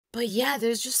But yeah,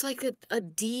 there's just like a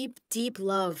deep, deep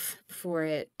love for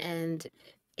it. And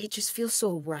it just feels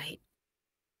so right.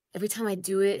 Every time I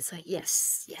do it, it's like,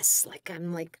 yes, yes. Like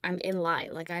I'm in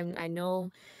line. Like I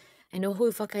know who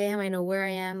the fuck I am. I know where I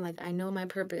am. Like I know my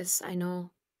purpose. I know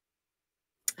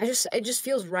it just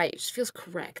feels right. It just feels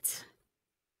correct.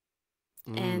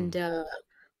 Mm. And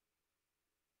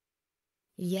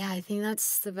yeah, I think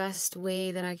that's the best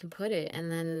way that I can put it. And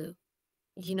then,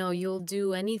 you'll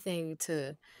do anything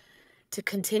to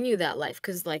continue that life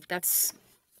because like this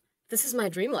is my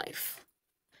dream life.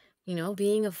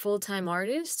 Being a full-time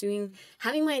artist,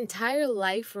 having my entire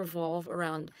life revolve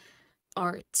around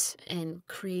art and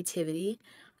creativity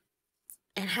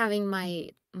and having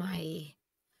my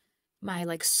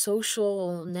like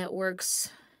social networks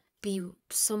be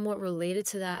somewhat related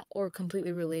to that or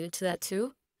completely related to that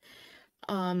too.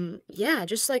 Yeah,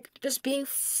 just being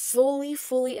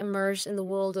fully immersed in the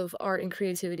world of art and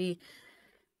creativity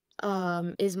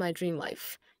is my dream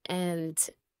life. And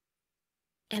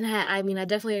I mean, I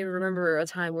definitely remember a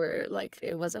time where like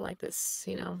it wasn't like this,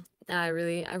 and I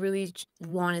really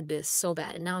wanted this so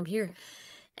bad, and now I'm here,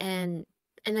 and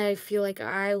and I feel like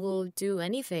I will do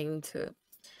anything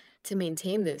to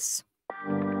maintain this.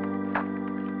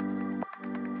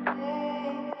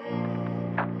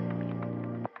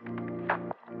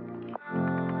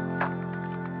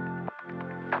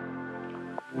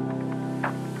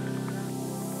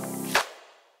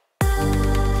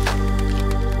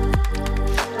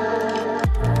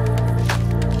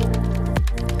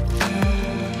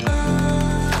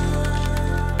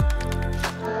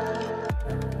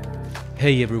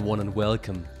 Hey everyone, and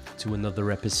welcome to another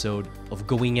episode of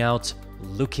Going Out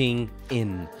Looking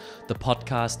In, the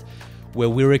podcast where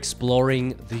we're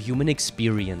exploring the human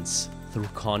experience through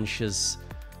conscious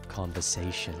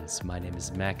conversations. My name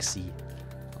is Maxi.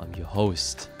 I'm your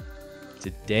host.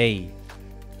 Today,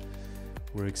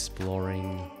 we're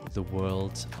exploring the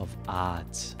world of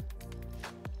art,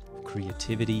 of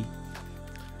creativity,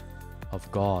 of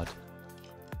God,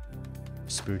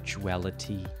 of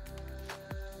spirituality,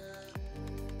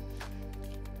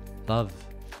 love,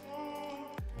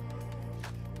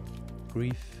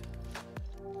 grief,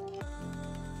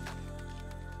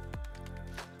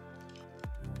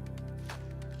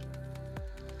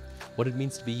 what it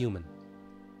means to be human.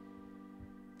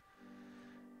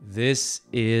 This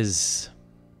is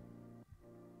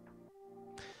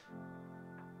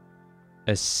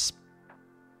a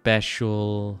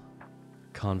special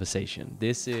conversation.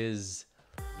 This is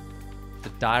the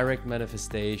direct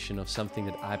manifestation of something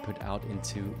that I put out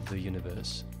into the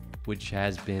universe, which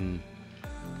has been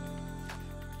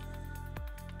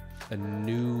a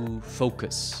new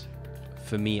focus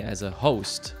for me as a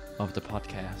host of the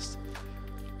podcast,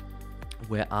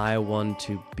 where I want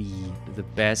to be the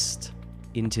best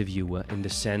interviewer in the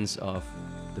sense of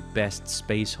the best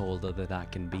space holder that I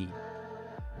can be.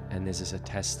 And this is a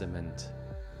testament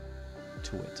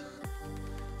to it.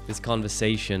 This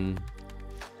conversation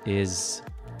is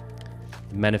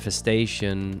the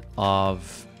manifestation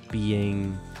of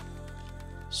being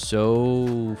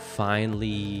so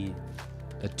finely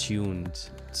attuned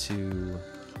to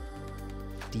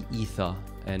the ether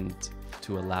and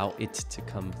to allow it to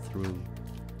come through.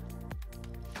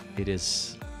 It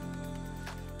is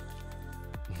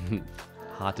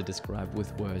hard to describe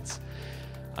with words.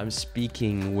 I'm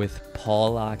speaking with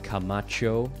Paula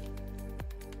Camacho.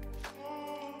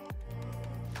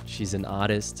 She's an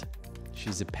artist,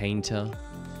 she's a painter,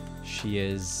 she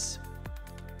is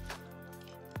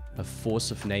a force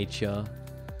of nature,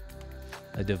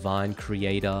 a divine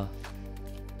creator,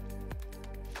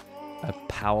 a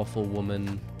powerful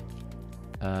woman,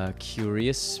 a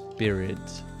curious spirit,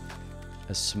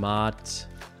 a smart,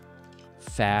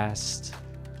 fast,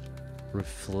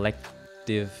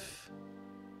 reflective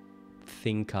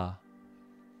thinker,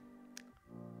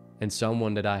 and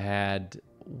someone that I had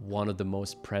one of the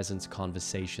most present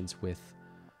conversations with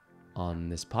on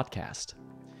this podcast.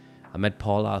 I met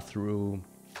Paula through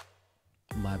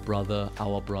our brother,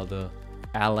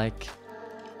 Alec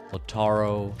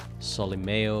Otaro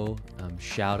Solimeo.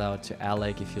 Shout out to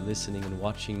Alec if you're listening and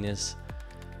watching this.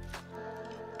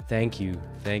 Thank you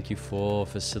for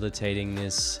facilitating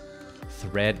this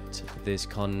thread, this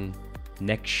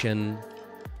connection,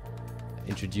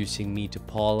 introducing me to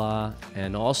Paula,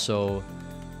 and also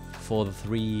for the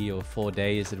 3 or 4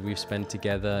 days that we've spent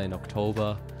together in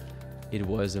October. It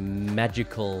was a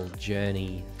magical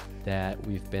journey that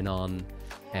we've been on,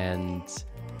 and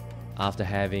after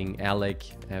having Alec,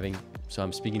 so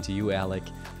I'm speaking to you, Alec,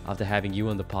 after having you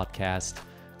on the podcast,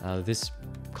 this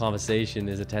conversation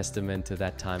is a testament to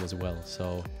that time as well,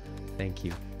 so thank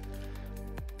you.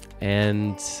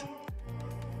 And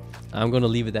I'm gonna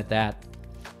leave it at that.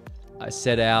 I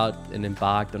set out and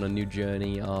embarked on a new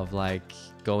journey of like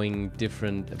going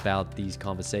different about these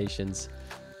conversations.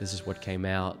 This is what came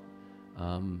out.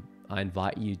 I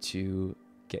invite you to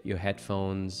get your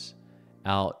headphones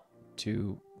out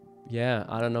to, yeah,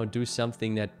 I don't know, do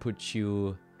something that puts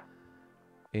you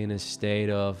in a state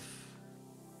of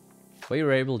where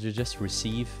you're able to just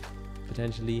receive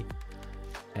potentially,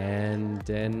 and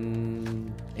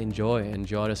then enjoy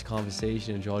this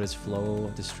conversation, enjoy this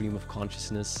flow, the stream of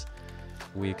consciousness.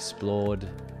 We explored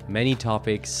many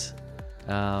topics,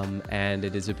 and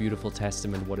it is a beautiful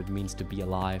testament what it means to be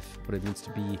alive, what it means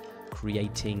to be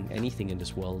creating anything in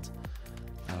this world.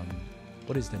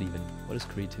 What is that even? What is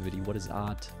creativity? What is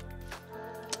art?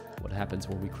 What happens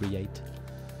when we create?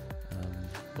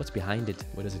 What's behind it?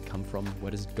 Where does it come from?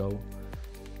 Where does it go?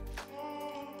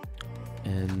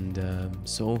 And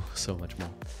so much more.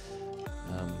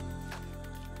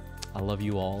 I love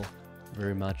you all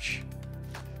very much.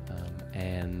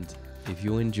 And if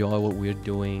you enjoy what we're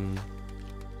doing,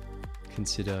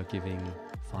 consider giving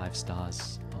 5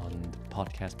 stars on the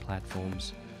podcast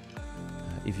platforms.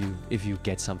 If you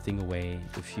get something away,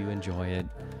 if you enjoy it,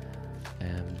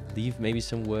 leave maybe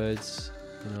some words.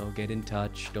 Get in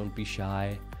touch. Don't be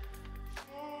shy.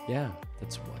 Yeah,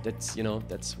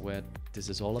 that's where this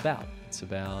is all about. It's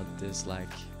about this,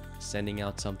 like, sending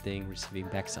out something, receiving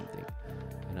back something,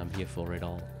 and I'm here for it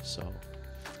all. So,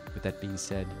 with that being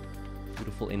said,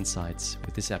 beautiful insights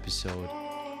with this episode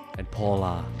and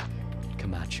Paula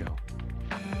Camacho.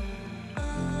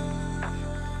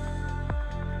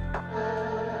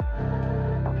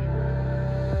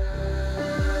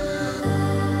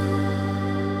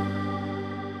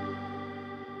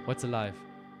 What's alive?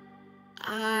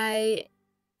 I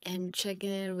am checking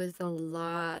in with a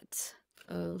lot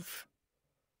of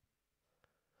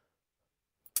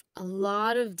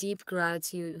deep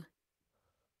gratitude,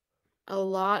 a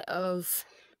lot of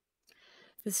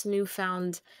this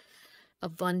newfound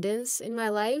abundance in my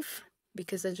life,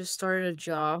 because I just started a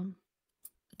job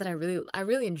that I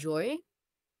really enjoy.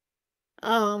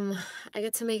 I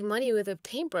get to make money with a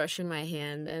paintbrush in my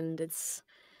hand, and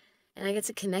I get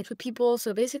to connect with people.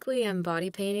 So basically, I'm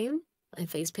body painting and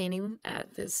face painting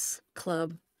at this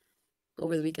club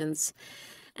over the weekends,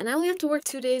 and I only have to work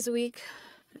 2 days a week,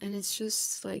 and it's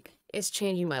just like it's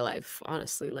changing my life,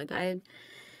 honestly. Like I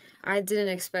didn't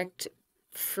expect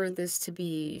for this to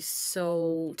be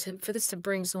for this to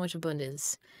bring so much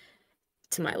abundance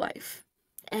to my life.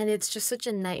 And it's just such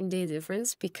a night and day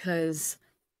difference, because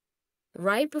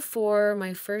right before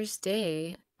my first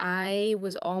day, I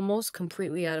was almost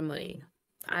completely out of money.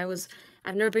 I was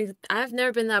I've never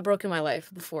been that broke in my life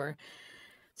before.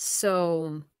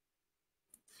 So,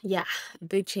 yeah,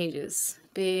 big changes.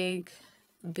 Big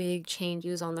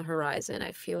changes on the horizon.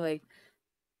 I feel like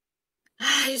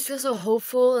I just feel so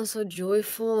hopeful and so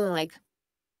joyful, and like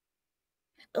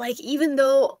even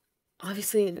though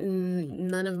obviously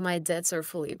none of my debts are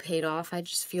fully paid off, I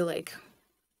just feel like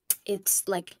it's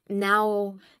like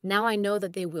now I know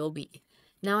that they will be.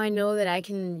 Now I know that I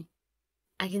can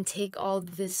take all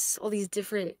these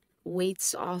different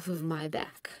weights off of my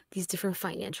back, these different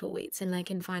financial weights, and I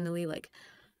can finally like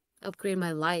upgrade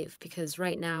my life, because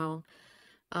right now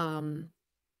um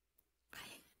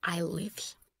I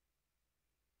live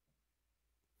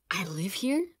I live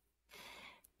here.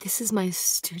 This is my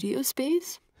studio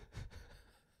space.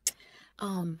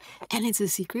 Um and it's a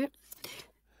secret.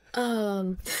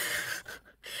 Um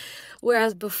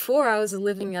Whereas before I was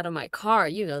living out of my car,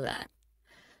 you know that.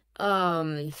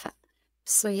 Um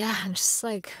so yeah, I'm just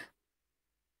like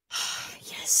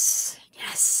yes,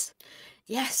 yes,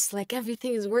 yes, like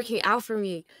everything is working out for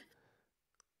me.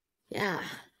 Yeah.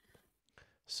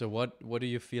 So what do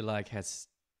you feel like has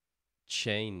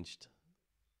changed?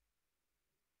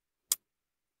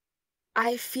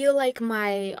 I feel like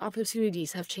my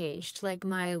opportunities have changed, like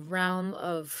my realm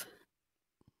of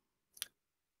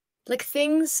like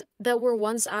things that were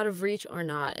once out of reach are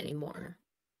not anymore,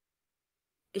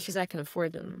 because I can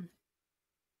afford them.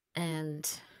 And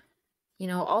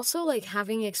also like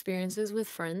having experiences with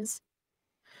friends.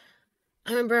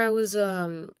 I remember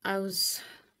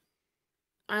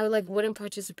I like wouldn't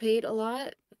participate a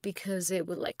lot because it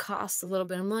would like cost a little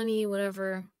bit of money,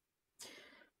 whatever.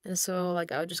 And so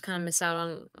like I would just kind of miss out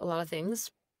on a lot of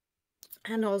things.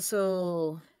 And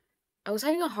also I was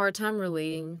having a hard time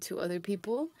relating to other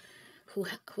people who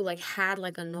like had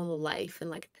like a normal life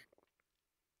and like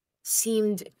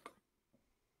seemed,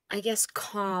 I guess,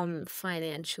 calm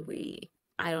financially.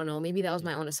 I don't know, maybe that was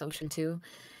my own assumption too.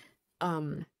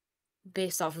 Um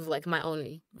based off of like my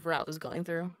own what I was going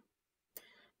through.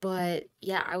 But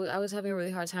yeah, I was having a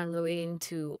really hard time relating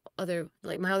to other,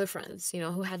 like my other friends,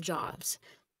 who had jobs.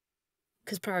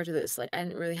 Because prior to this, like, I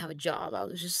didn't really have a job. I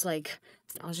was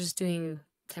just doing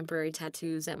temporary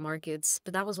tattoos at markets,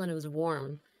 but that was when it was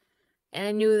warm. And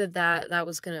I knew that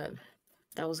was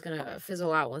gonna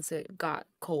fizzle out once it got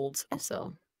cold.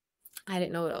 So I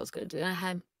didn't know what I was gonna do. I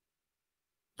had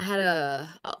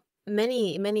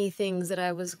many things that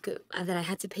that I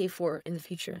had to pay for in the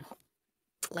future,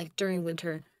 like during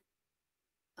winter.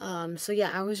 So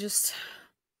yeah, I was just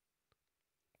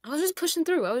pushing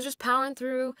through. I was just powering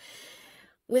through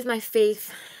with my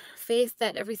faith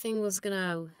that everything was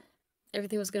gonna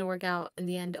work out in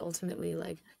the end. Ultimately,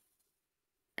 like,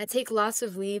 I take lots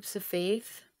of leaps of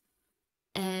faith,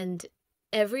 and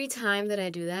every time that I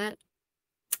do that,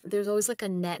 there's always like a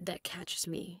net that catches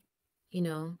me, you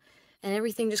know? And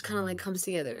everything just kind of like Mm. comes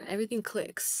together. Everything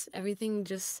clicks. Everything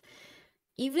just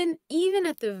even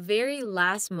at the very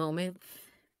last moment,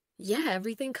 yeah,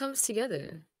 everything comes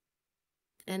together.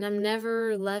 And I'm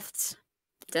never left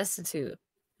destitute.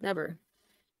 Never.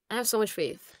 I have so much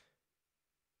faith.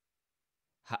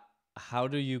 How, how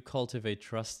do you cultivate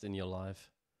trust in your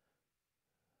life?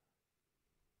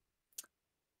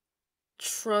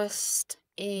 Trust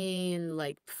in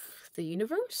like the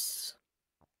universe.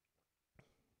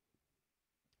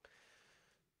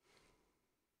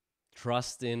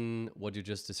 Trust in what you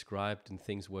just described and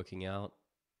things working out.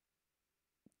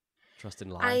 Trust in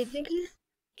I life. think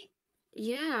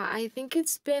yeah, I think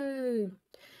it's been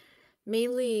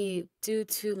mainly due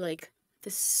to like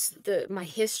the my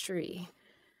history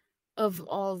of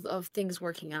all of things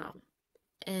working out.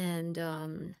 And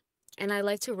and I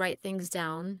like to write things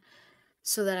down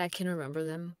so that I can remember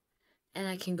them and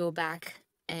I can go back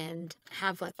and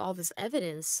have like all this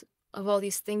evidence of all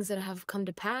these things that have come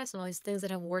to pass and all these things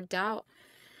that have worked out.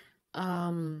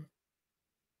 Um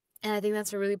and I think that's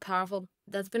been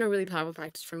a really powerful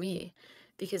practice for me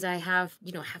because I have,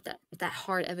 have that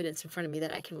hard evidence in front of me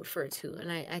that I can refer to.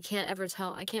 And I can't ever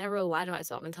lie to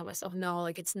myself and tell myself, no,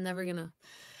 like it's never gonna,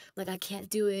 like I can't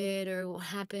do it or what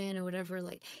happened or whatever.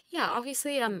 Like, yeah,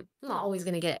 obviously I'm not always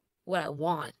gonna get what I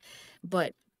want,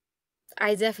 but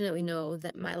I definitely know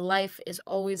that my life is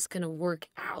always gonna work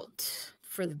out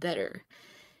for the better,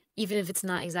 even if it's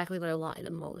not exactly what I want in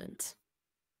the moment.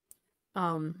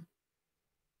 Um,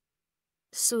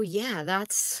 so yeah,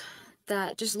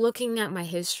 that just looking at my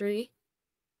history,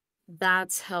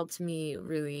 that's helped me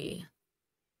really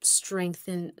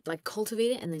strengthen, like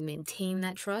cultivate it and then maintain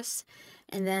that trust.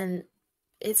 And then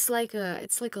it's like a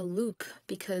loop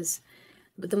because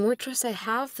the more trust I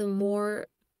have, the more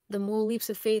leaps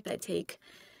of faith I take,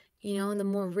 and the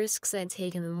more risks I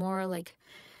take and the more like,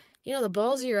 the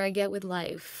ballsier I get with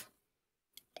life.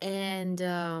 And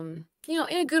in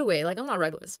a good way. Like I'm not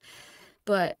reckless.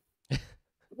 But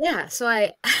yeah, so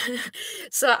I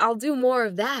so I'll do more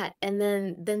of that, and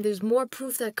then there's more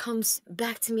proof that comes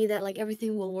back to me that, like,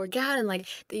 everything will work out and, like,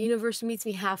 the universe meets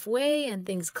me halfway and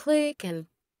things click, and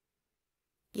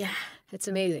yeah, it's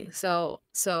amazing. So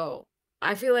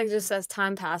I feel like just as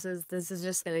time passes, this is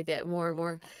just gonna get more and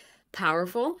more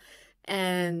powerful,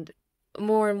 and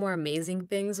more amazing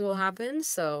things will happen,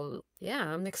 so,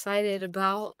 yeah, I'm excited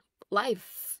about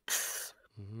life,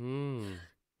 Mm,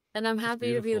 and I'm that's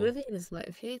happy to be beautiful. living this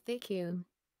life. Hey, thank you.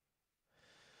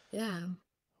 Yeah.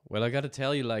 Well, I gotta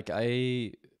tell you, like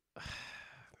I,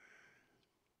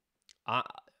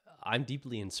 I'm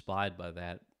deeply inspired by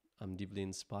that. I'm deeply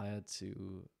inspired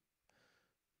to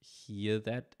hear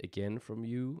that again from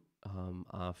you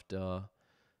after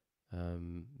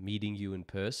meeting you in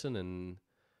person and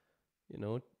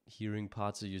hearing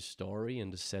parts of your story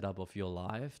and the setup of your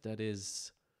life. That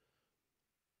is,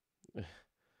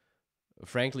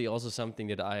 frankly, also something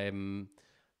that I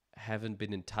haven't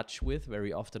been in touch with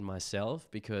very often myself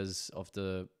because of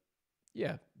the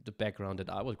background that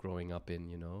I was growing up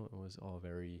in. It was all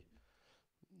very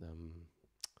um,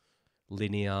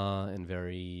 linear and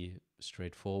very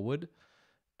straightforward.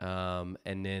 And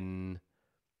then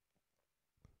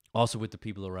also with the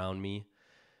people around me.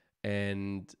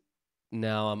 And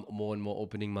now I'm more and more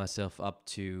opening myself up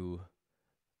to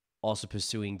also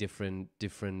pursuing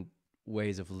different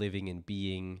ways of living and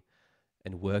being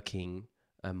and working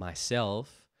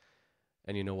myself.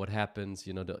 And what happens,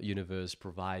 the universe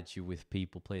provides you with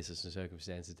people, places, and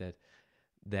circumstances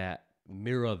that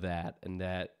mirror that and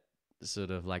that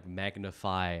sort of like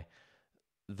magnify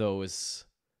those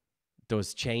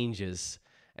those changes.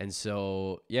 And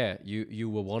so yeah, you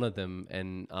were one of them,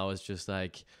 and I was just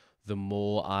like, the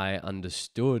more I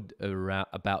understood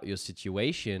about your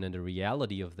situation and the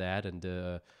reality of that, and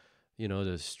the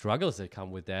struggles that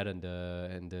come with that, and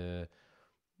the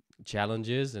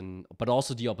challenges and but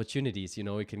also the opportunities. You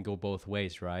know, it can go both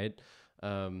ways, right?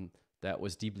 That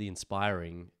was deeply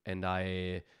inspiring, and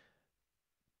at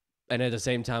the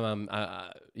same time,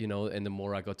 you know, and the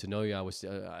more I got to know you,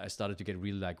 I started to get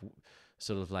really like,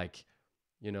 sort of like,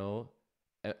 you know,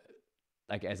 uh,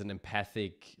 like as an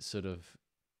empathic sort of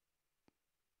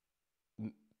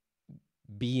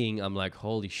being, I'm like,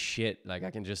 holy shit, like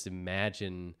I can just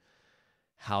imagine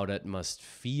how that must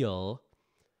feel,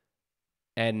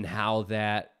 and how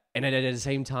that, and at the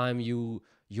same time,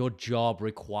 your job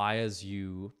requires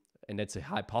you, and that's a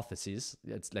hypothesis.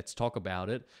 Let's talk about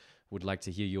it. Would like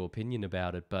to hear your opinion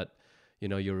about it, but you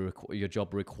know, your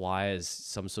job requires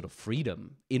some sort of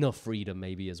freedom, inner freedom,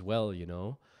 maybe as well. You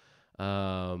know,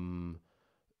 um,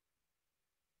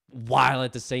 while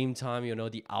at the same time, you know,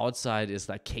 the outside is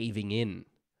like caving in,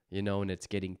 you know, and it's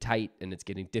getting tight and it's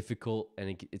getting difficult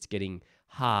and it's getting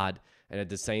hard. And at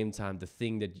the same time, the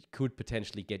thing that could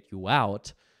potentially get you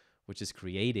out, which is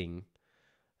creating,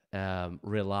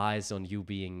 relies on you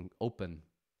being open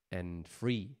and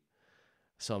free.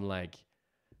 So I'm like,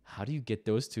 how do you get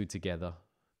those two together?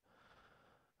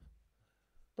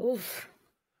 Oof.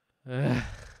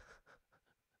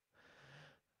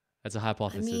 That's a I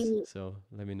hypothesis. mean, So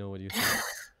let me know what you think.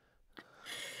 I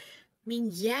mean,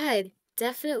 yeah, it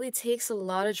definitely takes a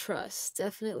lot of trust.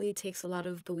 Definitely takes a lot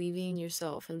of believing in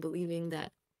yourself and believing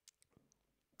that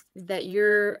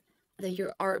your that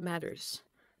your art matters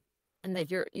and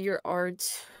that your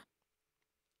art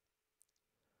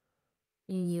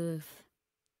you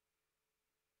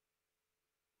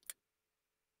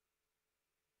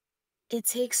it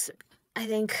takes, I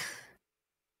think,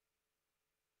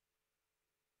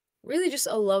 really just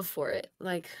a love for it.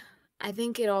 Like, I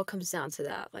think it all comes down to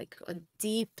that. Like a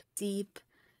deep, deep,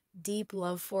 deep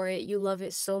love for it. You love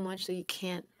it so much that you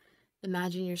can't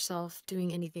imagine yourself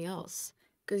doing anything else.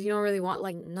 Because you don't really want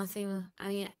like nothing. I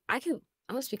mean, I'm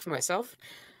gonna speak for myself.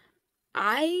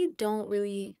 I don't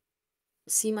really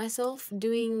see myself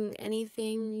doing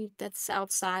anything that's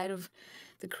outside of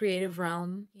the creative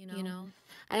realm, you know?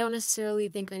 I don't necessarily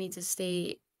think I need to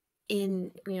stay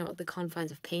in, the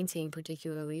confines of painting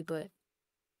particularly, but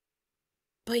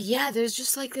yeah, there's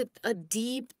just like a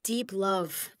deep, deep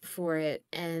love for it,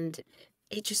 and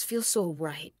it just feels so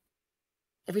right.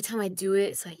 Every time I do it,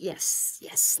 it's like, yes,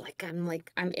 yes, like I'm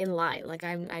in line. Like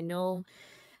I know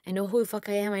who the fuck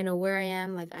I am, I know where I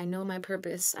am, like I know my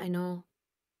purpose.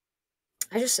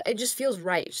 It just feels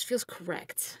right. It just feels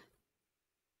correct.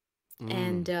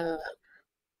 And Mm.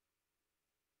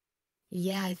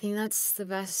 yeah, I think that's the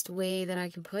best way that I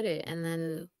can put it. And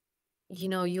then,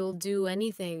 you'll do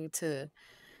anything to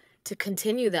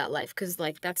continue that life because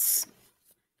like this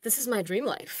is my dream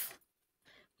life.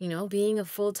 Being a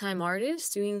full-time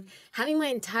artist, having my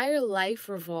entire life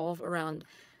revolve around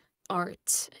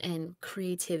art and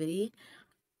creativity,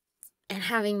 and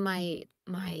having my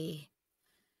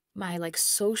like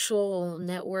social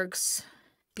networks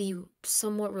be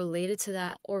somewhat related to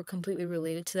that or completely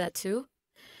related to that too.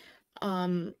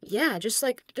 Yeah,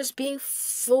 just being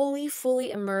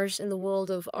fully immersed in the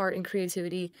world of art and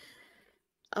creativity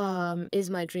is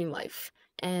my dream life.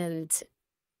 And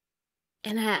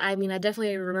I mean, I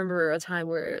definitely remember a time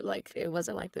where like it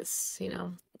wasn't like this,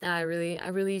 and I really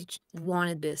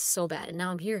wanted this so bad, and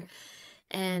now I'm here.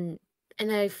 And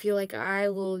and I feel like I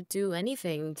will do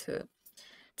anything to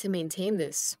maintain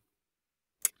this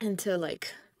and to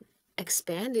like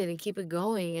expand it and keep it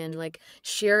going and like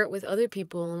share it with other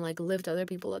people and like lift other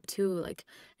people up too. Like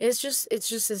it's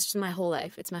just my whole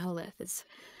life. It's my whole life.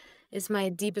 It's my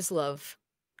deepest love,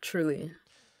 truly.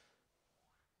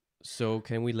 So,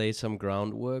 can we lay some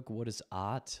groundwork? What is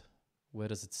art? Where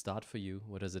does it start for you?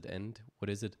 Where does it end? What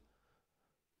is it?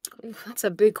 Oof, that's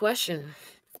a big question.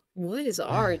 What is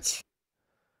art?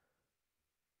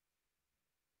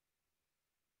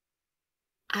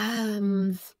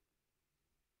 Um,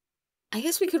 I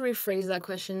guess we could rephrase that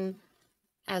question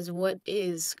as what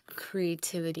is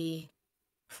creativity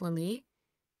for me?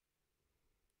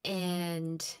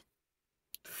 And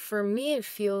for me, it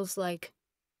feels like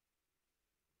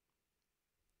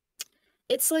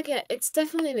it's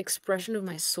definitely an expression of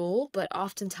my soul, but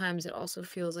oftentimes it also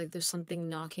feels like there's something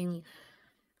knocking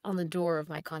on the door of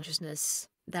my consciousness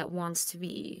that wants to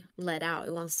be let out.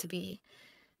 It wants to be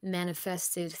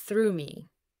manifested through me.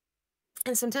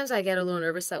 And sometimes I get a little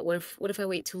nervous that what if I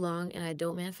wait too long and I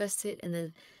don't manifest it and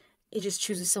then it just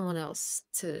chooses someone else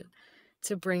to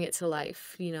bring it to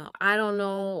life, I don't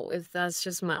know if that's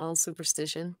just my own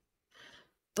superstition,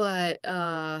 but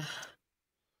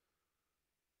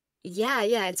yeah,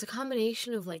 it's a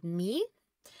combination of like me,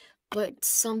 but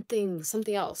something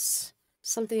else.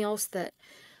 Something else that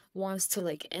wants to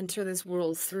like enter this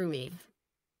world through me.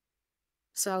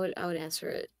 So I would answer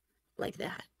it like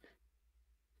that.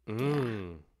 Yeah.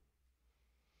 Mm.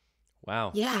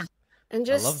 Wow. Yeah. And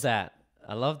I love just that.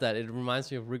 I love that. It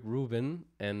reminds me of Rick Rubin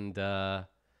and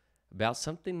about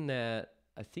something that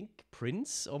I think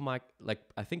Prince or Mike, like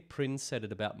I think Prince said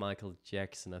it about Michael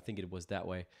Jackson. I think it was that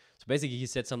way. So basically, he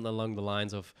said something along the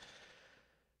lines of,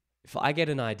 "If I get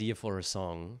an idea for a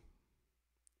song,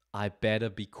 I better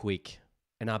be quick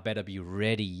and I better be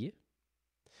ready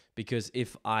because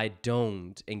if I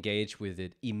don't engage with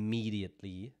it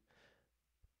immediately,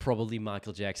 probably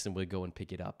Michael Jackson will go and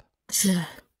pick it up."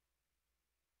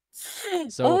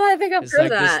 So Oh, I think I've it's heard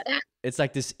like this that. it's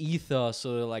like this ether,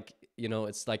 so like,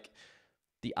 it's like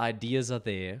the ideas are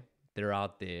there, they're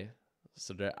out there.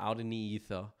 So they're out in the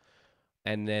ether.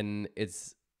 And then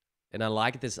and I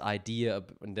like this idea,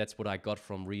 and that's what I got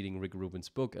from reading Rick Rubin's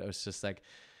book. It was just like,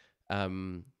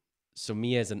 um, so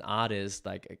me as an artist,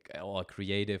 like, or a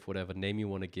creative, whatever name you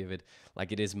want to give it,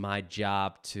 like it is my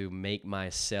job to make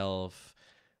myself,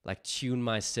 like tune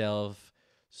myself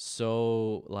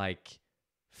so like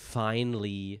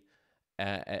finely,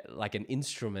 like an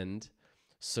instrument,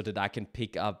 so that I can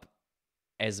pick up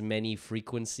as many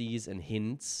frequencies and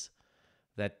hints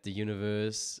that the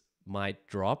universe might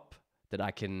drop that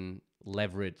I can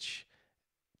leverage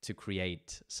to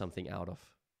create something out of.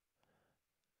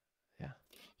 Yeah.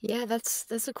 Yeah,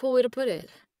 that's a cool way to put it.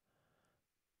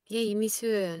 Yeah, you need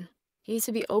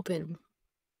to be open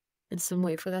in some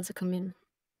way for that to come in.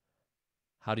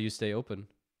 How do you stay open?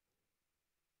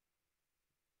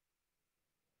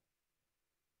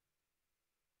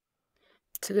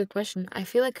 It's a good question. I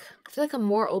feel like I'm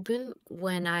more open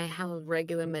when I have a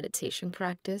regular meditation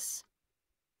practice.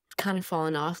 Kind of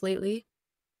fallen off lately,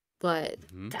 but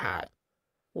Mm-hmm. that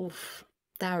oof,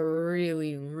 that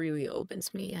really, really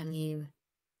opens me. I mean,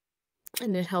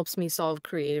 and it helps me solve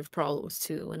creative problems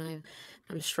too when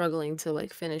I'm struggling to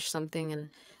like finish something and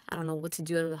I don't know what to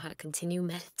do, I don't know how to continue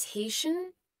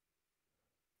meditation.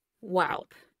 Wow.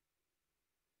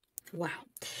 Wow.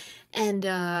 And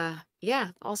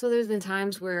yeah, also there's been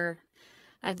times where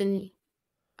I've been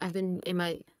I've been in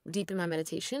my deep in my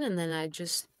meditation and then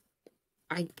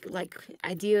I like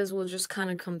ideas will just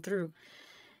kind of come through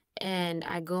and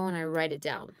I go and I write it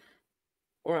down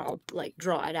or I'll like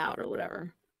draw it out or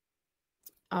whatever.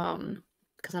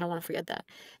 Because I don't want to forget that.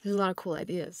 There's a lot of cool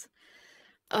ideas.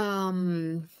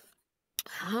 Um,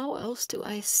 how else do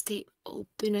I stay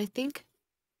open? I think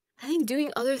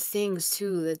doing other things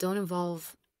too that don't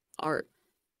involve art,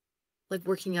 like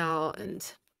working out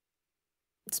and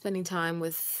spending time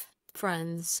with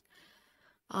friends,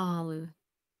 um,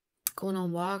 going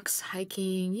on walks,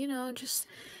 hiking, just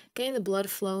getting the blood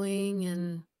flowing.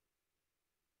 And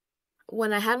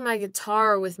when I had my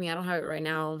guitar with me, I don't have it right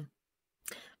now,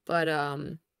 but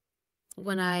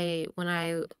when I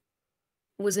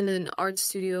was in an art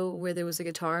studio where there was a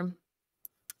guitar,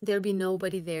 there'd be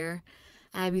nobody there.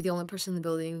 I'd be the only person in the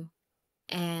building.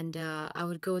 And I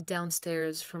would go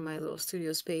downstairs from my little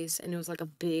studio space, and it was like a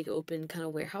big open kind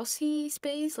of warehousey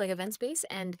space, like event space.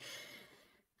 And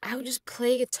I would just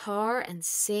play guitar and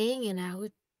sing, and I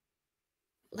would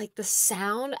like the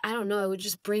sound. I don't know. It would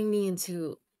just bring me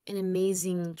into an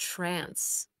amazing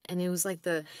trance. And it was like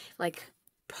like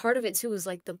part of it too was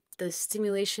like the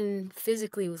stimulation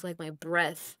physically was like my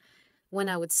breath when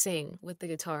I would sing with the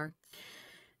guitar.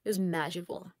 It was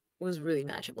magical. It was really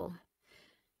magical.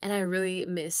 And I really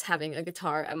miss having a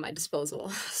guitar at my disposal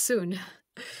soon.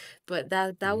 But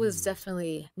that was Mm.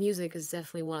 definitely music is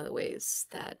definitely one of the ways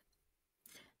that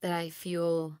I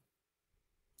feel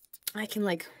I can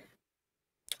like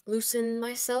loosen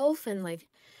myself and like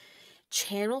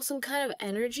channel some kind of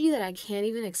energy that I can't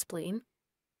even explain.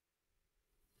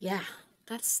 Yeah,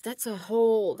 that's a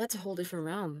whole different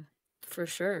realm for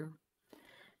sure.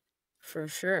 For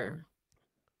sure.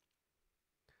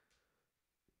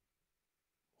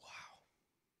 Wow.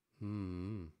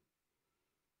 Hmm.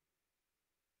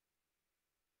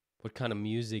 What kind of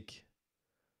music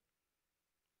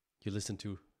you listen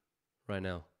to right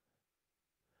now?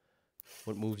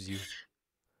 What moves you?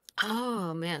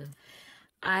 Oh man.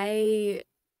 I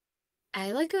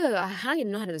I like I don't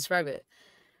even know how to describe it,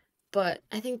 but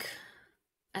I think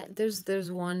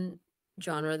there's one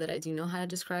genre that I do know how to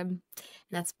describe, and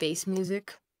that's bass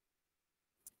music.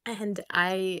 And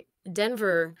I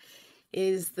Denver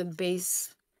is the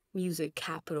bass music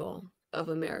capital of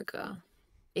America,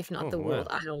 if not Oh the world. man,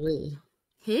 I don't know.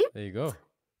 Hmm? there you go.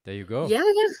 There you go. Yeah,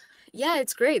 yeah. Yeah,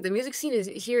 it's great. The music scene is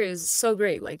here is so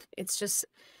great. Like it's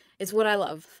what I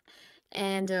love.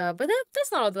 And but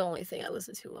that's not the only thing I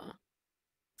listen to.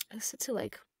 I listen to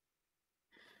like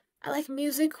I like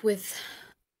music with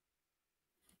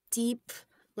deep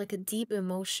like a deep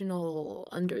emotional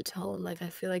undertone. Like I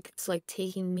feel like it's like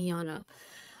taking me on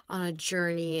a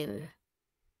journey, and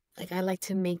like I like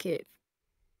to make it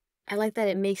I like that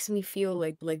it makes me feel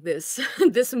like this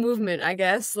this movement, I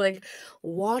guess, like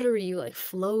watery, like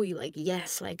flowy, like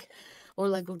yes, like or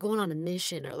like we're going on a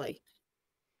mission or like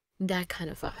that kind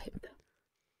of vibe.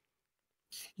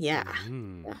 Yeah.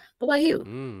 Mm-hmm. Yeah. What about you?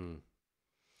 Mm.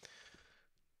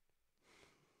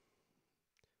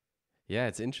 Yeah,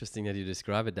 it's interesting that you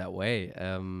describe it that way.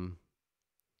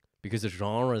 Because the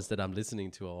genres that I'm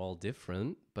listening to are all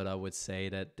different, but I would say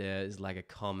that there is like a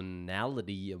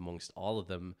commonality amongst all of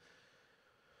them,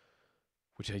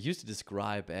 which I used to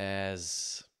describe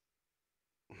as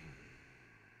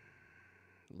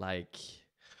like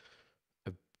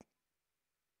a,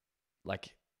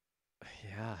 like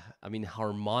yeah, I mean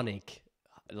harmonic,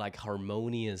 like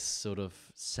harmonious sort of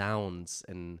sounds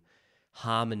and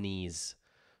harmonies.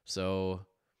 So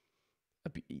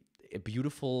a, a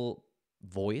beautiful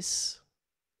voice,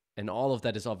 and all of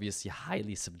that is obviously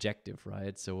highly subjective,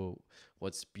 right? So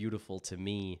what's beautiful to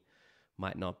me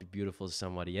might not be beautiful to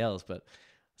somebody else. But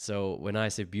so when I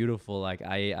say beautiful, like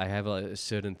I have a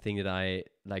certain thing that I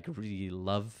like really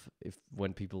love if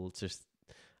when people just,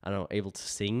 I don't know, able to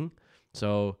sing.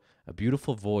 So a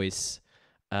beautiful voice,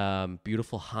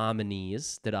 beautiful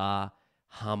harmonies that are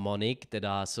harmonic, that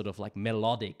are sort of like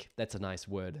melodic. That's a nice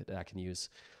word that I can use.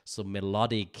 So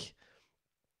melodic.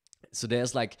 So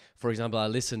there's like, for example, I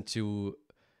listen to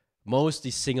mostly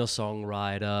singer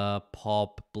songwriter,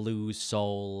 pop, blues,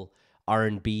 soul,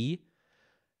 R&B.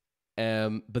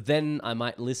 But then I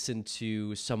might listen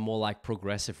to some more like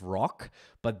progressive rock.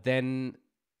 But then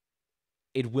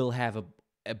it will have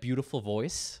a beautiful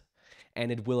voice,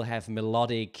 and it will have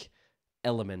melodic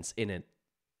elements in it.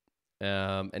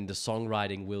 And the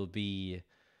songwriting will be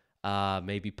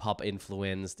maybe pop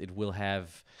influenced. It will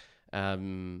have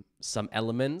some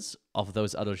elements of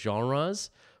those other genres,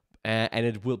 and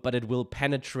it will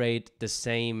penetrate the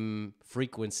same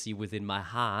frequency within my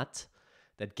heart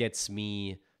that gets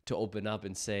me to open up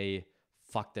and say,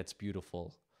 "Fuck, that's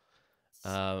beautiful."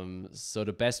 So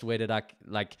the best way that I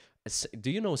like, do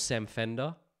you know Sam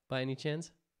Fender by any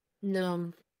chance?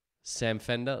 No. Sam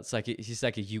Fender. It's like he's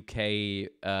like a UK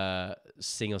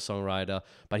singer songwriter,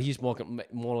 but he's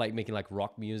more like making like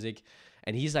rock music,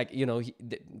 and he's like, you know,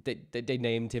 they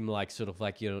named him like sort of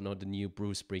like, you know, the new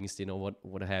Bruce Springsteen or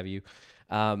what have you.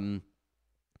 Um,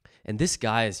 and this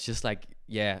guy is just like,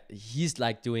 yeah, he's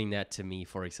like doing that to me,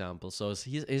 for example. So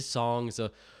his songs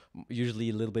are usually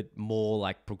a little bit more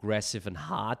like progressive and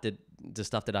hard, that the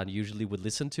stuff that I usually would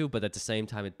listen to, but at the same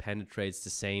time it penetrates the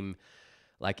same,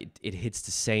 like it hits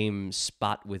the same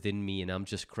spot within me, and I'm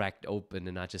just cracked open,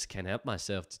 and I just can't help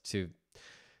myself to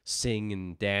sing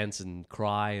and dance and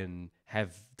cry and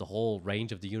have the whole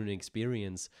range of the human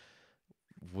experience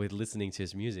with listening to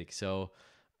his music. So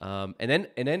and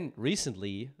then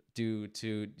recently, due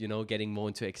to, you know, getting more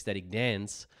into ecstatic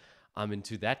dance, I'm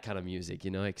into that kind of music,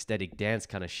 you know, ecstatic dance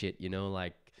kind of shit, you know,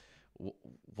 like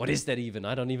what is that even?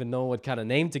 I don't even know what kind of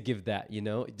name to give that, you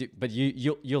know. But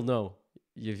you'll know.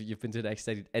 You've been to the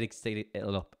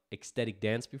ecstatic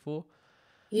dance before.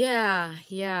 Yeah,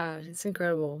 yeah, it's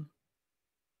incredible.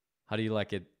 How do you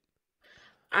like it?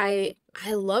 I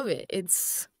love it.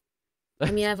 I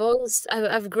mean,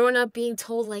 I've grown up being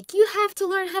told like you have to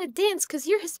learn how to dance because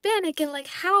you're Hispanic, and like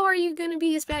how are you gonna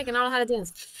be Hispanic and not know how to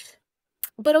dance?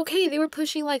 But okay, they were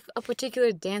pushing like a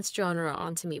particular dance genre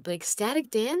onto me. But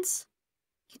ecstatic dance,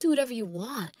 you do whatever you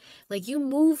want. Like you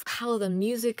move how the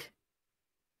music,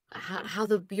 how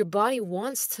the your body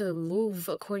wants to move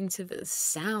according to the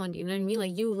sound. You know what I mean?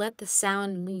 Like you let the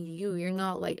sound move you. You're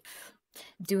not like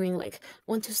doing like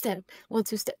 1 2 step, 1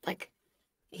 2 step. Like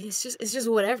it's just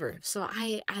whatever. So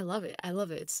I love it. I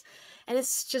love it. And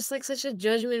it's just like such a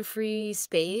judgment-free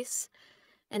space,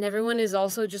 and everyone is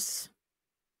also just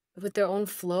with their own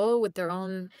flow, with their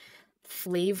own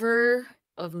flavor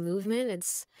of movement.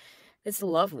 It's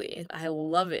lovely. I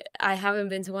love it. I haven't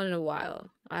been to one in a while.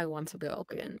 I want to go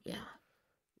again. Yeah.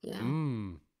 Yeah.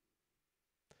 Mm.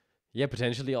 Yeah,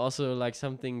 potentially also like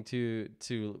something to,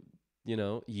 you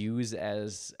know, use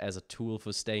as a tool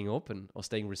for staying open or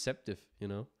staying receptive, you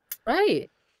know.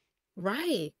 Right.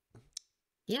 Right.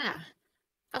 Yeah.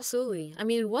 Absolutely. I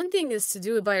mean, one thing is to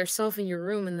do it by yourself in your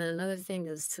room, and then another thing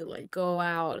is to like go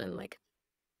out and like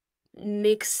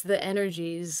mix the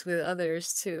energies with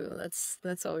others too.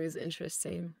 That's always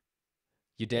interesting.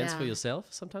 You dance for Yeah. yourself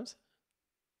sometimes?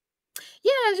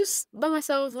 Yeah, just by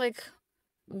myself, like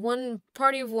one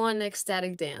party of one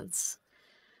ecstatic dance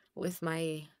with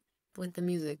my with the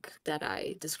music that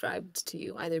I described to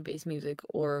you, either bass music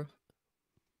or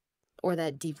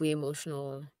that deeply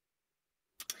emotional,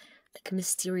 like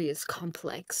mysterious,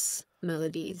 complex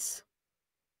melodies.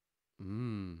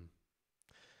 Mm.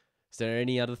 Is there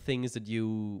any other things that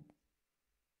you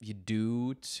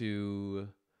do to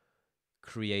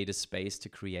create a space to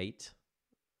create?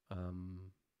 Um,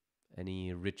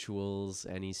 any rituals,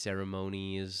 any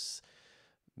ceremonies,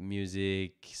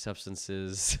 music,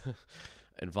 substances,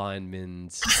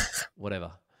 environment,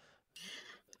 whatever?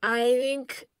 I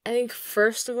think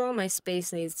first of all, my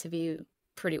space needs to be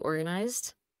pretty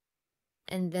organized.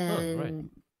 And Oh, right. then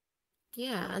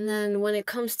yeah, and then when it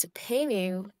comes to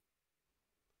painting,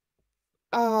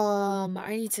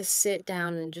 I need to sit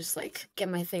down and just like get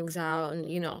my things out and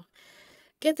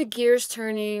get the gears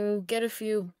turning, get a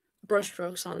few brush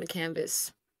strokes on the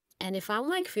canvas. And if I'm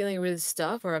like feeling really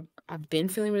stuck or I've been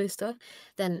feeling really stuck,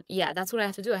 then yeah, that's what I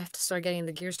have to do. I have to start getting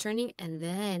the gears turning and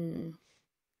then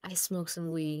I smoke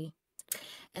some weed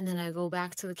and then I go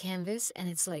back to the canvas and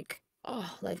it's like,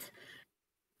 oh, like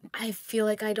I feel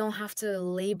like I don't have to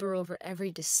labor over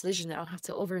every decision. I don't have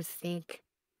to overthink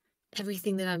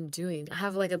everything that I'm doing. I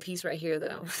have like a piece right here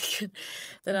that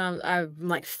I'm I'm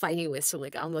like fighting with, so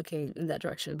like I'm looking in that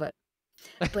direction. But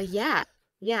yeah,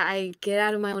 yeah, I get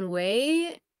out of my own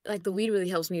way. Like the weed really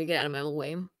helps me to get out of my own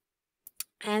way.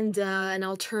 And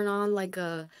I'll turn on like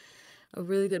a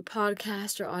really good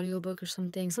podcast or audiobook or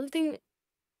something. Something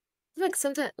like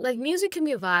sometimes like music can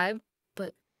be a vibe,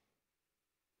 but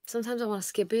sometimes I want to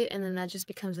skip it and then that just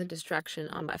becomes a distraction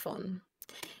on my phone.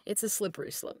 It's a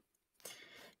slippery slope.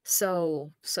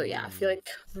 So yeah, I feel Mm. like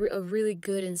a really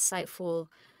good insightful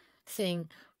thing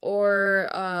or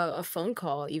a phone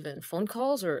call even. Phone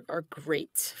calls are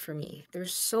great for me. They're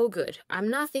so good. I'm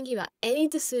not thinking about any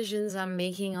decisions I'm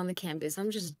making on the campus.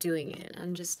 I'm just doing it.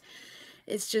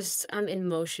 It's just I'm in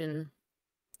motion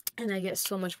and I get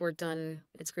so much work done.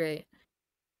 It's great.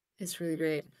 It's really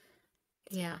great.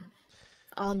 Yeah.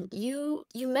 You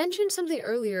mentioned something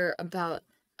earlier about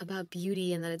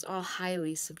beauty and that it's all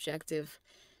highly subjective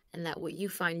and that what you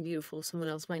find beautiful someone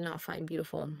else might not find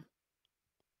beautiful.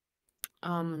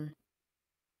 Um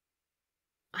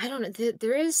I don't know.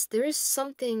 There is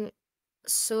something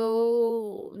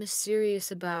so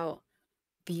mysterious about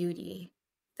beauty,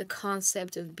 the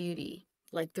concept of beauty,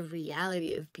 like the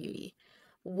reality of beauty.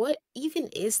 What even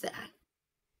is that?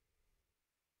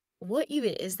 What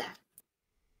even is that?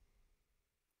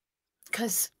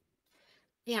 Because,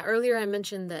 yeah, earlier I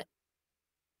mentioned that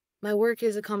my work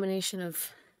is a combination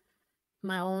of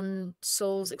my own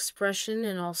soul's expression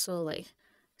and also like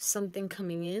something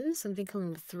coming in, something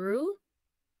coming through.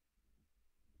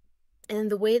 And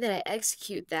the way that I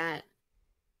execute that,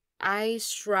 I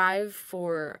strive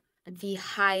for the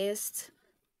highest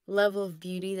level of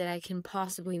beauty that I can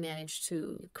possibly manage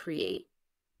to create.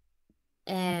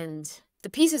 And the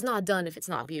piece is not done if it's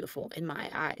not beautiful in my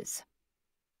eyes.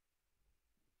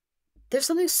 There's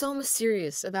something so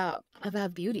mysterious about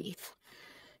beauty.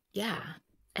 Yeah.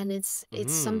 And it's Mm.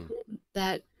 something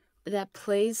that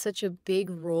plays such a big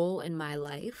role in my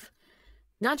life.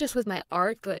 Not just with my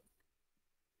art, but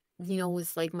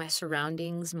with like my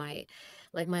surroundings, my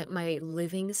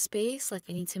living space. Like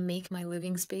I need to make my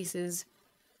living spaces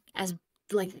as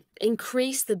like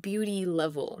increase the beauty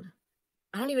level.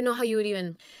 I don't even know how you would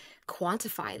even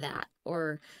quantify that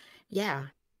or yeah.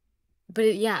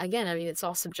 But yeah, again, I mean it's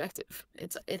all subjective.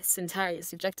 It's entirely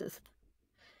subjective.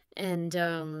 And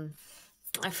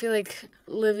I feel like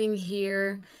living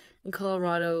here in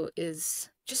Colorado is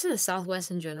just in the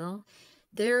Southwest in general,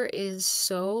 there is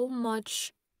so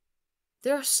much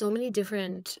there are so many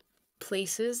different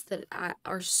places that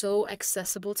are so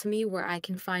accessible to me where I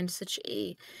can find such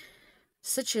a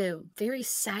very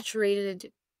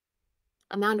saturated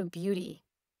amount of beauty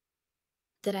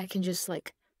that I can just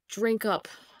like drink up.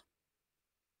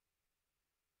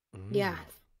 Yeah.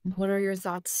 Mm. What are your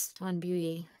thoughts on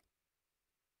beauty?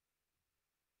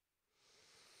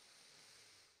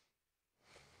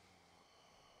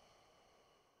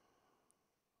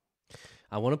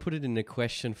 I want to put it in a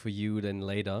question for you. Then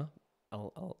later,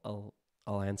 I'll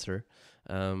answer.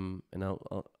 And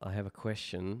I have a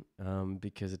question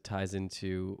because it ties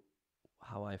into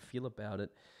how I feel about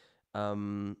it.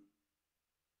 Um,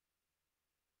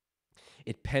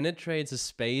 it penetrates a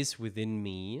space within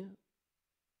me.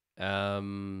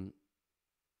 Um,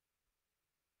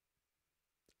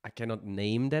 I cannot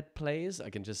name that place. I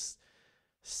can just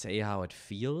say how it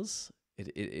feels.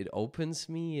 It opens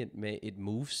me. It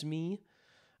moves me.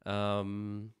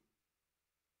 Um,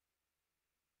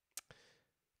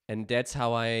 and that's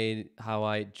how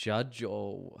I judge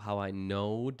or how I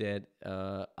know that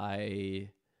I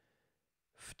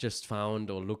just found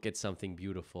or look at something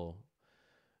beautiful.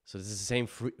 So this is the same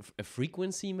a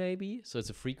frequency maybe. So it's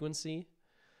a frequency.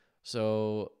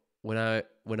 So when I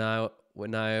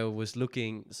was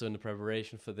looking, so in the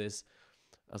preparation for this,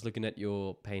 I was looking at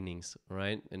your paintings,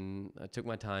 right? And I took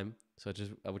my time. So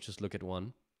I would just look at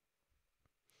one,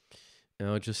 and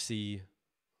I would just see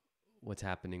what's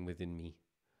happening within me.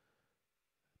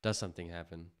 Does something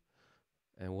happen?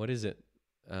 And what is it?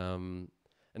 And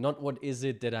not what is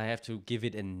it that I have to give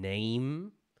it a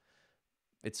name.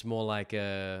 It's more like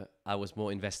I was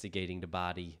more investigating the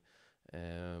body,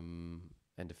 and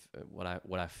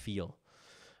what I feel,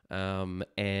 and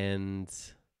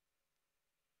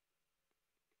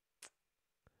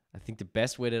I think the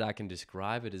best way that I can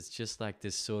describe it is just like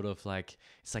this sort of like,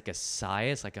 it's like a sigh.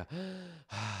 It's like a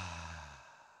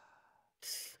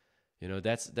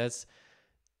that's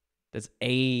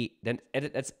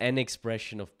an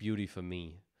expression of beauty for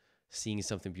me. Seeing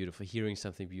something beautiful, hearing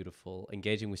something beautiful,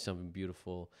 engaging with something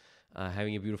beautiful,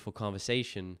 having a beautiful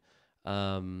conversation.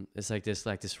 It's like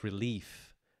this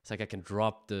relief. It's like I can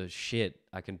drop the shit.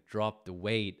 I can drop the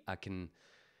weight. I can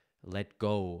let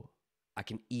go. I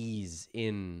can ease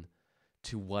in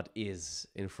to what is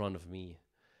in front of me.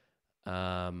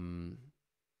 And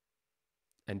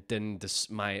then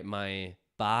my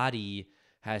body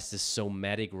has this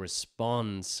somatic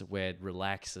response where it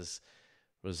relaxes,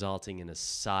 resulting in a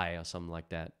sigh or something like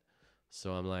that.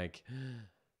 So I'm like,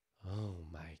 oh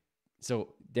my.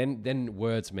 So then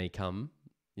words may come,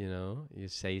 you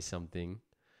say something,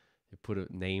 you put a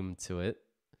name to it,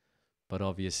 but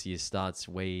obviously it starts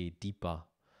way deeper.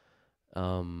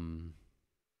 And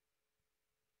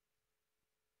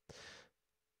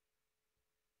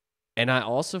I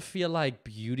also feel like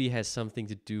beauty has something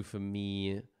to do for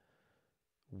me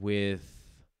with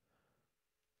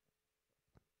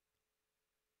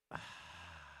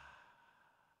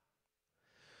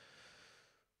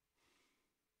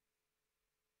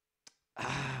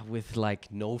with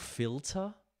like no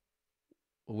filter,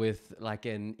 with like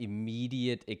an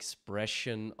immediate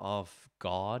expression of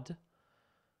God.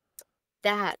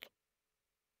 That.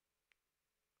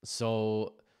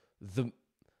 So the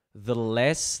the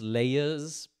less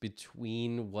layers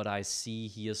between what I see,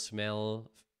 hear, smell,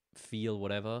 feel,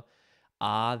 whatever,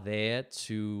 are there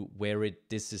to where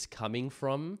this is coming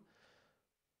from,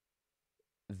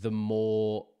 the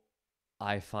more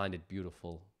I find it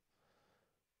beautiful.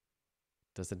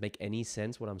 Does it make any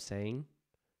sense what I'm saying?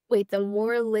 Wait, the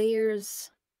more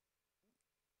layers.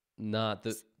 Not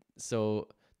the so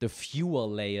the fewer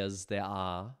layers there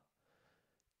are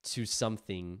to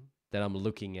something that I'm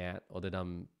looking at or that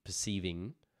I'm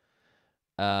perceiving,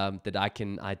 that I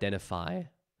can identify,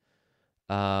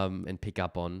 and pick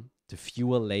up on, the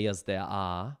fewer layers there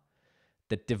are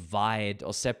that divide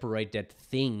or separate that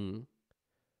thing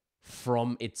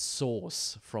from its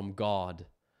source, from God.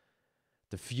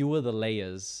 The fewer the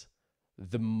layers,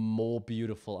 the more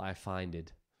beautiful I find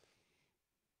it.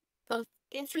 Oh,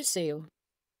 interesting.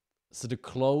 So the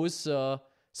closer,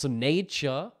 so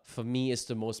nature for me is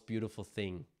the most beautiful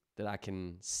thing that I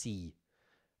can see,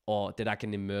 or that I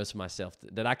can immerse myself,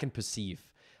 that I can perceive,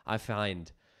 I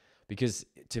find. Because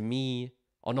to me,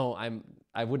 oh no,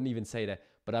 I wouldn't even say that,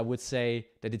 but I would say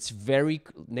that it's very,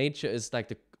 nature is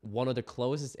like one of the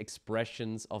closest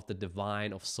expressions of the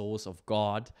divine, of source, of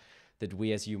God, that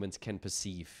we as humans can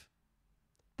perceive.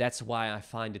 That's why I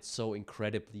find it so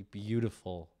incredibly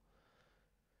beautiful.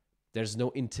 There's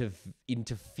no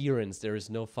interference. There is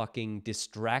no fucking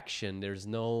distraction. There's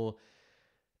no.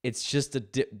 It's just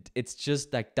it's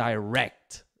just like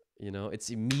direct. It's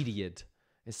immediate.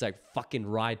 It's like fucking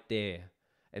right there,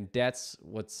 and that's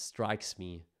what strikes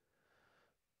me.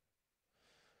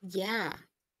 Yeah.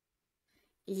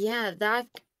 Yeah, that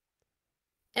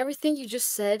everything you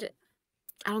just said,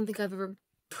 I don't think I've ever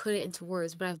put it into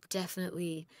words, but I've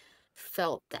definitely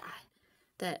felt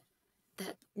that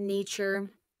that nature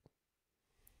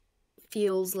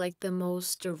feels like the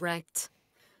most direct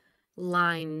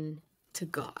line to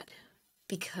God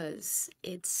because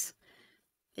it's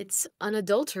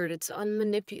unadulterated,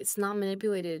 it's not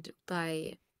manipulated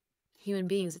by human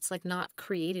beings. It's like not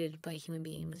created by human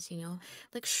beings.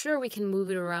 Like sure we can move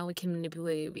it around, we can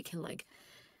manipulate it, we can like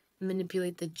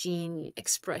manipulate the gene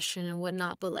expression and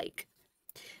whatnot, but like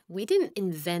we didn't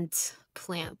invent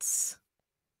plants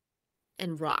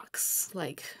and rocks.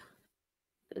 Like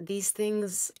these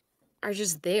things are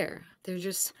just there. They're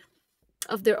just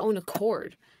of their own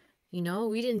accord. We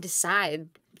didn't decide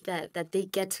that they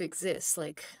get to exist.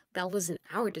 Like that wasn't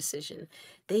our decision.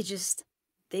 They just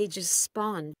they just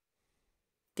spawned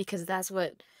because that's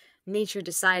what nature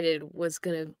decided was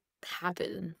gonna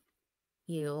happen.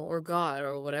 or God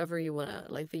or whatever you wanna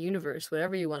like the universe,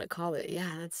 whatever you wanna call it.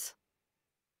 Yeah,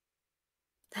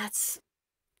 that's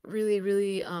really,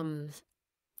 really on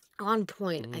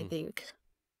point, I Mm. think.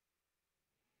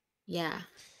 Yeah.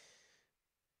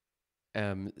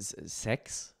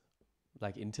 Sex,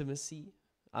 like intimacy,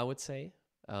 I would say,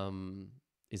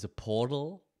 is a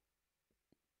portal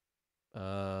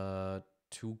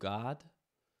to God.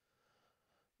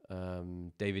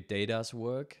 David Data's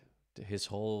work, his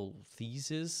whole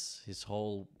thesis, his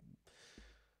whole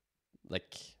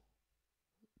like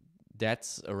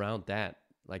that's around that.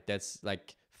 Like that's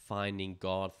like finding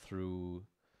God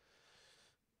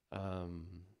um,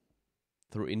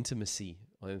 through intimacy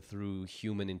and through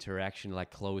human interaction,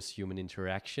 like close human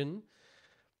interaction,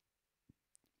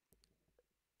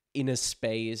 in a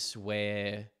space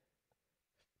where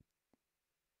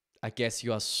I guess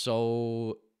you are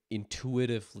so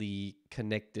intuitively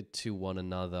connected to one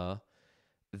another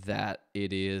that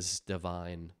it is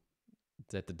divine,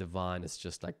 that the divine is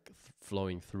just like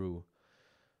flowing through.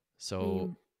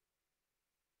 So Mm,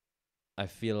 I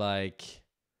feel like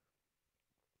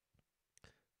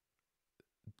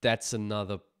that's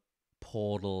another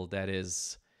portal that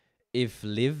is, if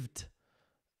lived,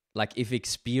 like if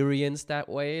experienced that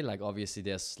way, like obviously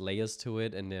there's layers to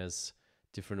it and there's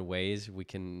different ways we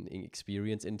can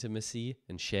experience intimacy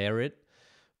and share it.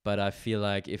 But I feel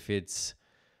like if it's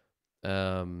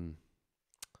um,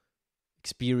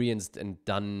 experienced and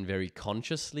done very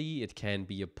consciously, it can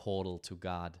be a portal to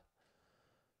God.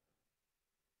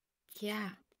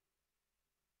 yeah.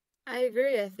 I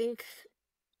agree. I think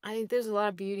there's a lot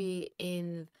of beauty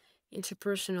in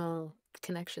interpersonal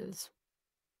connections,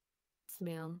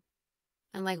 man.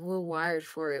 And like we're wired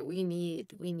for it. We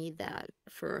need that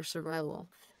for our survival.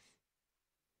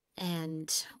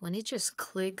 And when it just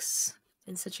clicks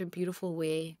in such a beautiful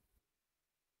way,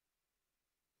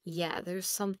 yeah, there's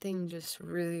something just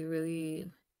really,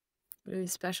 really, really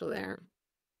special there.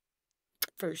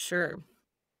 For sure.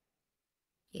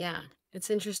 Yeah. It's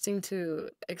interesting to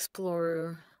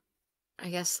explore, I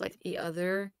guess, like the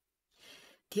other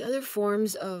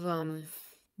forms of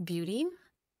beauty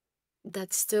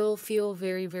that still feel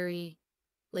very, very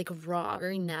like raw,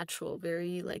 very natural,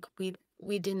 very like we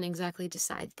didn't exactly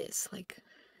decide this. Like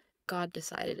God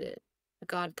decided it.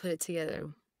 God put it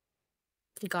together.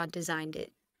 God designed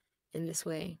it in this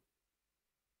way.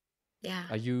 Yeah.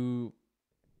 Are you,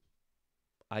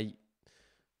 I,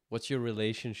 what's your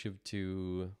relationship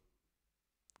to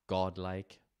God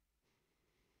like?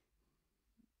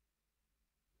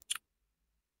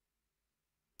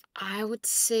 I would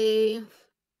say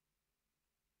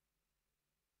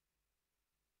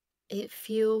it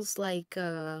feels like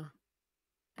I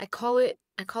call it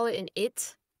an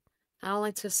it. I don't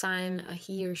like to assign a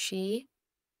he or she.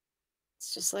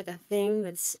 It's just like a thing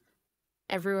that's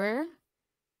everywhere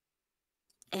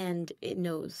and it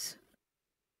knows.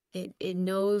 It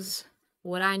knows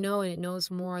what I know and it knows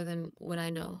more than what I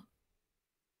know.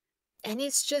 And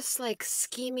it's just like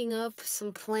scheming up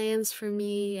some plans for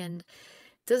me and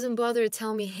doesn't bother to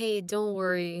tell me, "Hey, don't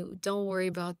worry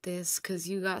about this cuz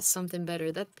you got something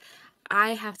better." That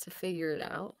I have to figure it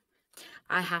out.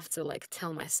 I have to like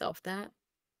tell myself that.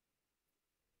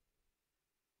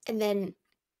 And then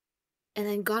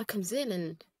God comes in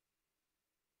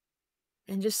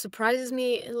and just surprises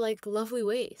me in like lovely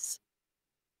ways.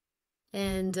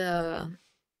 And I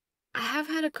have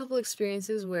had a couple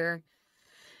experiences where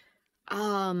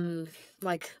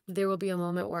like there will be a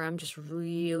moment where I'm just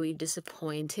really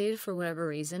disappointed for whatever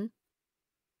reason,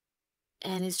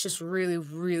 and it's just really,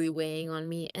 really weighing on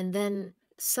me. And then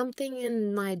something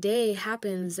in my day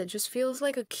happens that just feels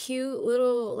like a cute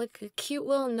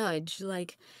little nudge,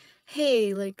 like,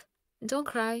 hey, like, don't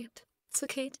cry. It's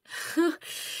okay.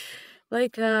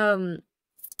 Like, the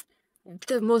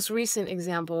most recent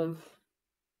example,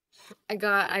 I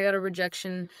got a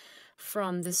rejection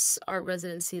from this art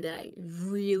residency that I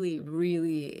really,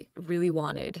 really, really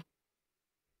wanted.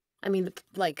 I mean,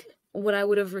 like, what I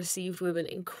would have received would have been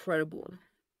incredible.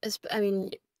 I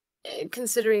mean,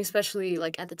 considering especially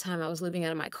like at the time I was living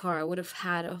out of my car, I would have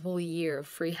had a whole year of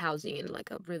free housing in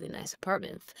like a really nice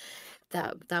apartment.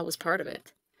 That was part of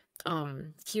it.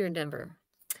 Here in Denver.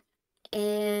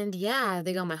 And yeah,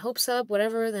 they got my hopes up,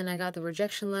 whatever. Then I got the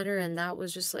rejection letter, and that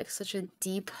was just like such a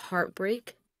deep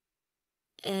heartbreak.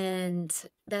 And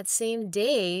that same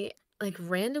day, like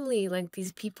randomly, like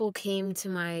these people came to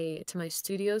my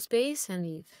studio space,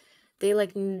 and they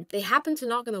happened to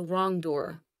knock on the wrong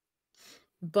door,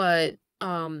 but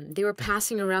they were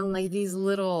passing around like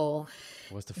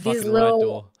Was the these fucking right little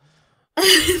door?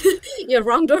 Yeah,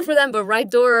 wrong door for them, but right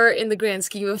door in the grand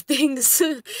scheme of things.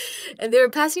 And they were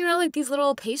passing around like these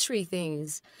little pastry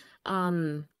things.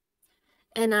 Um,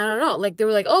 and I don't know, like they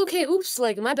were like, oh, okay, oops,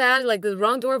 like my bad, like the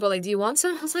wrong door, but like, do you want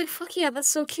some? I was like, fuck yeah, that's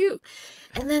so cute.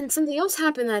 And then something else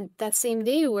happened that same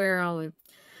day where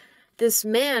this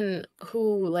man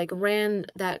who like ran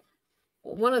that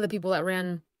one of the people that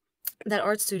ran that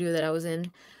art studio that I was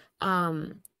in,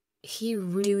 um, he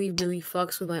really, really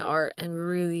fucks with my art and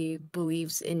really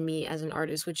believes in me as an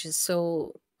artist, which is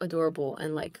so adorable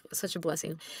and like such a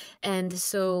blessing. And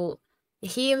so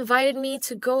he invited me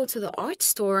to go to the art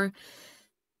store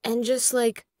and just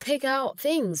like pick out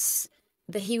things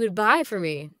that he would buy for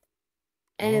me.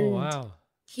 Oh And wow.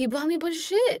 he bought me a bunch of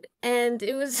shit. And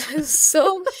it was, it was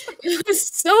so it was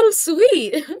so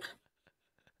sweet.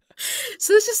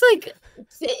 So it's just like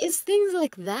it's things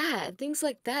like that. Things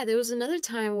like that. There was another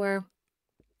time where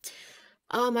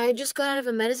I just got out of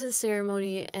a medicine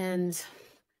ceremony and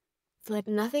like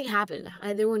nothing happened.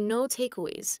 There were no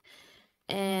takeaways.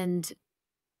 And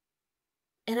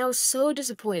I was so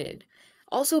disappointed.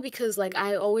 Also because like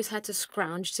I always had to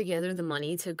scrounge together the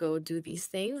money to go do these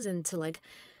things and to like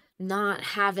not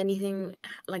have anything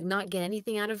like not get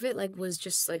anything out of it like was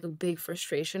just like a big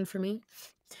frustration for me.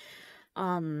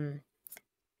 Um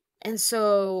and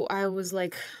so I was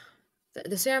like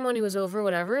the ceremony was over,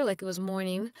 whatever, like it was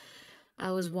morning.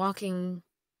 I was walking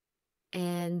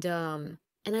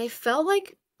and I felt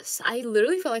like I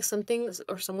literally felt like something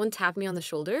or someone tapped me on the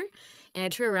shoulder and I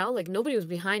turned around like nobody was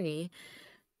behind me,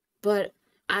 but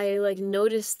I like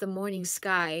noticed the morning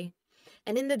sky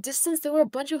and in the distance there were a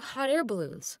bunch of hot air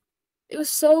balloons. It was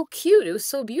so cute. It was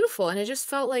so beautiful and it just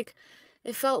felt like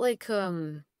it felt like I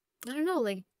don't know,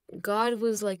 like God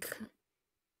was like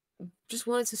just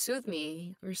wanted to soothe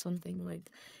me or something like,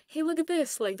 "Hey, look at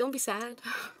this. Like don't be sad."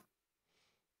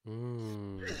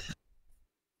 Mm.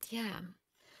 Yeah.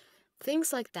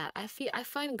 Things like that. I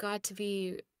find God to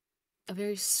be a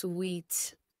very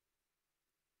sweet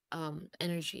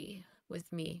energy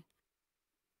with me.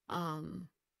 Um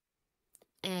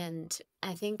and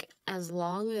I think as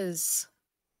long as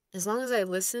I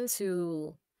listen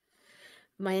to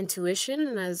my intuition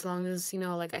and as long as, you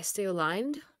know, like I stay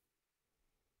aligned,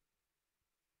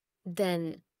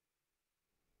 then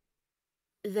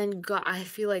God I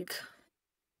feel like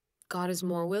God is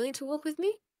more willing to work with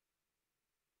me.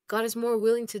 God is more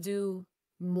willing to do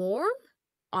more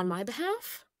on my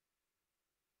behalf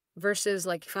versus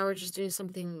like if I were just doing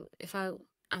something if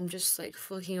I'm just like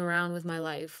fucking around with my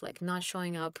life, like not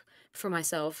showing up for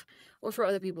myself or for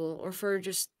other people or for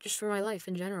just for my life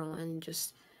in general and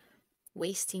just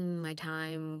wasting my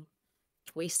time,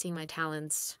 wasting my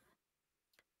talents.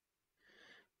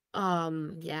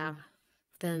 Yeah,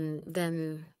 then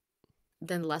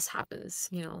then less happens,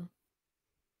 you know.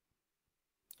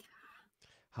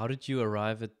 How did you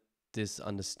arrive at this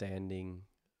understanding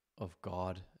of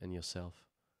God and yourself?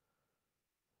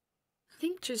 I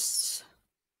think just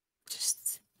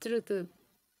through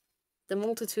the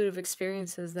multitude of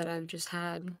experiences that I've just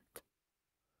had,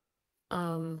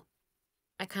 um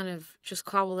I kind of just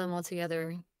cobble them all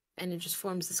together and it just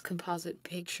forms this composite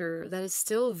picture that is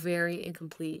still very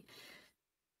incomplete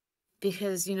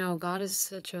because, you know, God is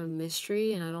such a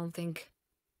mystery and I don't think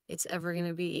it's ever going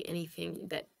to be anything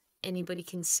that anybody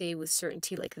can say with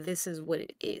certainty like this is what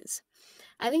it is.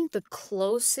 I think the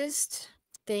closest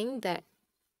thing that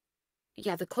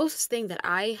the closest thing that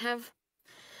I have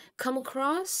come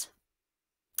across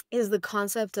is the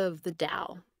concept of the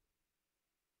Tao.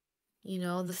 You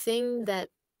know, the thing that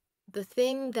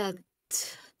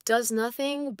does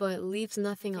nothing but leaves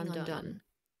nothing undone.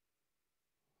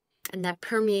 And that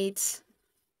permeates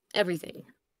everything.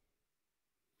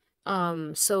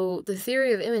 So the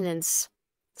theory of immanence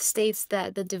states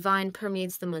that the divine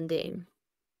permeates the mundane.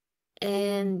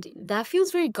 And that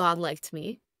feels very godlike to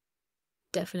me.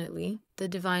 Definitely. The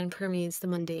divine permeates the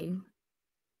mundane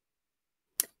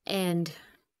and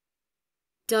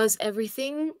does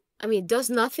everything, does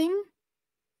nothing,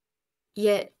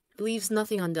 yet leaves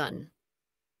nothing undone.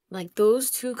 Like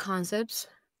those two concepts,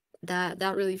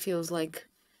 that really feels like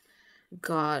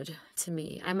God to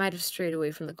me. I might have strayed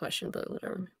away from the question, but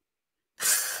whatever.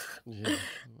 Yeah.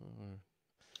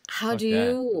 How do Fuck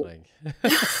that. you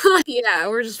Like Yeah,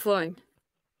 we're just flowing.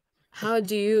 How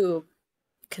do you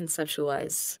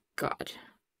conceptualize God?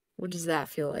 What does that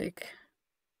feel like?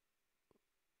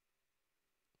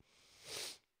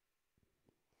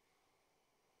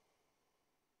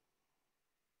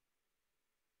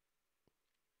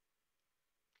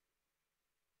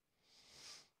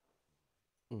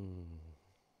 mm,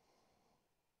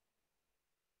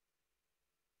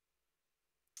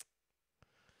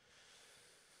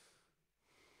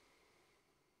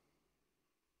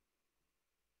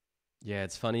 Yeah,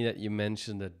 it's funny that you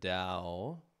mentioned the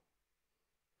Tao.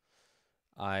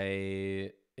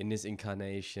 I, in this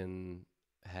incarnation,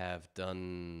 have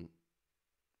done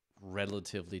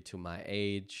relatively to my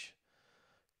age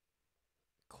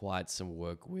quite some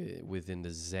work within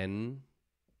the Zen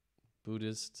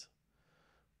Buddhist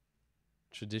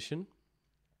tradition.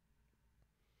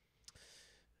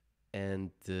 And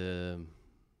the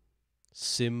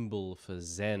symbol for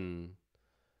Zen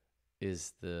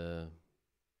is the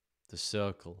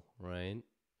circle, right?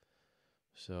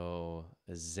 So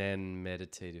a Zen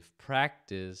meditative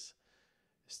practice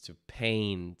is to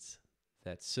paint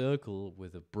that circle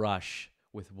with a brush,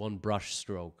 with one brush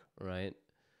stroke, right?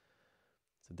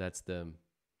 So that's the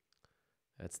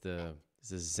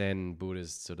Zen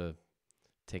Buddhist sort of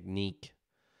technique.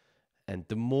 And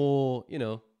the more,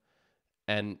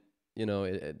 and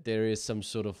there is some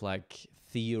sort of like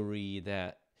theory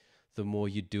that the more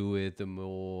you do it, the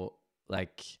more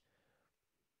like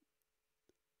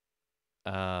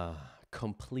uh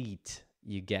complete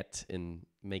you get in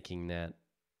making that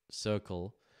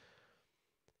circle.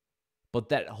 But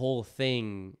that whole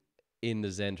thing in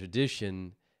the Zen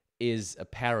tradition is a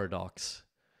paradox,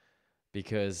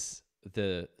 because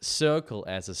the circle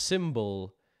as a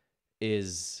symbol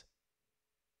is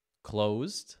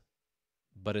closed,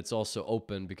 but it's also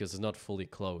open because it's not fully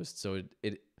closed. So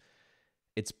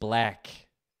it's black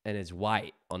and it's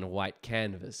white on a white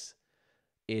canvas.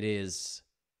 It is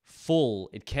full.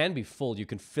 It can be full. You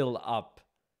can fill up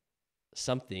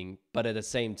something, but at the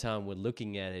same time, when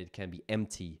looking at it, it can be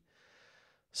empty.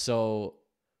 So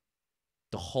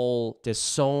there's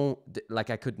so, like,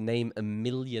 I could name a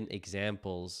million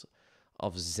examples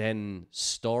of Zen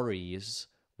stories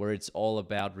where it's all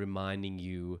about reminding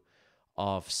you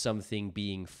of something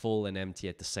being full and empty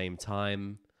at the same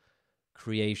time,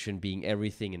 creation being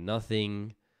everything and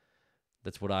nothing.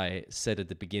 That's what I said at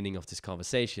the beginning of this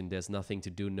conversation. There's nothing to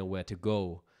do, nowhere to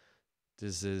go.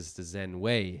 This is the Zen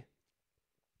way.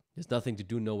 There's nothing to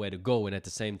do, nowhere to go. And at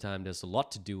the same time, there's a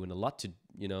lot to do and a lot to,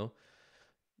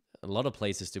 a lot of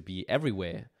places to be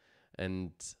everywhere.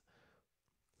 And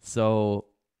so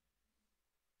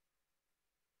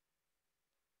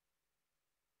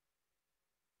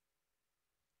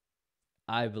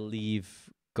I believe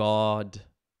God,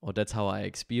 or that's how I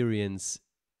experience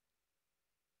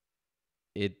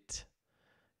it,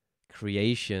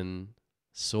 creation,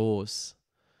 source,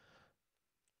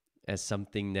 as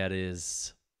something that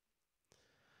is,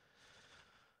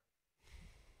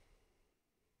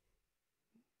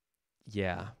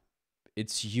 yeah,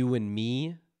 it's you and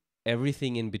me,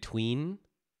 everything in between,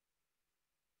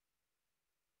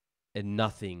 and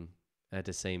nothing at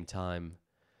the same time.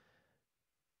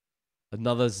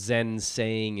 Another Zen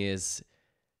saying is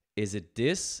it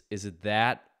this, is it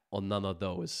that, or none of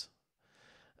those?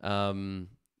 And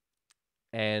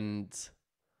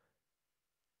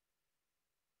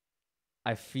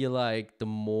I feel like the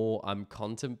more I'm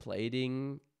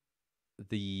contemplating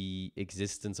the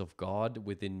existence of God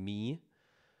within me,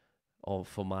 or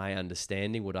for my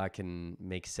understanding, what I can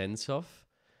make sense of,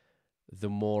 the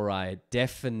more I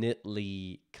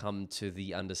definitely come to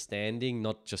the understanding,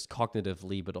 not just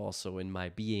cognitively, but also in my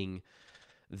being,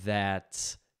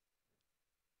 that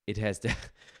it has the,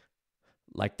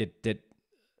 like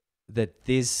that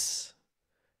this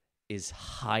is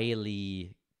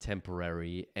highly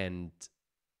temporary, and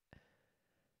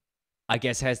I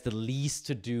guess has the least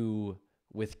to do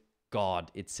with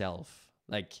God itself.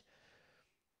 Like,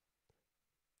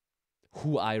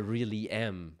 who I really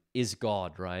am is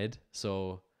God, right?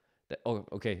 So, oh,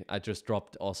 okay, I just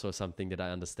dropped also something that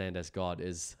I understand as God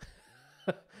is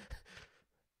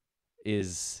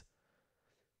is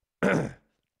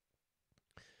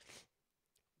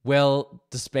well,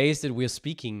 the space that we're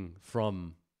speaking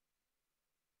from.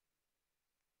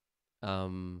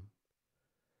 Um,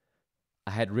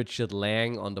 I had Richard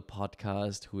Lang on the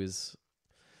podcast, who is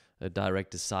a direct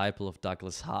disciple of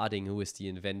Douglas Harding, who is the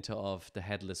inventor of the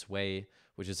Headless Way,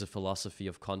 which is a philosophy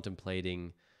of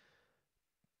contemplating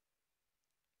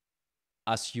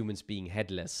us humans being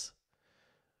headless.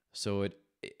 So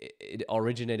it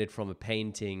originated from a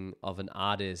painting of an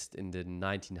artist in the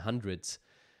 1900s,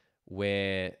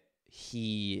 where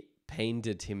he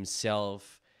painted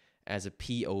himself as a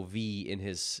POV in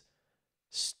his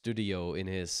studio, in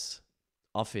his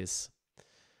office.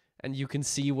 And you can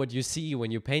see what you see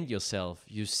when you paint yourself.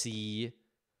 You see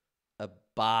a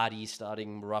body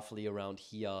starting roughly around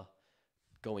here,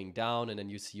 going down, and then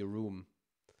you see a room.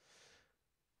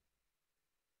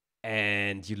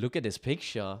 And you look at this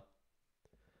picture,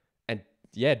 and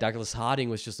yeah, Douglas Harding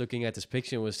was just looking at this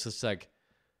picture and was just like,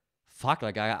 fuck,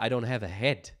 like I don't have a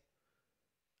head.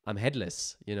 I'm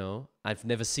headless, you know? I've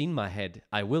never seen my head.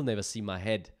 I will never see my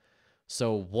head.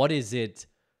 So what is it?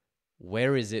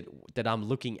 Where is it that I'm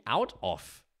looking out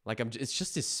of? Like it's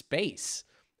just this space.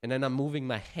 And then I'm moving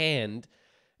my hand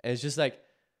and it's just like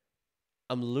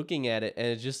I'm looking at it and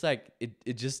it's just like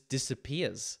it just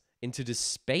disappears into this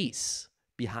space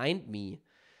behind me.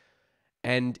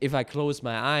 And if I close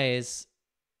my eyes,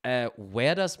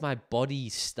 where does my body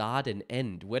start and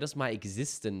end? Where does my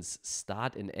existence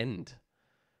start and end?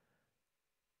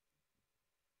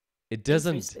 It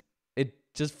doesn't. Interesting. It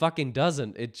just fucking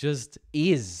doesn't. It just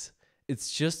is.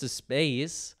 It's just a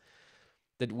space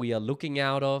that we are looking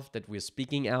out of, that we're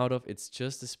speaking out of. It's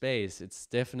just a space. It's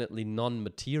definitely non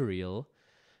material.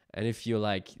 And if you're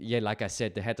like, yeah, like I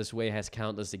said, the Hatter's Way has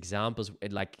countless examples,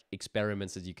 like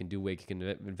experiments that you can do where you can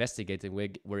investigate and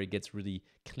where it gets really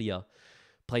clear.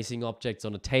 Placing objects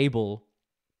on a table,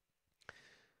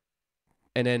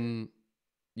 and then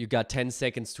you got 10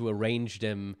 seconds to arrange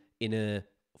them in a,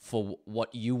 for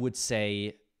what you would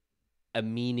say, a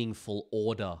meaningful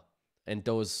order. And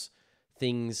those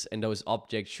things and those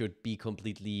objects should be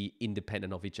completely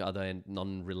independent of each other and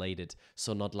non-related.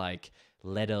 So not like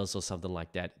letters or something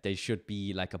like that. They should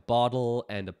be like a bottle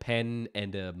and a pen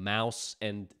and a mouse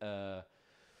and a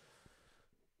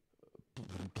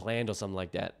plant or something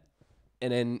like that.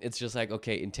 And then it's just like,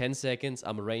 okay, in 10 seconds,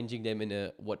 I'm arranging them in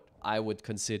a what I would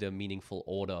consider meaningful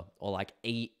order, or like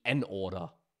an order.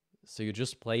 So you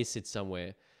just place it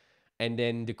somewhere. And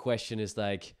then the question is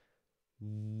like,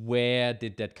 where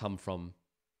did that come from?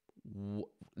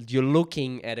 You're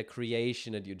looking at a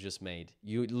creation that you just made.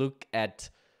 You look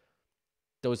at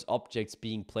those objects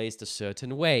being placed a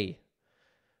certain way.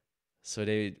 So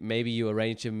they maybe you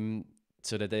arrange them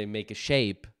so that they make a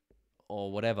shape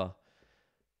or whatever.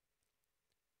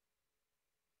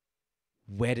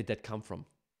 Where did that come from?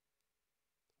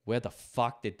 Where the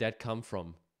fuck did that come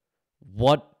from?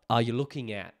 What are you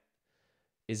looking at?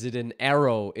 Is it an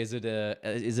arrow? Is it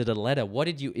a letter? What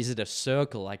did you? Is it a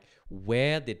circle? Like,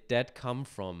 where did that come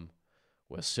from?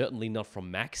 Well, certainly not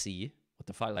from Maxi. What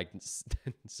the fuck? Like,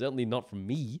 certainly not from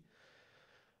me.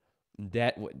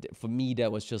 That for me, that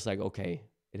was just like, okay,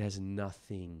 it has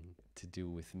nothing to do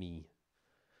with me.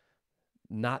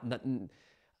 Not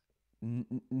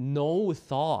no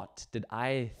thought that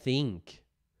I think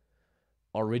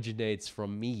originates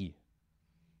from me.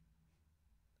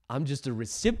 I'm just a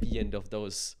recipient of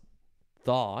those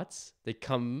thoughts. They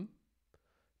come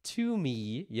to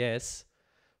me, yes,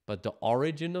 but the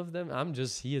origin of them, I'm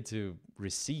just here to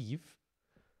receive.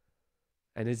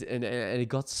 And it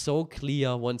got so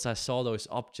clear once I saw those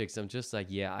objects. I'm just like,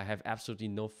 yeah, I have absolutely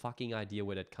no fucking idea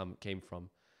where that came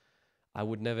from. I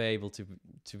would never able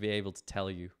to be able to tell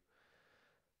you.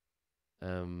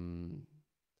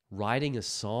 Writing a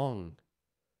song.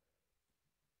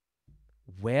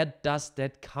 Where does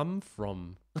that come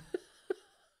from?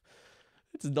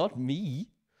 It's not me.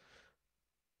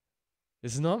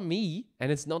 It's not me,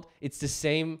 and it's not. It's the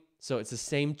same. So it's the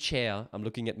same chair. I'm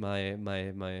looking at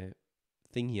my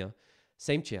thing here.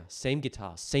 Same chair, same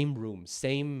guitar, same room,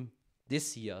 same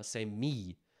this here, same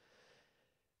me.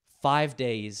 5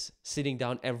 days sitting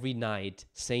down every night,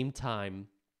 same time.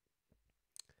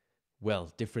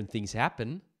 Well, different things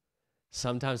happen.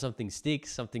 Sometimes something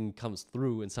sticks, something comes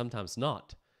through, and sometimes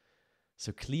not.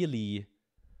 So clearly,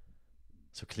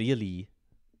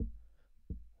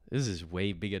 this is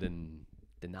way bigger than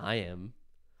I am.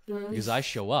 Because I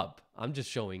show up. I'm just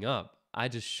showing up. I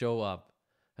just show up.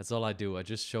 That's all I do. I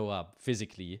just show up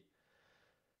physically,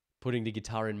 putting the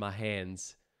guitar in my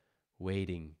hands,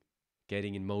 waiting,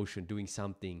 getting in motion, doing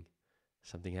something.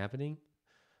 Something happening?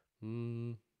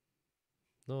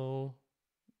 No,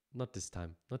 not this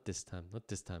time. Not this time. Not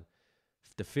this time.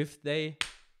 The fifth day,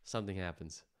 something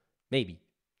happens. Maybe.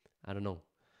 I don't know.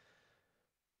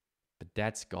 But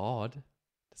that's God.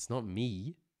 That's not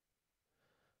me.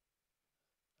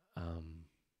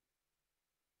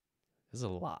 There's a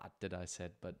lot that I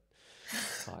said, but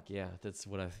fuck yeah, that's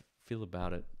what I feel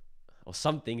about it. Or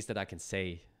some things that I can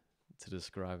say to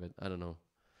describe it. I don't know.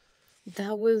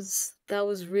 That was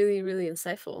really, really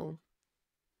insightful.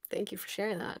 Thank you for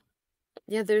sharing that.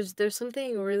 Yeah, there's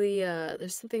something really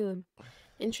there's something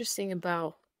interesting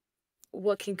about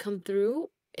what can come through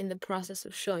in the process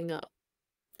of showing up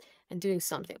and doing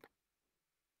something.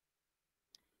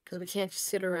 Because we can't just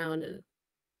sit around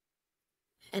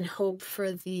and hope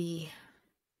for the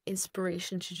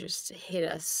inspiration to just hit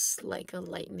us like a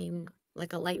lightning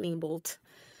bolt,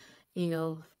 you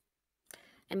know.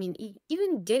 I mean,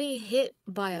 even getting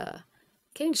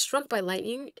struck by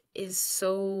lightning is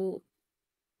so,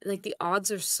 like, the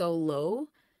odds are so low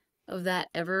of that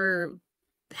ever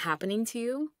happening to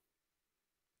you.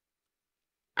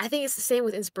 I think it's the same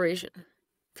with inspiration.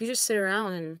 If you just sit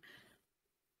around and,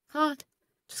 huh,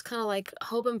 just kind of like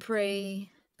hope and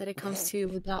pray that it comes to you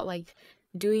without like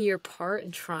doing your part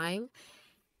and trying,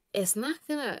 it's not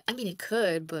gonna, I mean, it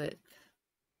could, but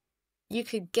you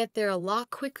could get there a lot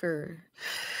quicker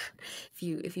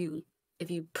if you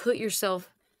put yourself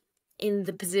in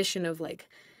the position of like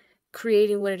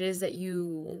creating what it is that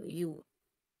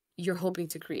you're hoping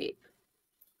to create,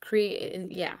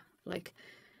 and yeah, like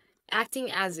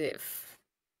acting as if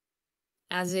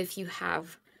you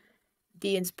have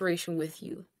the inspiration with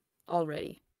you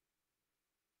already,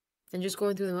 and just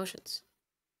going through the motions,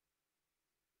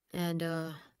 and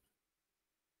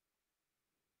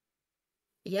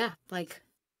yeah, like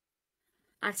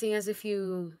acting as if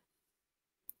you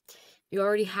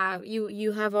already have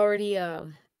you have already how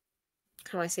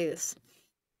do I say this?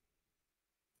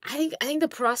 I think the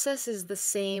process is the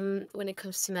same when it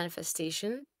comes to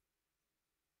manifestation.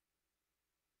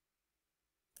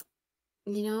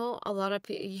 A lot of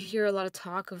you hear a lot of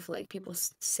talk of like people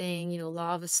saying,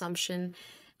 law of assumption,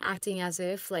 acting as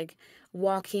if like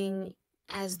walking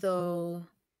as though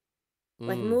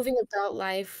like Mm, moving about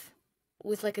life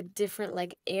with like a different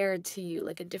like air to you,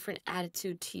 like a different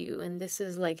attitude to you. And this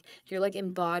is like you're like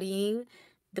embodying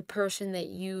the person that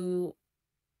you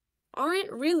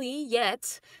aren't really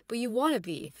yet, but you want to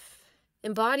be.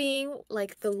 Embodying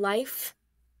like the life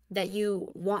that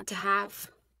you want to have,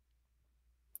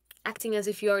 acting as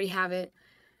if you already have it,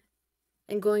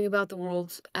 and going about the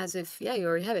world as if, yeah, you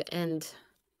already have it. And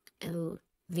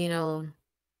you know,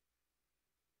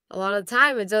 a lot of the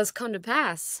time it does come to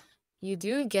pass. You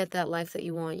do get that life that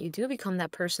you want. You do become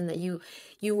that person that you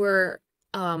were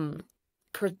um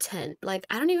pretend, like,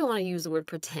 I don't even want to use the word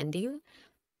pretending,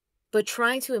 but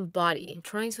trying to embody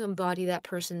that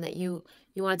person that you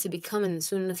wanted to become, and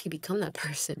soon enough you become that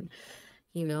person,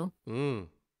 you know? mm.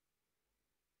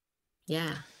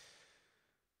 Yeah.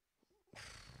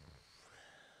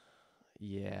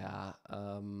 Yeah.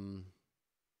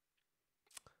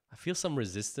 I feel some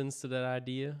resistance to that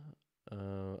idea.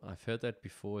 I've heard that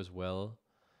before as well.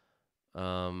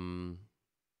 Um,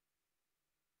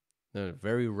 no,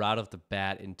 very right off the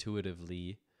bat,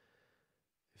 intuitively,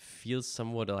 feels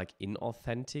somewhat like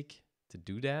inauthentic to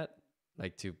do that.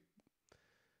 Like to,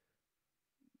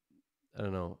 I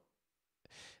don't know.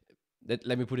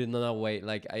 Let me put it another way.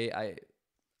 Like I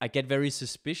get very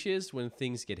suspicious when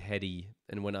things get heady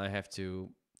and when I have to,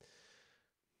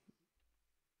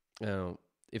 I don't know,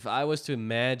 if I was to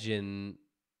imagine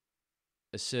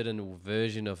a certain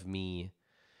version of me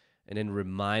and then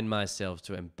remind myself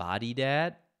to embody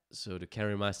that, so to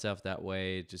carry myself that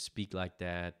way, to speak like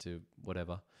that, to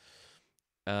whatever.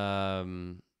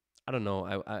 Um, I don't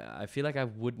know. I feel like I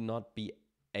would not be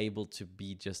able to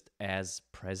be just as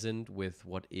present with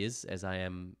what is as I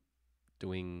am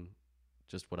doing,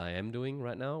 just what I am doing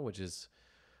right now, which is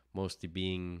mostly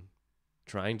being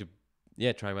trying to,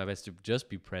 yeah, trying my best to just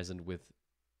be present with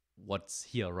what's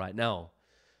here right now,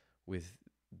 with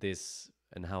this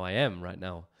and how I am right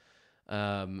now.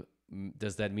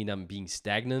 Does that mean I'm being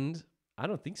stagnant? I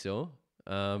don't think so.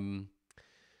 Um,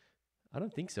 I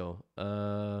don't think so.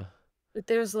 But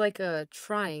there's like a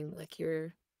trying, like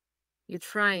you're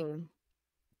trying.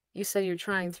 You said you're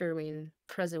trying to remain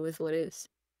present with what is.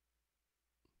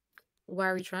 Why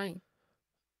are we trying?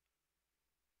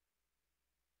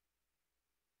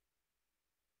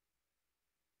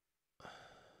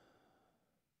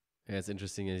 Yeah, it's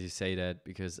interesting as you say that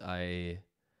because yeah,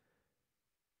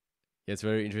 it's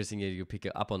very interesting that you pick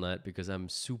up on that because I'm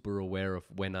super aware of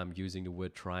when I'm using the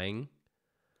word trying.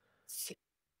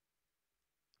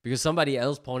 Because somebody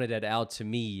else pointed that out to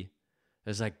me.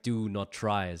 It's like, do not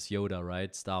try, as Yoda,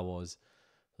 right? Star Wars.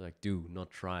 Like, do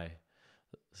not try.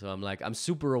 So I'm like, I'm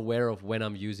super aware of when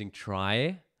I'm using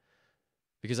try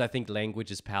because I think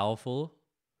language is powerful.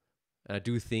 And I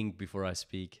do think before I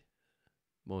speak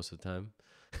most of the time.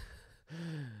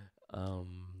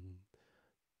 um,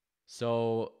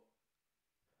 so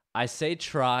I say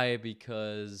try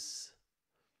because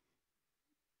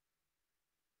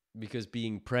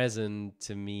being present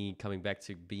to me, coming back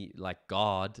to be like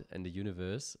God and the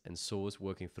universe and source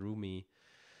working through me,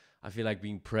 I feel like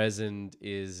being present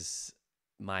is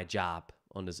my job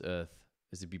on this earth,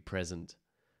 is to be present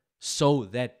so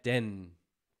that then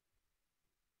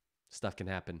stuff can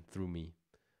happen through me.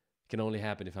 It can only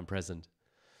happen if I'm present,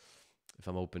 if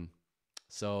I'm open.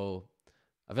 So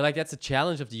I feel like that's a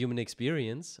challenge of the human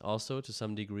experience, also to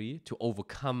some degree, to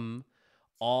overcome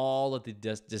all of the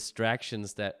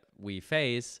distractions that we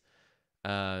face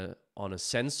on a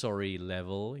sensory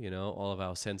level. All of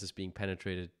our senses being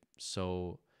penetrated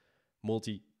so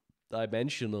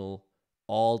multi-dimensional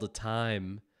all the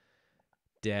time.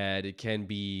 that it can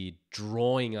be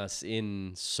drawing us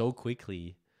in so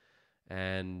quickly.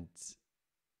 And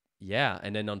yeah,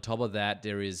 and then on top of that,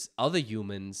 there is other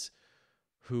humans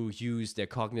who use their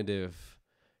cognitive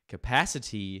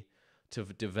capacity to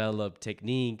develop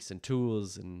techniques and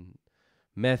tools and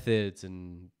methods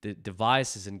and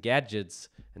devices and gadgets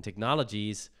and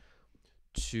technologies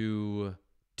to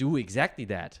do exactly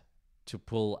that, to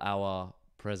pull our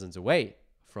presence away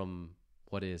from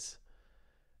what is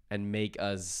and make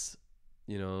us,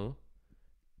 you know,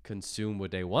 consume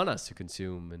what they want us to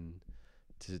consume and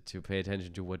to pay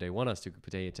attention to what they want us to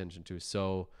pay attention to.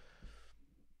 So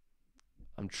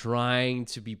I'm trying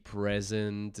to be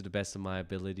present to the best of my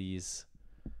abilities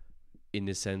in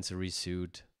the sensory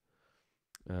suit,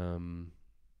 um,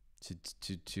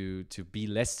 to be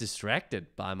less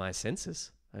distracted by my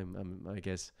senses. I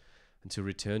guess, and to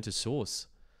return to source.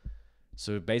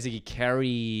 So basically,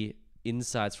 carry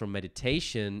insights from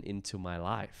meditation into my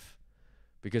life,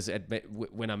 because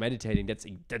when I'm meditating, that's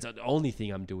the only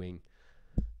thing I'm doing.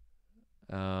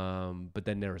 But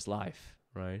then there is life,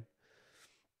 right?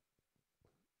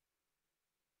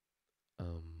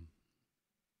 Um,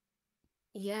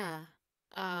 Yeah.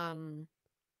 Um,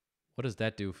 what does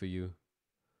that do for you?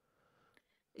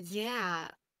 yeah.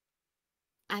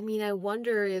 I mean, I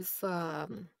wonder if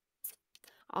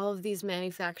all of these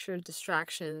manufactured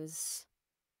distractions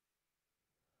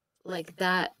like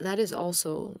that is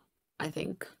also, I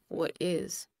think, what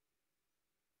is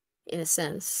in a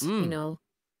sense, you Mm, know.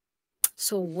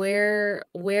 So where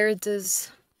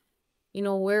does,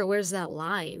 where's that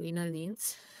line, you know what I mean?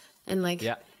 And like,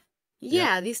 yeah, yeah,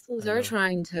 yeah, these things I are know.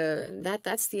 trying to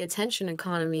that's the attention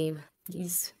economy.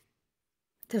 These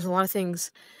There's a lot of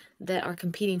things that are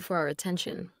competing for our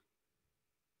attention.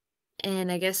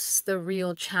 And I guess the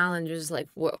real challenge is like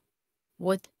what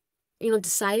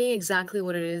deciding exactly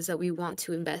what it is that we want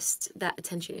to invest that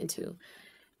attention into,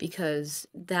 because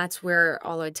that's where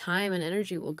all our time and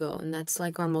energy will go, and that's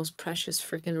like our most precious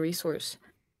freaking resource.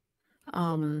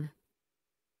 Um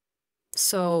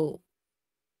so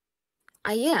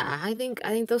I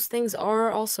think those things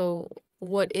are also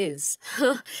what is.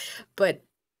 But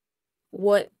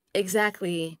what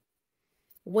exactly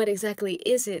what exactly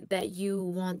is it that you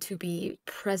want to be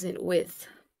present with?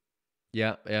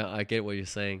 Yeah, yeah, I get what you're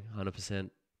saying,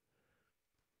 100%.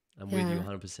 I'm with you Yeah.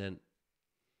 100%.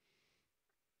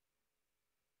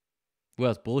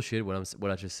 Well, it's bullshit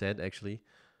what I just said actually.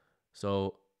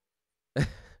 So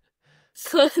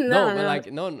no, No, but no.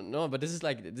 like no, but this is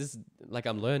like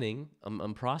I'm learning,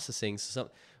 I'm processing. So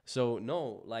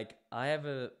no, like I have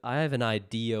an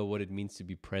idea what it means to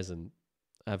be present.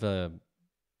 I have a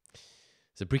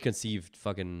It's a preconceived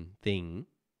fucking thing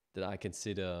that I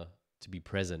consider to be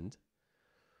present.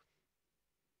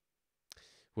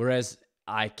 Whereas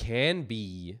I can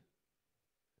be,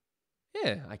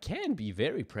 yeah, I can be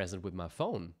very present with my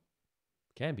phone.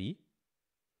 Can be,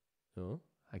 no,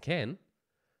 I can.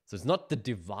 So it's not the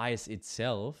device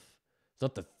itself. It's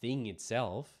not the thing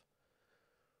itself.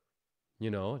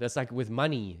 That's like with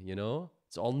money.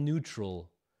 It's all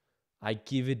neutral. I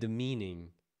give it the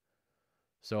meaning.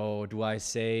 So do I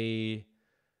say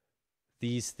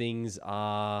these things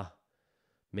are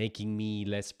making me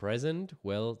less present?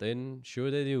 Well, then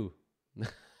sure they do.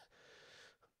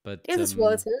 But Yes, it's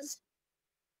relative.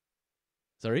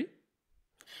 sorry.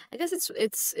 I guess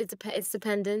it's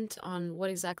dependent on what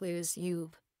exactly it is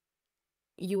you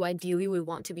ideally would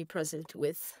want to be present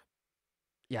with.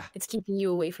 Yeah, It's keeping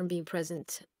you away from being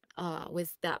present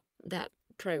with that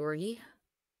priority.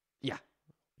 yeah,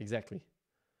 exactly.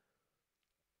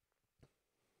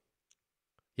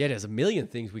 Yeah, there's a million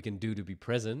things we can do to be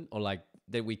present, or like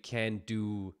that we can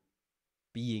do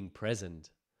being present.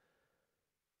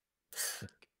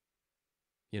 Like,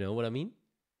 you know what I mean?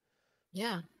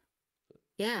 Yeah.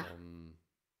 Yeah. Um,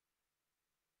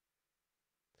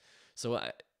 so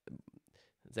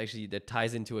it's actually that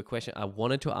ties into a question I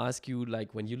wanted to ask you.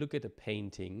 Like when you look at a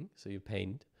painting, so you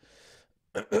paint,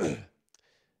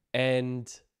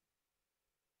 and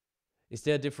is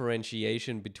there a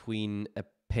differentiation between a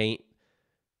paint?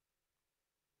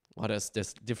 Well, there's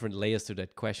different layers to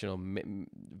that question, or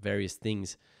various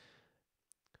things.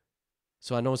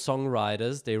 So I know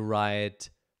songwriters, they write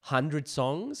 100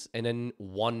 songs and then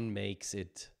one makes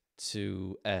it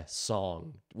to a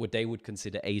song, what they would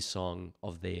consider a song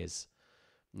of theirs.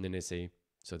 And then they say,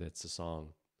 so that's a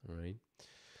song, all right?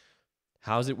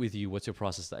 How's it with you? What's your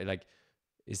process like?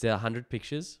 Is there 100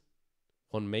 pictures?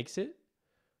 One makes it?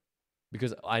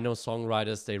 Because I know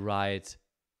songwriters,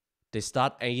 they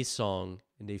start a song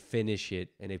and they finish it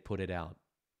and they put it out.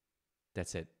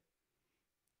 That's it.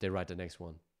 They write the next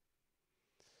one.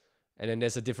 And then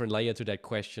there's a different layer to that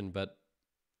question, but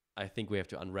I think we have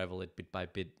to unravel it bit by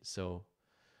bit. So,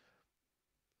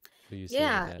 what do you say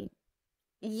with Yeah, that?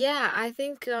 yeah, I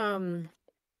think,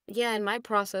 yeah, in my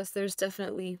process, there's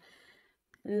definitely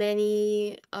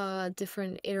many,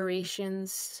 different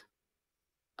iterations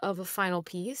of a final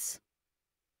piece.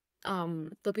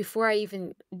 But before I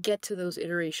even get to those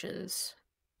iterations,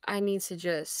 I need to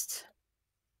just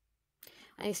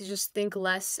I need to just think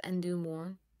less and do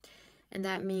more. And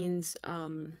that means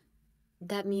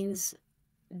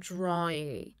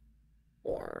drawing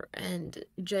more and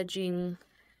judging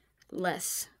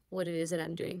less what it is that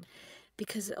I'm doing.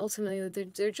 Because ultimately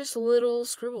they're just little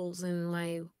scribbles in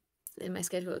my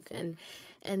sketchbook, and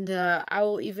I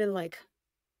will even like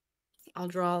I'll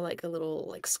draw like a little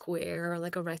like square or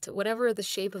like a rectangle, whatever the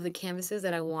shape of the canvas is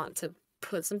that I want to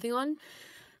put something on.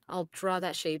 I'll draw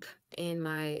that shape in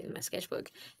my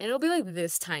sketchbook, and it'll be like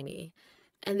this tiny,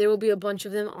 and there will be a bunch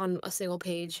of them on a single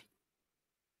page,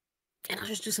 and I'll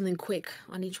just do something quick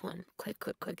on each one, quick,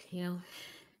 quick, quick,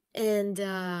 and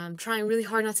I'm trying really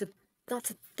hard not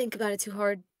to think about it too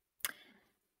hard,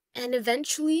 and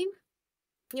eventually,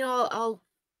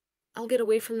 I'll get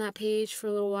away from that page for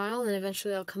a little while, and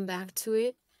eventually I'll come back to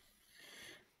it,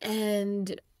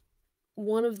 and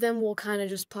one of them will kind of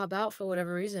just pop out for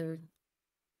whatever reason,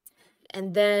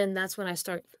 and then that's when I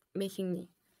start making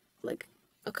like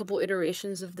a couple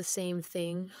iterations of the same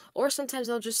thing, or sometimes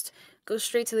I'll just go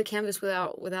straight to the canvas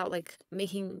without like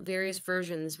making various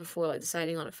versions before like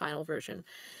deciding on a final version.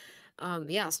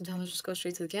 Yeah, sometimes I'll just go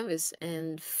straight to the canvas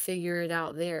and figure it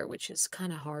out there, which is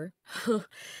kind of hard.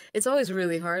 It's always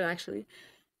really hard actually,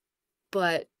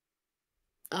 but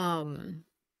um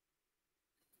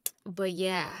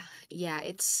yeah, yeah,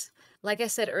 it's like I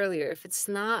said earlier, if it's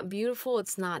not beautiful,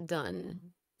 it's not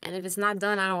done. And if it's not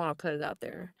done, I don't want to put it out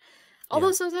there.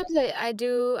 Yeah. Although sometimes I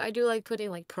do like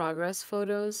putting like progress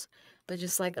photos, but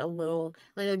just like a little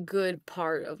like a good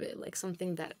part of it, like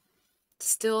something that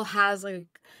still has like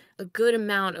a good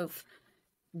amount of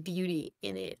beauty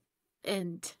in it.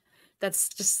 And that's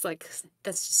just like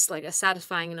a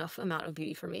satisfying enough amount of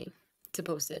beauty for me to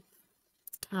post it.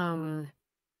 Um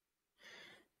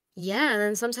yeah, and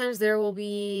then sometimes there will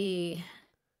be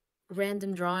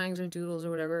random drawings or doodles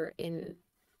or whatever in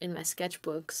my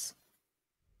sketchbooks,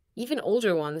 even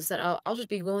older ones that I'll just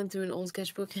be going through an old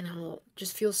sketchbook and I'll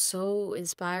just feel so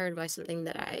inspired by something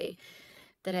that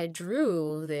I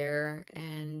drew there,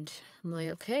 and I'm like,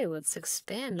 okay, let's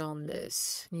expand on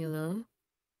this.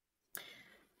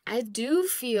 I do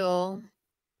feel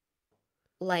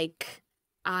like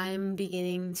I'm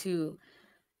beginning to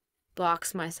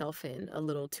box myself in a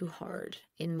little too hard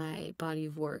in my body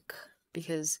of work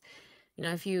because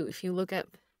if you look at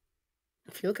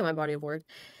my body of work,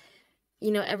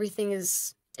 everything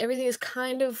is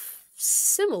kind of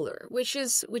similar, which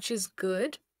is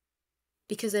good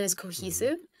because then it's Hmm.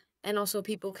 cohesive, and also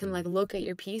people can Hmm. like look at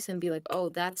your piece and be like, "Oh,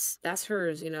 that's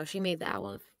hers, she made that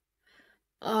one."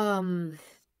 Um,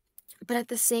 but at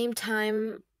the same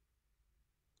time,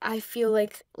 I feel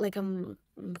like I'm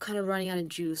kind of running out of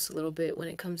juice a little bit when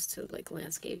it comes to like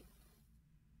landscape,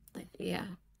 like yeah,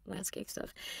 landscape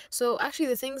stuff. So actually,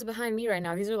 the things behind me right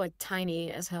now, these are like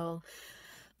tiny as hell,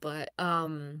 but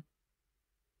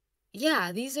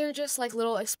yeah, these are just like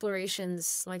little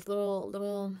explorations, like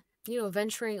little,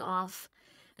 venturing off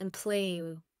and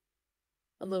playing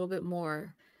a little bit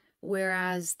more.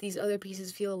 Whereas these other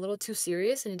pieces feel a little too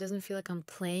serious and it doesn't feel like I'm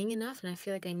playing enough. And I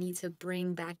feel like I need to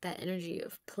bring back that energy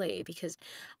of play because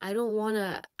I don't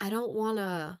wanna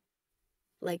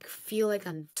like feel like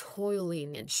I'm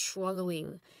toiling and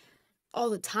struggling all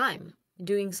the time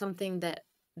doing something that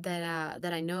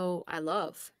I know I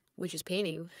love, which is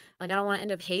painting. Like I don't want to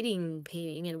end up hating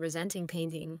painting and resenting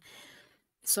painting.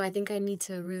 So I think I need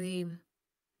to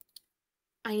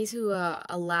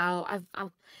allow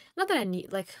I'm not that I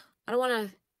need like I don't want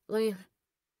to let me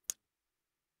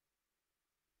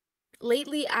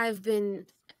lately I've been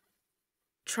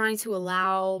trying to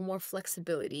allow more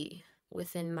flexibility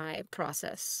within my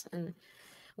process and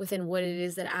within what it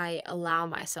is that I allow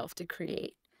myself to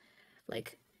create.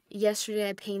 Like yesterday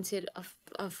I painted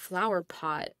a flower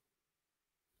pot,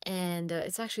 and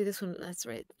it's actually this one that's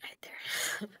right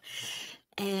there.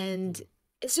 And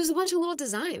it's just a bunch of little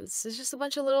designs. It's just a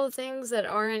bunch of little things that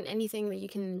aren't anything that you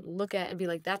can look at and be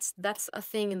like, that's a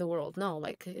thing in the world. No,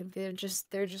 like they're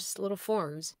just little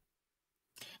forms.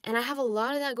 And I have a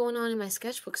lot of that going on in my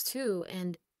sketchbooks too.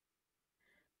 And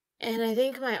I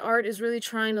think my art is really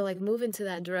trying to like move into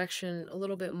that direction a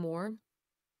little bit more.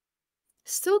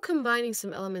 Still combining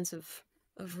some elements of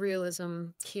realism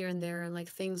here and there and like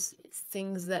things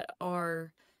that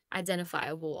are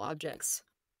identifiable objects.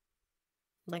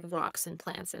 like rocks and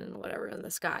plants and whatever in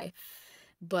the sky.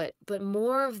 But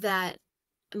more of that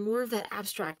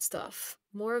abstract stuff,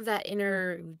 more of that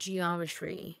inner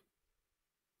geometry.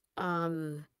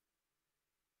 Um,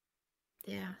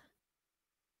 yeah.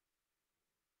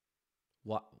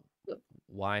 What?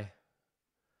 Why?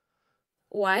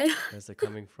 Why? Where's that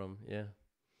coming from? Yeah.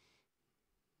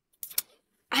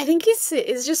 I think it's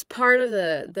just part of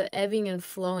the ebbing and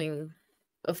flowing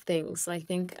of things. I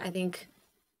think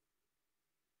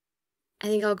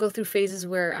I'll go through phases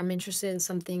where I'm interested in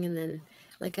something and then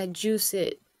like I juice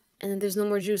it and then there's no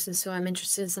more juice and so I'm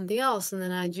interested in something else and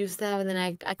then I juice that and then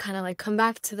I kind of like come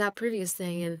back to that previous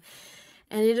thing and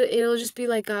it'll just be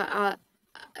like a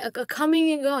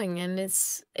coming and going and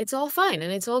it's all fine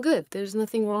and it's all good. There's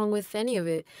nothing wrong with any of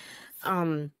it.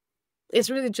 Um it's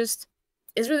really just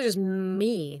it's really just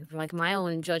me, like my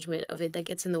own judgment of it that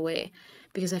gets in the way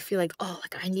because I feel like, oh,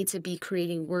 like I need to be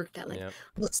creating work that like Yep.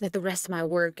 looks like the rest of my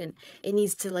work and it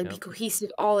needs to like be Yep.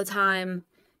 cohesive all the time.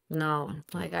 No,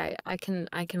 Yep. like I can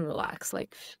relax.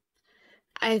 Like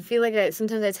I feel like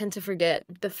sometimes I tend to forget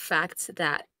the fact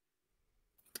that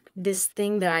this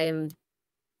thing that I'm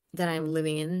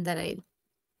living in that I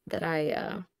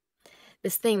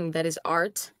this thing that is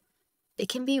art, it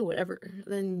can be whatever.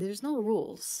 Then there's no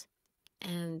rules.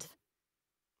 And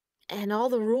all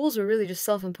the rules are really just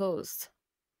self-imposed.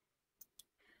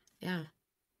 Yeah.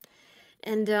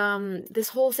 And this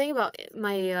whole thing about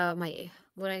my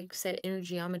what I said inner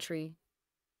geometry,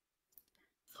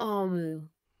 um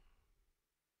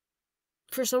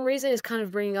for some reason is kind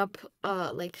of bringing up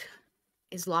like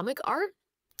Islamic art,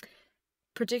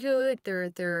 particularly like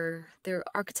their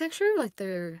architecture, like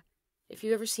their if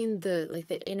you've ever seen the like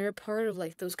the inner part of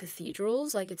like those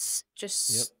cathedrals, like it's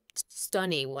Yep. just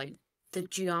stunning, like the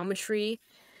geometry,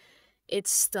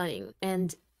 it's stunning.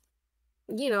 And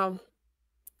you know,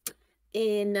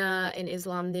 in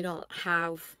Islam they don't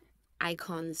have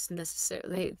icons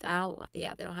necessarily. I don't,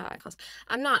 yeah, they don't have icons.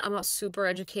 I'm not super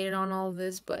educated on all of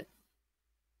this, but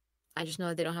I just know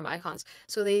that they don't have icons.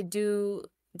 So they do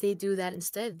that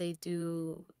instead. They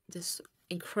do this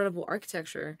incredible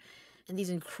architecture and these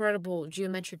incredible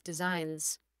geometric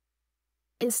designs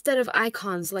instead of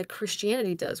icons like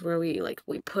Christianity does, where we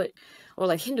put or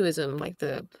like Hinduism, like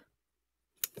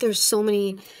there's so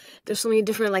many there's so many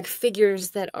different like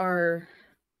figures that are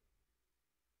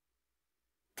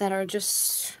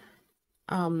just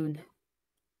um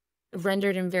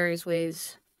rendered in various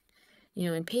ways, you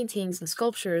know, in paintings and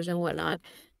sculptures and whatnot.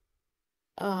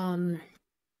 Um,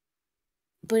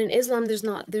 but in Islam, there's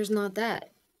not that,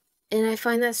 and I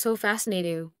find that so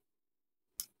fascinating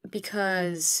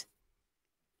because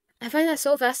I find that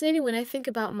so fascinating when I think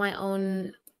about my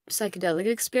own psychedelic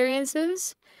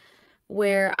experiences,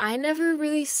 where I never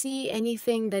really see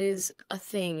anything that is a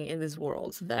thing in this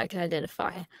world that I can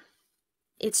identify.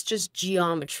 It's just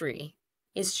geometry.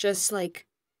 It's just like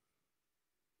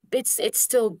it's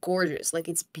still gorgeous, like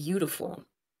it's beautiful.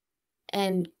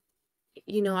 And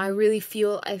you know, I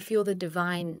feel the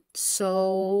divine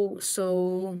so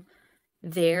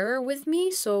there with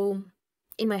me, so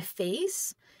in my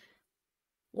face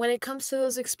when it comes to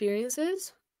those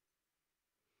experiences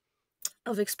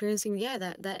of experiencing, yeah,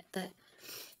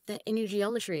 that inner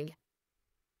geometry.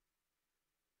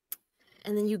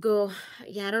 And then you go,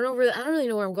 yeah, I don't really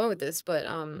know where I'm going with this, but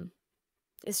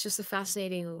it's just a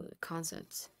fascinating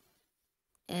concept.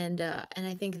 And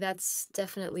I think that's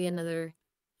definitely another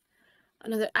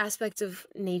aspect of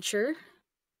nature,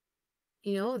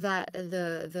 you know, that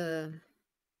the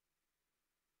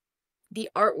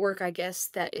artwork, I guess,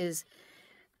 that is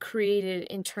created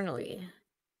internally,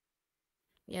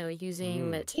 you know, using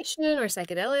Mm. meditation or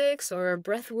psychedelics or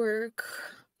breath work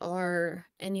or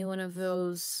any one of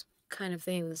those kind of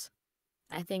things.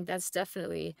 I think that's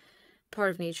definitely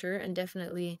part of nature and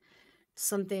definitely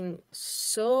something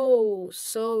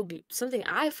something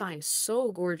I find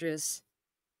so gorgeous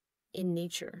in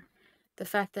nature. The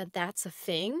fact that that's a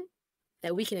thing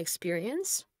that we can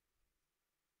experience,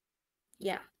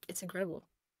 yeah, it's incredible.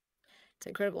 It's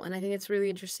incredible. And I think it's really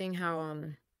interesting how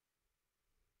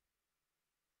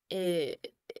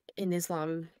it, in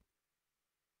Islam,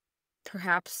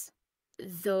 perhaps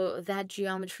though that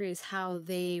geometry is how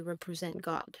they represent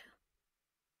God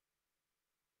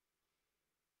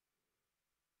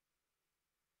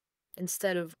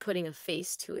instead of putting a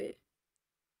face to it.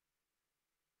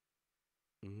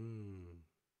 Mm.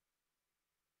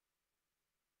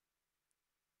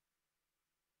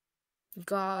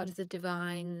 God, the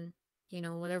divine, you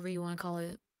know, whatever you want to call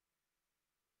it.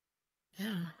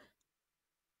 Yeah.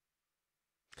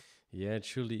 Yeah, it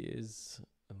truly is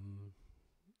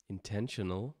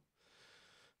intentional.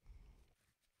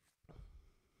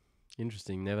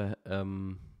 Interesting. Never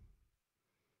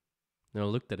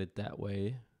looked at it that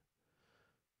way,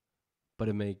 but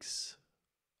it makes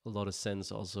a lot of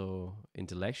sense also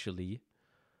intellectually.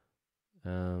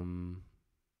 Um,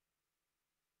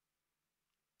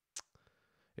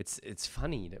 it's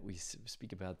funny that we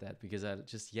speak about that because I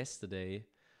just yesterday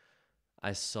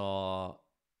I saw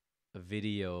a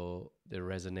video that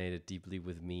resonated deeply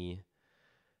with me.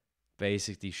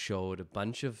 Basically, showed a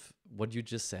bunch of what you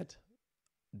just said,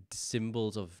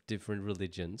 symbols of different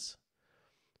religions.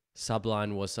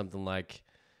 Subline was something like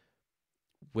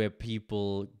where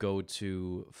people go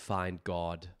to find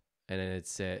God, and then it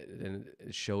said, and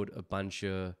it showed a bunch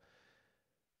of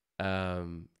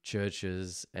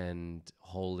churches and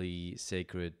holy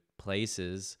sacred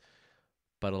places,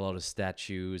 but a lot of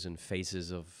statues and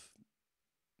faces of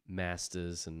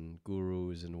masters and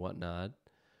gurus and whatnot.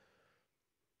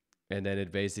 And then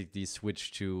it basically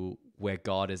switched to where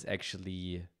God is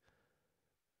actually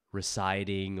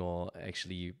residing or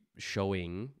actually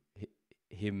showing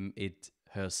him, it,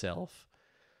 herself.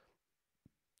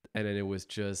 And then it was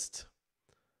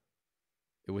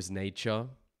nature,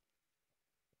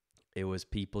 it was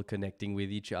people connecting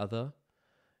with each other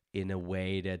in a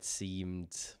way that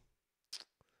seemed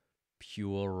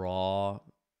pure, raw,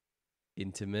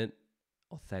 intimate,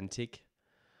 authentic.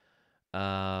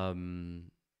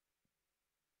 Um,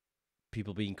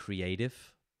 People being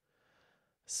creative.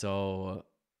 So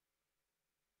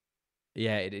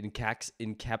yeah, it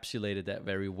encapsulated that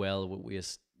very well. What we're,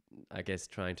 I guess,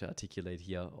 trying to articulate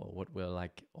here, or what we're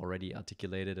like already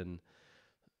articulated, and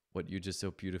what you just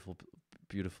so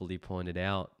beautifully pointed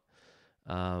out.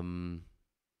 Um,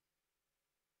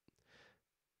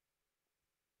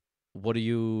 what do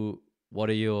you? What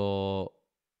are your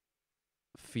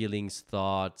feelings,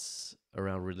 thoughts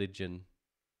around religion?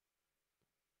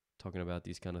 Talking about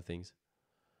these kind of things.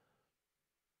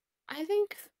 I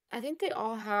think I think they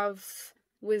all have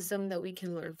wisdom that we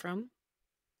can learn from.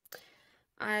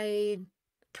 I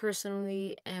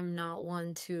personally am not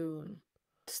one to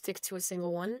stick to a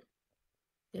single one,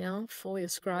 fully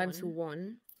ascribe to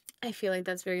one. I feel like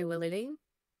that's very limiting.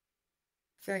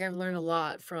 I feel like I've learned a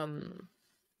lot from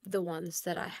the ones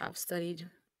that I have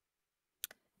studied,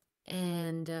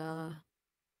 and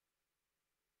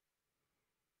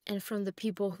and from the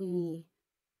people who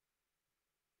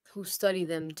study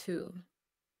them too.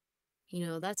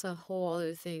 That's a whole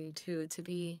other thing too, to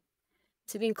be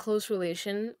in close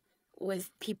relation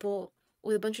with people,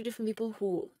 with a bunch of different people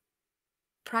who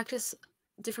practice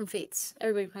different faiths.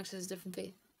 Everybody practices different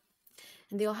faith,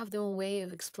 and they all have their own way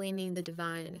of explaining the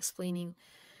divine and explaining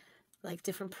like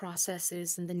different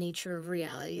processes and the nature of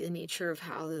reality, the nature of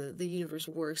how the universe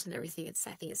works and everything.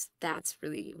 That's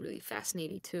really, really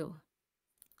fascinating too.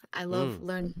 I love Mm.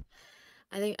 learning.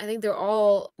 I think they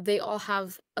all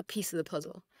have a piece of the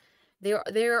puzzle.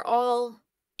 They're all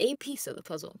a piece of the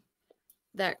puzzle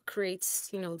that creates,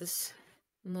 this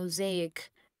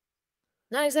mosaic.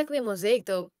 Not exactly a mosaic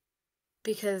though,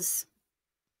 because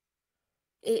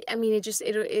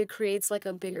it creates like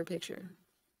a bigger picture.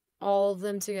 All of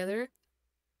them together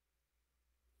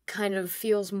kind of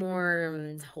feels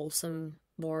more wholesome,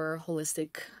 more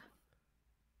holistic,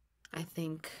 I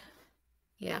think.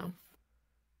 Yeah.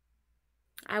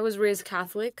 I was raised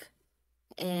Catholic,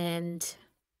 and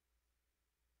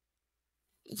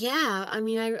yeah,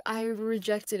 I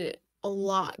rejected it a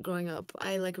lot growing up.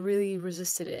 I like really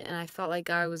resisted it, and I felt like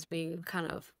I was being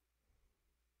kind of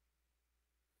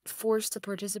forced to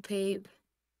participate,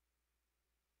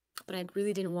 but I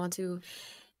really didn't want to.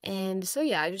 And so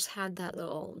yeah, I just had that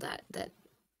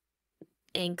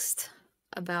angst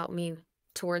about me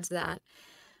towards that.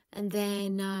 And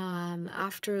then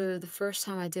after the first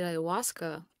time I did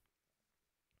ayahuasca,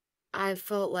 I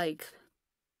felt like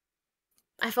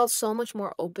I felt so much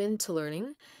more open to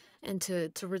learning and to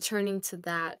returning to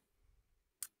that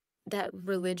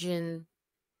religion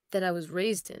that I was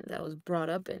raised in, that I was brought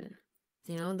up in.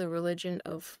 The religion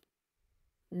of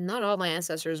not all my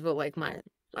ancestors, but like my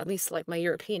at least like my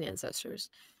European ancestors.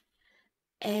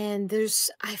 And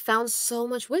I found so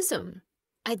much wisdom.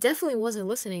 I definitely wasn't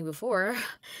listening before,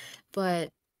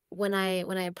 but when I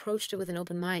approached it with an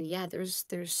open mind, yeah, there's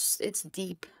it's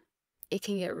deep. It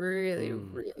can get really,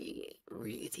 Mm. really,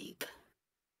 really deep.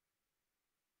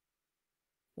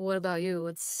 What about you?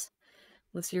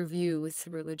 What's your view with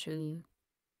religion?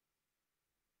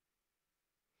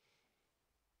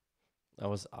 I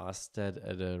was asked that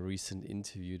at a recent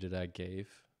interview that I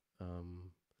gave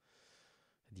um,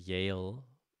 at Yale,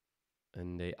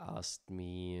 and they asked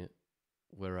me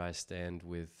where I stand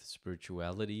with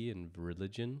spirituality and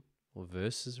religion, or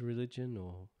versus religion,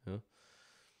 or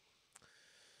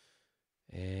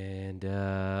And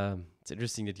it's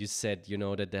interesting that you said,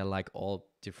 that they're like all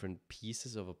different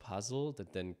pieces of a puzzle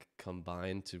that then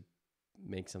combine to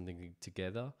make something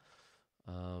together.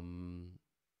 Um,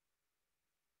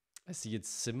 I see it's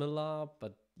similar,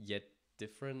 but yet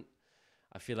different.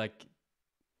 I feel like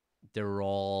they're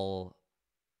all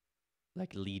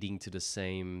like leading to the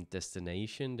same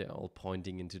destination. They're all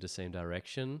pointing into the same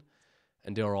direction,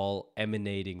 and they're all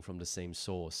emanating from the same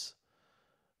source.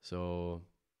 So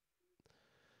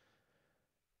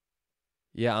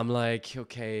yeah, I'm like,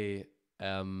 okay,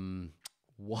 um,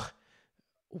 what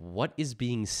what is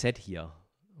being said here?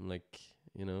 I'm like,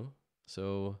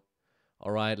 so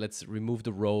all right, let's remove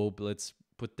the robe. Let's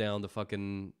put down the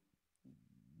fucking,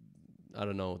 I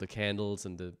don't know, the candles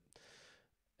and the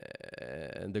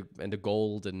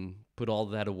gold, and put all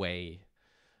that away.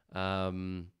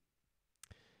 Um,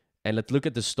 and let's look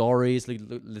at the stories.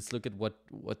 Let's look at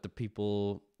what the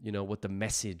people, what the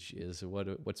message is,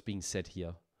 what's being said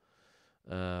here,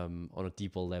 on a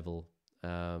deeper level,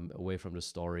 away from the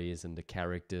stories and the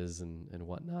characters and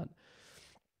whatnot.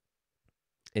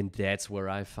 And that's where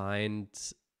I find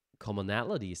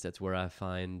commonalities. That's where I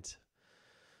find,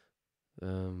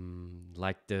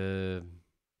 like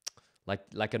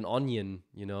like an onion.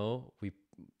 We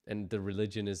and the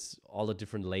religion is all the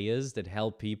different layers that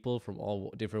help people from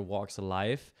all different walks of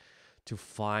life to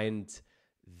find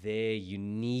their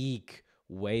unique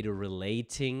way to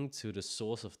relating to the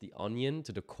source of the onion,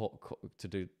 to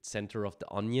the center of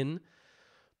the onion.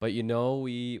 But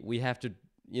we have to,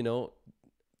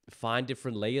 find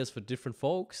different layers for different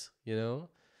folks, because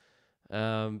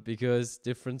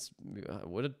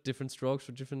what are different strokes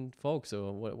for different folks?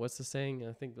 So what's the saying?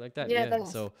 I think like that. Yeah, Yeah.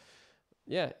 that's So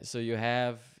yeah, so you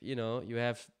have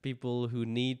people who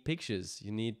need pictures.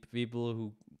 You need people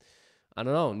who, I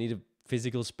don't know, need a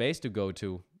physical space to go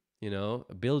to, a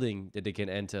building that they can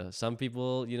enter. Some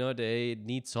people, they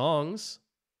need songs.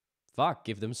 Fuck,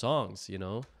 give them songs.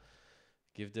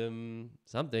 Give them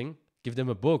something. Give them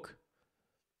a book.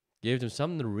 Give them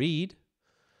something to read.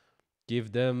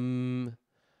 Give them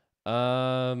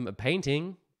a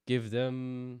painting. Give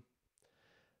them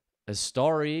a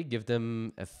story. Give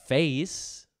them a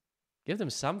face. Give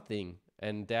them something,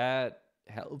 and that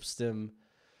helps them.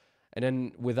 And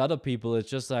then with other people, it's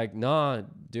just like, nah,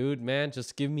 dude, man,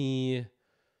 just give me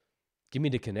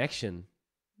the connection.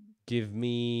 Give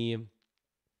me,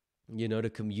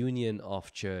 the communion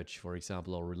of church, for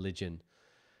example, or religion.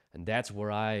 And that's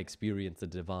where I experience the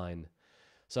divine.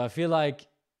 So I feel like,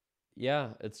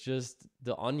 yeah, it's just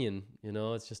the onion,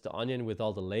 it's just the onion with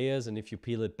all the layers. And if you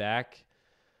peel it back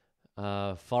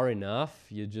far enough,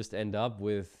 you just end up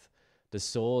with the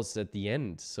source at the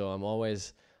end. So I'm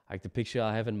always like, the picture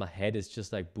I have in my head is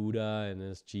just like Buddha, and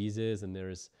there's Jesus, and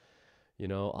there's,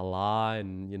 Allah,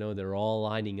 and, they're all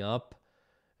lining up.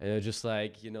 And they're just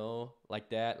like, like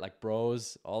that, like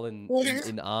bros, all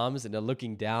in arms, and they're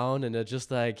looking down, and they're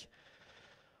just like,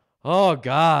 oh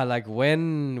God, like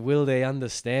when will they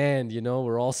understand?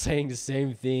 We're all saying the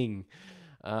same thing.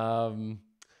 Um,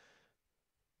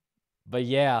 but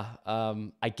yeah,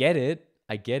 I get it.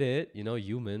 I get it.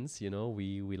 Humans,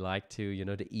 we like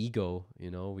to, the ego,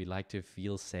 we like to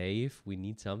feel safe. We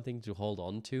need something to hold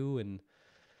on to. And,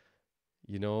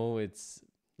 it's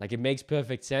like, it makes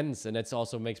perfect sense. And that's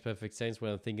also makes perfect sense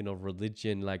when I'm thinking of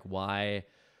religion, like why.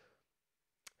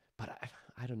 But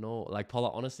I don't know. Like, Paula,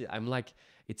 honestly, I'm like,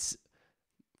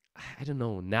 I don't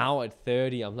know. Now at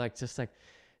 30, I'm like, just like,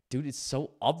 dude, it's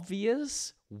so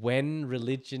obvious when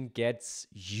religion gets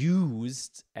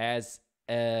used as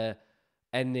an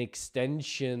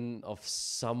extension of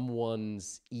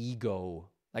someone's ego.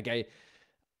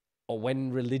 Or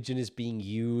when religion is being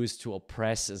used to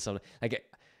oppress and something. Like,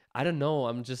 I don't know.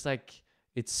 I'm just like,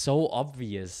 it's so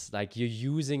obvious. Like, you're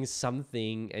using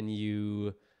something,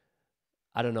 and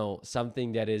I don't know,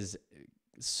 something that is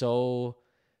so,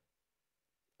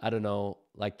 I don't know,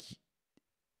 like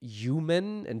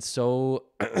human, and so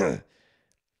I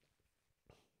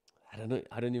don't know.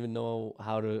 I don't even know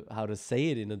how to say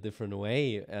it in a different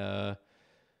way.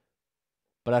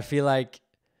 But I feel like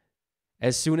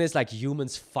as soon as like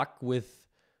humans fuck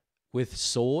with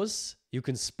source, you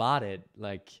can spot it.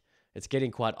 Like, it's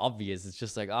getting quite obvious. It's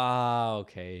just like,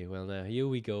 okay, well, now here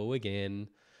we go again.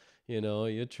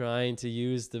 You're trying to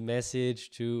use the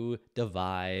message to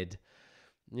divide.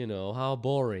 How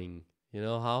boring.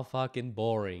 How fucking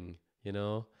boring.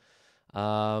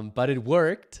 But it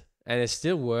worked, and it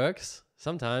still works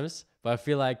sometimes. But I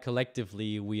feel like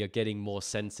collectively we are getting more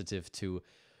sensitive to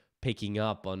picking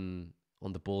up on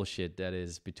the bullshit that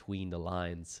is between the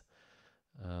lines,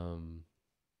 um,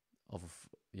 of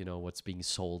what's being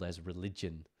sold as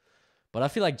religion. But I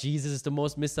feel like Jesus is the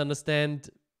most misunderstood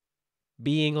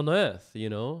being on earth, you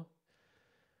know?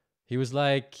 He was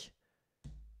like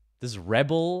this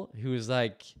rebel who was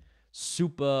like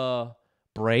super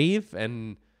brave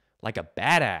and like a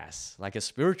badass, like a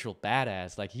spiritual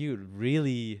badass. Like he would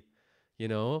really, you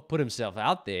know, put himself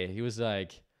out there. He was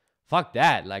like, fuck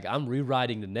that. Like I'm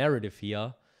rewriting the narrative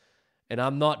here. And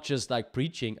I'm not just like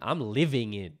preaching, I'm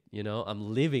living it, you know,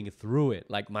 I'm living through it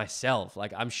like myself.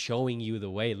 Like I'm showing you the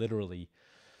way, literally.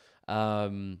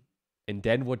 Um, and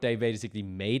then what they basically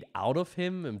made out of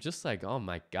him, I'm just like, oh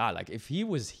my God. Like if he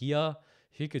was here,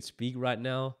 if he could speak right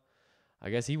now, I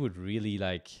guess he would really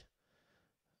like,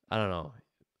 I don't know.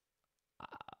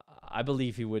 I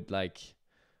believe he would like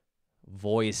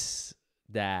voice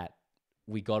that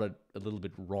we got it a little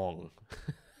bit wrong.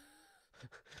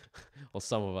 Or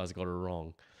some of us got it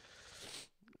wrong.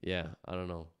 Yeah, I don't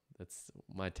know. That's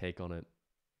my take on it.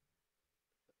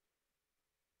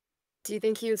 Do you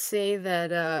think you'd say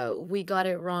that we got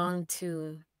it wrong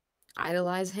to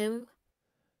idolize him?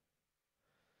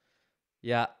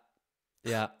 Yeah,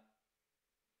 yeah,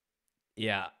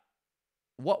 yeah.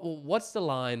 What's the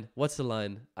line? What's the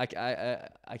line?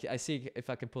 I see if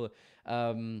I can pull it.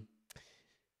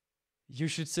 You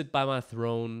should sit by my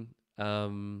throne.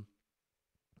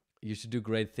 You should do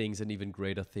great things and even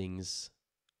greater things.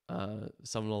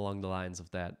 Something along the lines of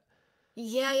that.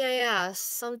 Yeah, yeah, yeah.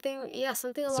 Something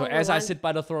So along the as I lines. sit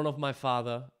by the throne of my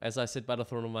father, as I sit by the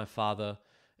throne of my father,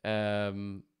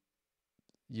 um,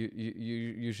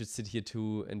 you should sit here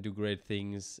too and do great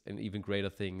things and even greater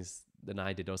things than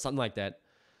I did, or something like that.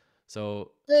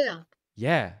 So Yeah,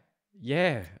 yeah,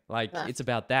 yeah, like yeah, it's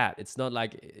about that. It's not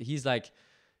like he's like,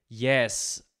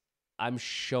 yes, I'm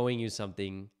showing you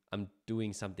something, I'm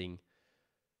doing something,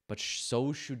 but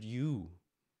so should you.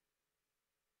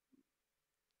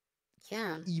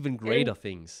 yeah. Even And in, greater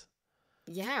things.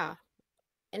 yeah,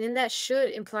 and in that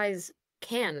should implies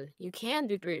can. You can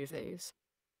do greater things.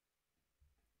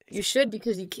 You should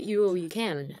because you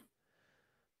can.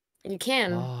 And you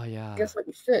can. Oh yeah. Guess what?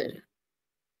 You should.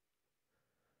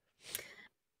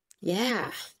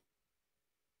 Yeah,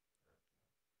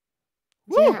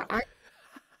 Woo! yeah. I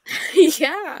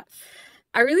yeah.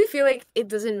 I really feel like it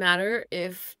doesn't matter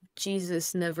if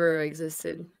Jesus never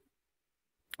existed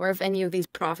or if any of these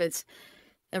prophets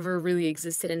ever really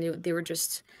existed and they were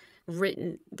just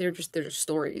written, they're just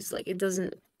stories. Like it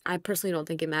doesn't, I personally don't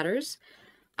think it matters.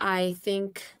 I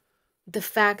think the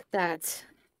fact that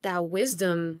that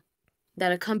wisdom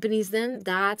that accompanies them,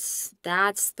 that's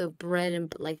the bread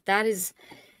and like that's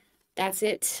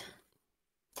it,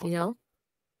 you know?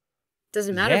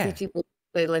 Doesn't matter if these Yeah. people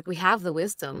like we have the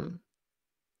wisdom.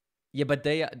 Yeah, but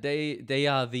they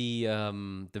are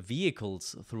the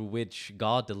vehicles through which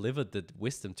God delivered the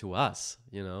wisdom to us,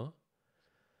 you know?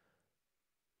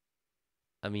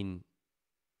 I mean,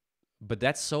 but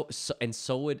that's so and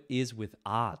so it is with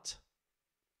art.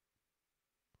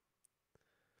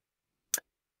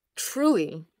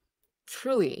 Truly,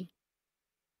 truly,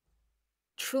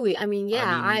 truly. I mean, I yeah,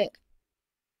 mean, I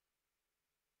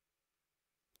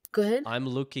go ahead. I'm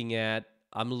looking at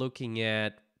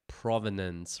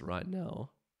provenance right now.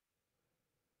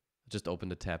 Just open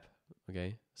the tab,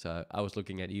 okay? So I was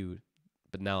looking at you,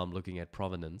 but now I'm looking at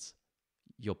provenance,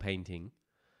 your painting.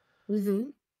 Mm-hmm.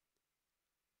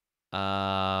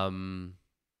 Um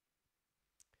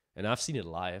and I've seen it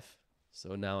live,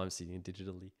 so now I'm seeing it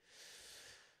digitally.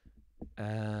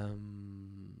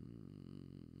 Um,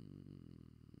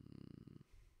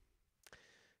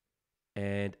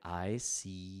 and I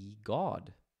see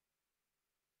God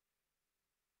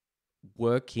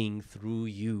working through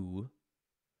you.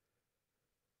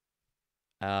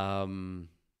 Um,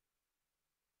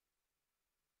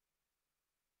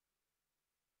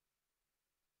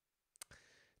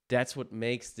 that's what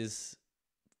makes this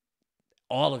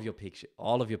all of your picture,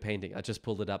 all of your painting. I just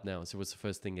pulled it up now, so it was the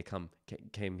first thing that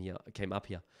came up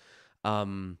here.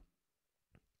 Um,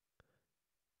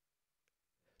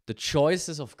 the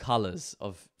choices of colors,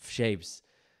 of shapes,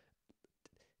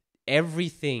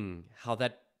 everything, how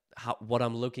what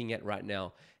I'm looking at right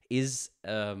now is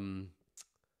a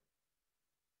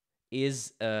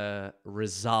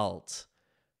result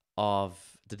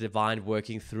of the divine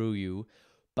working through you,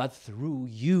 but through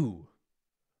you,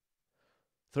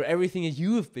 through everything that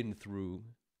you have been through,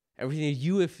 everything that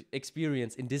you have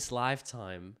experienced in this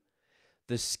lifetime,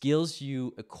 the skills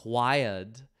you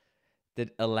acquired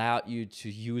that allowed you to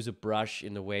use a brush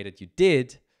in the way that you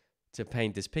did to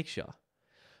paint this picture.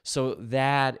 So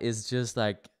that is just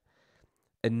like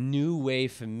a new way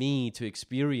for me to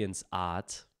experience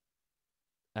art,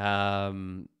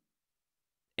 um,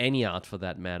 any art for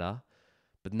that matter,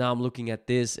 But now I'm looking at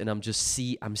this and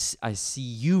I see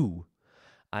you.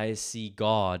 I see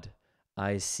God.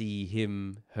 I see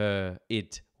him, her,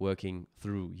 it working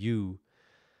through you.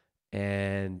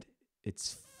 And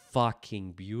it's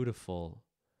fucking beautiful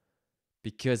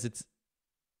because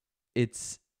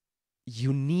it's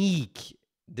unique.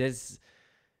 There's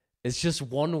It's just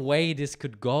one way this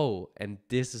could go, and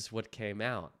this is what came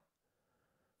out.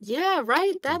 Yeah,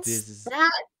 right. And this is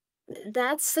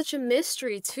That's such a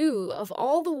mystery too. Of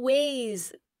all the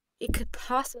ways it could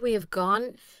possibly have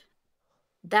gone,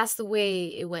 that's the way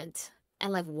it went.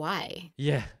 And like why?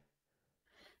 yeah,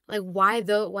 Like why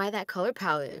that color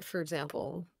palette, for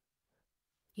example?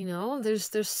 You know,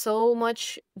 there's so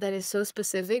much that is so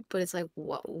specific, but it's like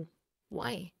what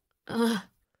why? Uh,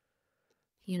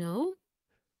 you know?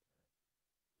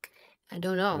 I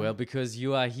don't know. well, because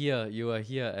you are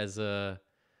here as a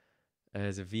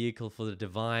vehicle for the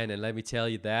divine, and let me tell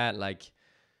you that, like,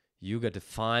 you got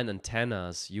divine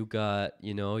antennas. You got,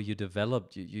 you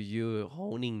developed, you're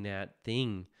honing that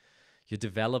thing. You're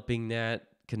developing that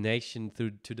connection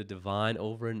through to the divine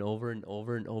over and over and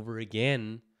over and over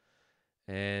again.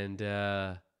 And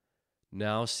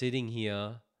now sitting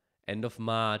here, end of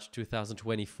March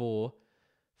 2024,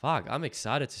 fuck, I'm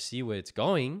excited to see where it's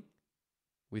going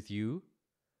with you.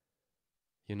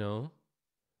 You know,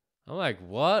 I'm like,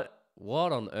 what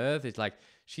on earth? It's like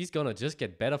she's gonna just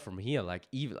get better from here, like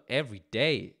even every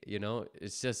day.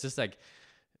 It's just like,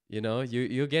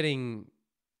 you're getting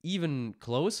even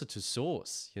closer to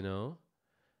source.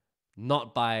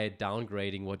 Not by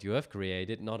downgrading what you have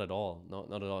created, not at all, not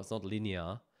at all. It's not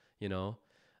linear. You know,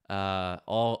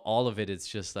 all of it is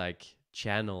just like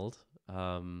channeled.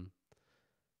 And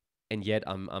yet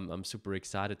I'm super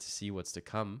excited to see what's to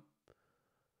come.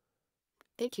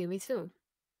 Thank you, me too.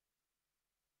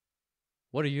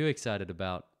 What are you excited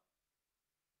about?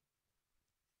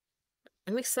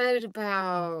 I'm excited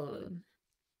about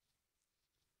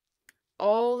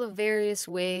all the various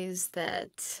ways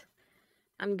that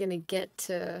I'm gonna get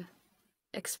to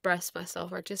express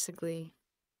myself artistically.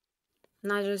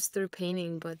 Not just through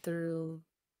painting, but through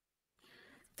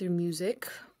music.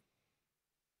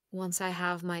 Once I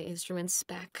have my instruments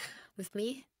back with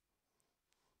me,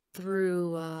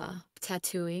 through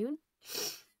tattooing,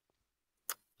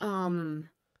 um,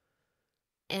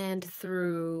 and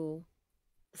through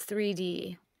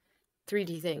 3D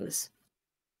 3D things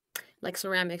like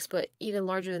ceramics, but even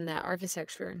larger than that,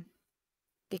 architecture.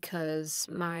 Because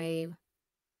my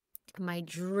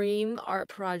dream art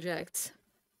project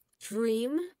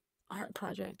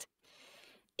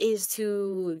is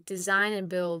to design and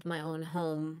build my own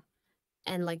home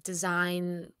and like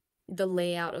design the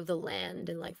layout of the land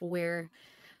and like where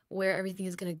everything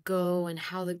is going to go and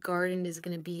how the garden is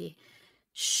going to be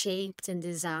shaped and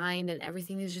designed, and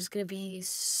everything is just going to be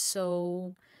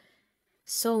so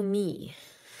me,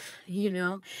 you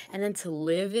know? And then to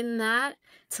live in that,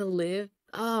 to live,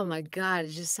 oh my God, it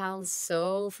just sounds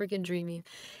so freaking dreamy.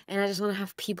 And I just want to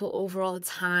have people over all the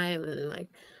time and like,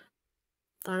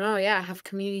 I don't know, yeah, have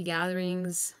community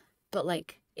gatherings, but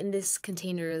like in this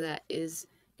container that is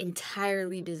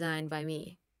entirely designed by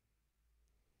me.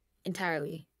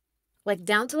 Entirely. Like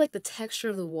down to like the texture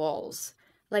of the walls.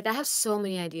 Like I have so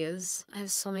many ideas. I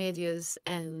have so many ideas,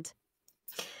 and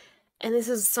this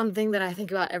is something that I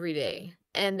think about every day.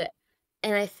 And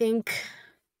I think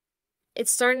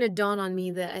it's starting to dawn on me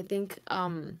that I think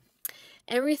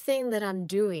everything that I'm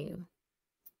doing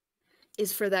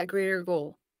is for that greater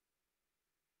goal.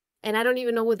 And I don't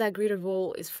even know what that greater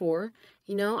goal is for,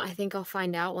 you know? I think I'll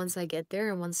find out once I get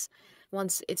there and once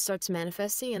it starts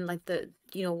manifesting and like the,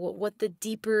 what the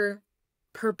deeper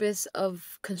purpose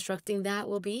of constructing that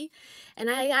will be. And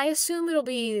I assume it'll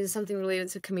be something related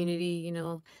to community,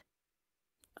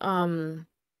 um,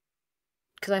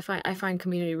 because I find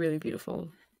community really beautiful,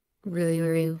 really,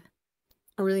 really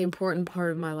a really important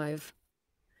part of my life.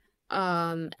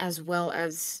 As well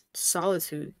as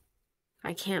solitude.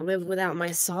 I can't live without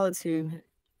my solitude.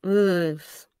 Ugh.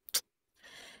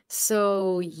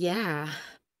 So yeah,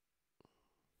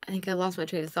 I think I lost my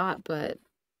train of thought, but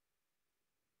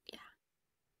yeah,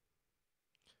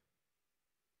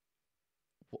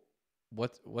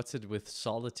 What's it with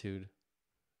solitude?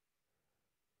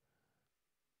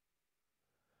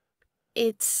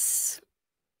 it's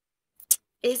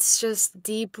it's just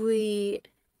deeply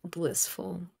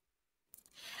blissful.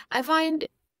 I find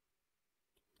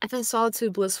I find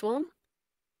solitude blissful,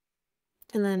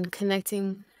 and then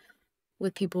connecting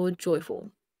with people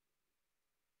joyful.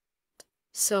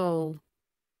 So,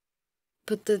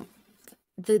 but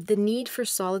the need for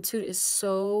solitude is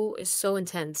so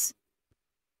intense.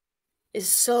 Is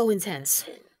so intense.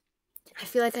 I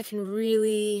feel like I can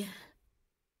really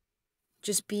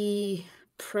just be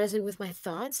present with my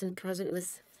thoughts and present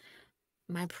with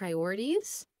my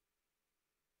priorities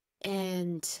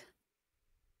and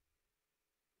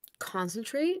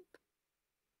concentrate.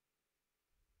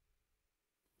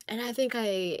 And I think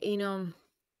it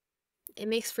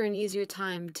makes for an easier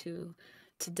time to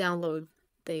download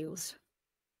things.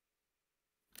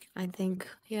 I think,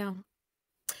 yeah.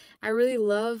 I really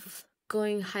love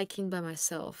going hiking by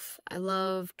myself. I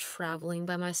love traveling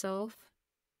by myself.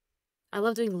 I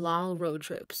love doing long road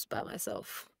trips by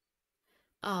myself.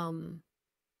 Um,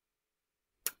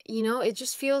 it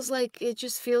just feels like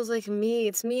me.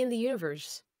 It's me in the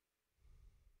universe.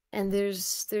 And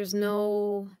there's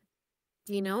no,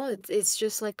 it's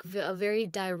just like a very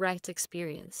direct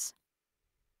experience.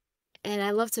 And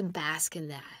I love to bask in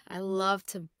that. I love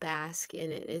to bask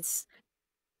in it. It's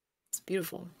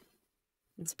beautiful.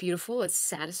 It's beautiful. It's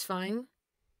satisfying.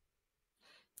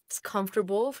 It's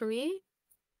comfortable for me.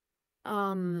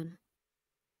 Um,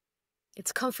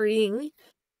 it's comforting.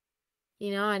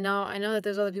 I know that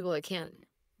there's other people that can't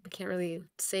really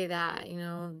say that,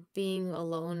 being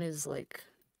alone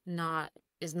not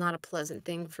is not a pleasant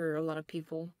thing for a lot of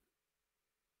people.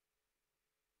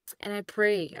 And I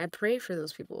pray for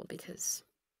those people because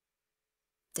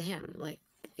damn, like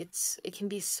it can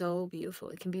be so beautiful.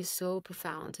 It can be so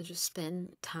profound to just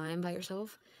spend time by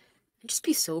yourself and just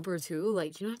be sober too.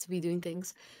 Like you don't have to be doing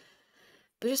things,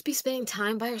 but just be spending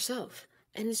time by yourself.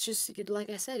 And it's just like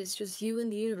I said, it's just you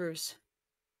and the universe.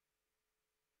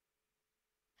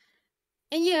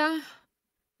 And yeah,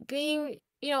 being,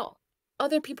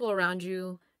 other people around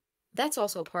you, that's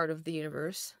also part of the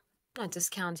universe. Not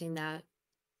discounting that.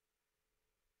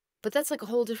 But that's like a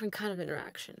whole different kind of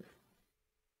interaction.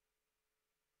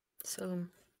 So,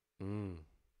 Mm.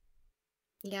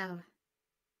 yeah.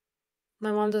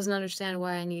 My mom doesn't understand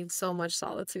why I need so much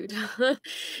solitude.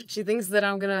 She thinks that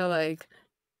I'm gonna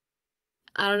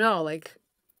I don't know,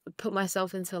 put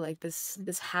myself into like this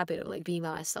habit of like being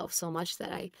by myself so much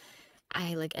that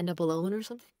I like end up alone or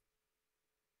something.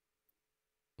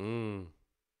 Mm.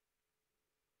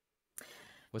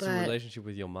 What's your But relationship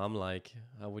with your mom like?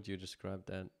 How would you describe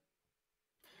that?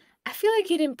 I feel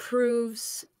like it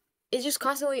improves. It just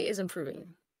constantly is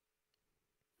improving.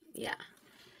 Yeah.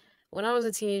 When I was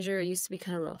a teenager, it used to be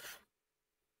kind of rough.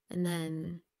 And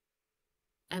then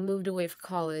I moved away for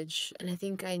college, and I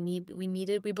think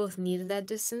we both needed that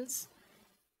distance.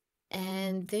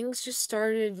 And things just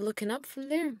started looking up from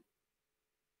there.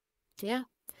 Yeah.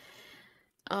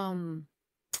 Um,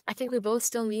 I think we both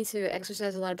still need to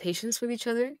exercise a lot of patience with each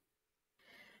other.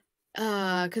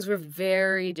 Because we're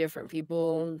very different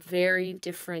people, very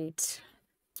different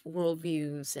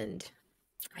worldviews and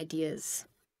ideas.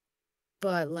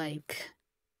 But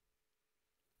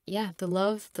yeah, the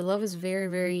love is very,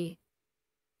 very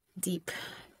deep.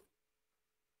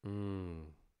 Mm.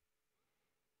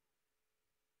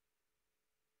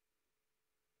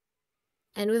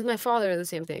 And with my father, the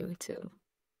same thing too.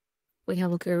 We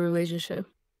have a good relationship.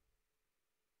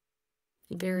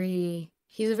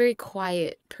 He's a very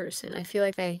quiet person. I feel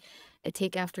like I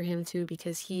take after him too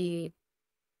because he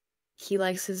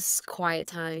likes his quiet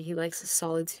time. He likes his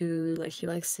solitude. Like he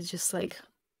likes to just like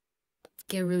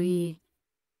get really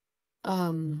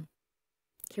um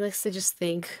he likes to just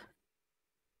think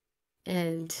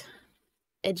and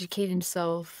educate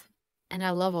himself. And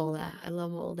I love all that. I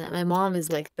love all that. My mom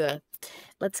is like the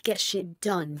let's get shit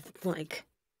done.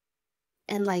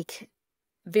 And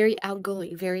very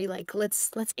outgoing, very like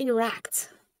let's interact.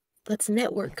 Let's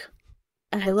network.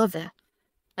 And I love that.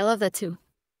 I love that too.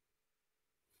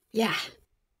 Yeah.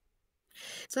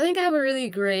 So I think I have a really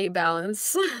great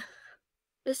balance.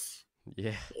 Just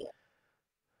Yeah. yeah.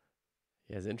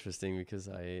 Yeah, it's interesting because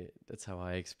that's how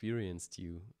I experienced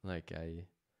you. Like I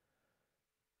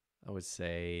would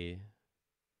say,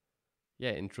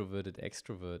 yeah, introverted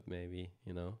extrovert maybe,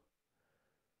 you know?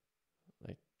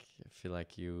 Like I feel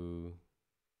like you're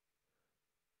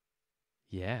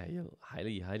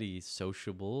highly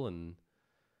sociable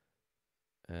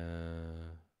uh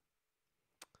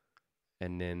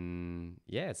and then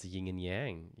yeah, it's a yin and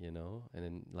yang, you know? And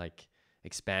then like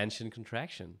expansion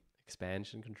contraction.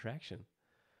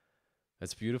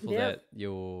 It's beautiful Yeah. that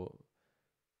you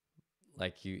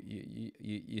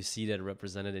see that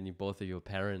represented in both of your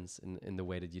parents in the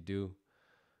way that you do.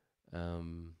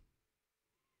 Um,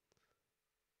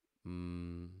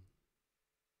 mm,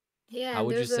 Yeah, how and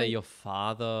would you there's say a your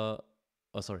father?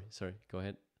 Oh, sorry. Go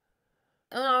ahead.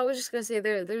 oh, no, I was just gonna say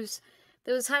there's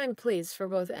a time and place for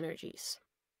both energies.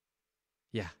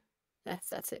 Yeah.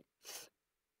 That's it.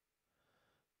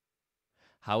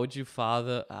 how would you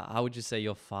say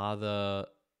your father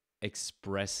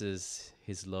expresses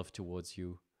his love towards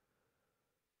you?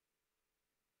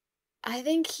 I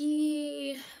think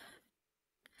he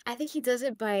I think he does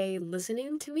it by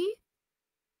listening to me.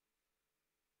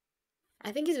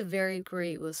 I think he's a very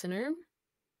great listener.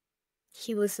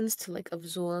 He listens to like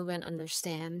absorb and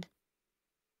understand.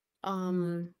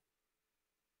 Um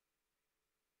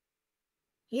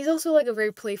he's also like a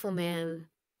very playful man.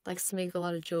 Likes to make a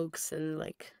lot of jokes and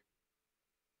like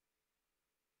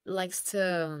likes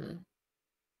to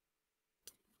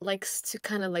likes to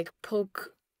kind of like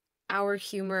poke our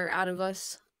humor out of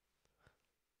us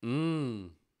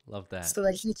Mm, love that. so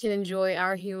that he can enjoy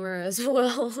our humor as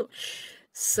well.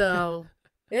 So,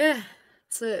 yeah,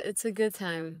 it's a good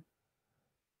time.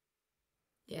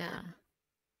 Yeah.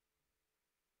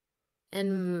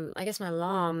 And I guess my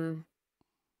mom,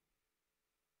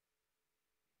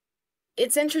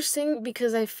 it's interesting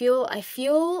because I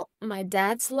feel my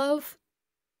dad's love,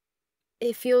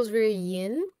 it feels very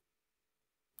yin,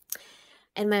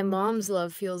 and my mom's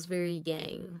love feels very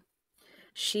yang.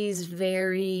 She's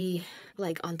very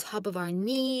like on top of our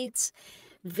needs,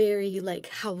 very like,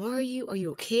 how are you? Are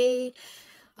you okay?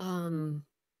 Um,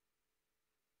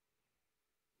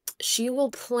 she will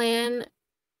plan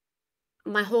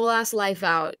my whole ass life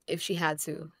out if she had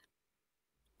to.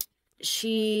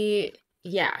 She,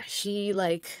 yeah,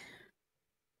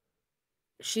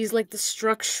 she's like the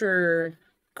structure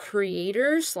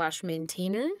creator slash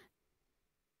maintainer.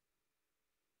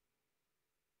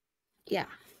 Yeah.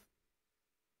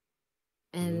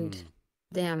 And Mm.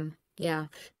 damn, yeah.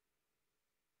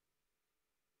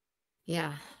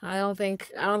 Yeah. I don't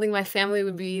think my family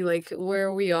would be like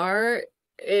where we are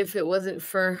if it wasn't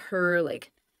for her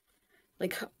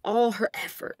all her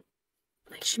effort.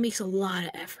 Like she makes a lot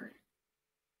of effort.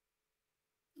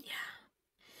 Yeah.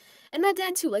 And my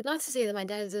dad too. Like not to say that my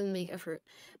dad doesn't make effort,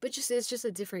 but just it's just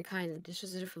a different kind. It's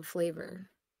just a different flavor.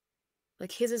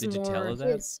 Like his is Did you tell more her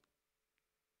that? his.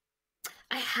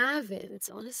 I haven't,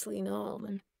 honestly, no,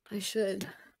 man. I should.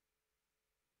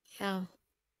 Yeah.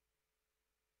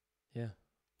 Yeah.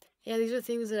 Yeah, these are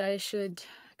things that I should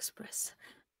express.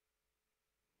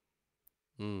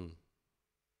 Mm.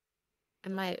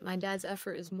 And my dad's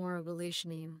effort is more of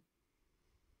relationing.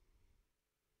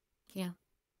 Yeah.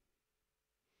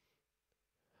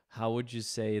 How would you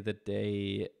say that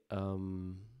they,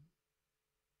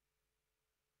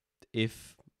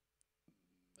 if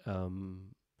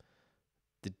um,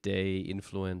 did they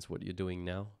influence what you're doing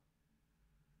now?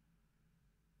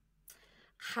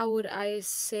 How would I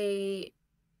say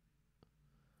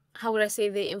how would I say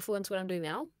they influence what I'm doing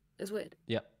now? Is what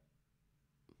Yeah.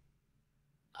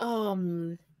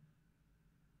 um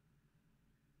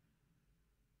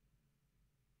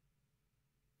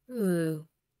ooh,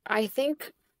 I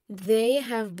think they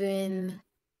have been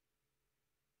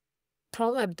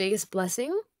probably my biggest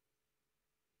blessing.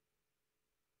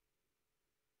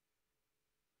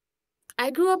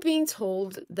 I grew up being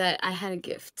told that I had a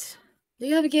gift.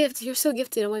 You have a gift. You're so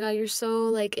gifted. Oh my God, you're so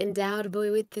like endowed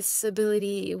with this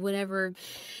ability, whatever.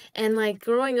 And like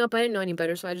growing up, I didn't know any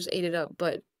better, so I just ate it up.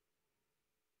 But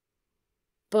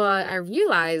I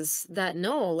realized that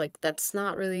no, like that's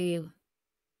not really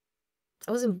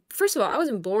I wasn't first of all, I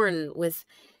wasn't born with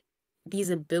these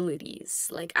abilities.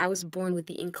 Like I was born with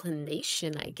the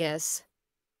inclination, I guess.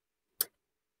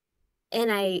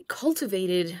 And I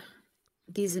cultivated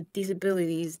these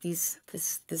abilities, these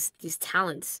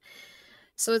talents.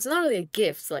 So it's not really a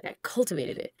gift, like I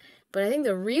cultivated it. But I think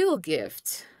the real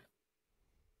gift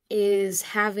is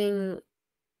having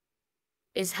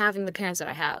the parents that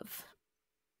I have.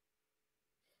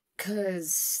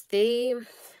 'Cause they've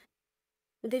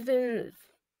been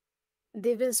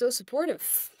they've been so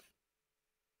supportive.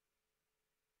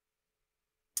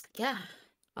 Yeah.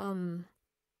 Um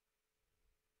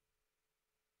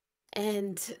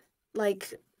and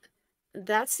like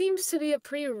that seems to be a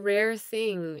pretty rare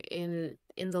thing in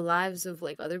the lives of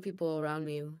like other people around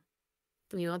me.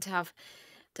 You know, to have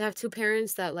two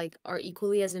parents that like are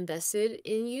equally as invested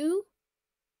in you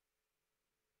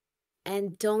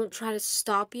and don't try to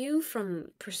stop you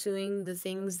from pursuing the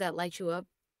things that light you up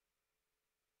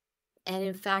and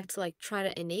in fact like try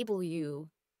to enable you.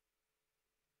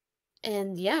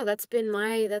 And yeah, that's been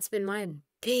my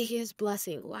biggest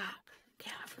blessing. Wow.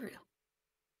 Yeah, for real.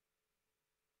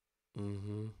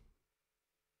 Mm-hmm.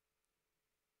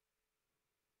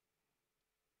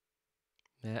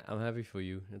 Yeah, I'm happy for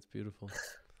you. It's beautiful.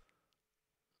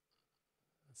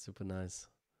 It's super nice.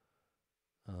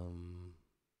 Um,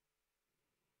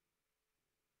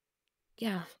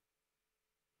 Yeah.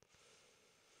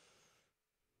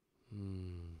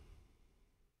 hmm.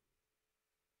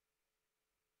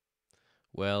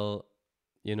 Well,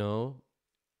 you know,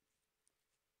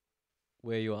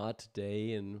 where you are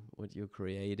today and what you're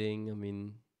creating, I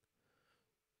mean,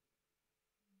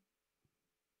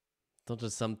 it's not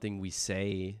just something we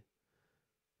say,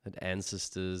 that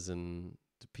ancestors and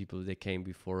the people that came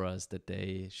before us, that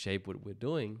they shape what we're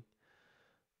doing.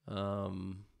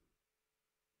 Um,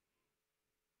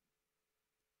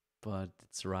 but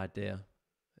it's right there.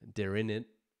 They're in it,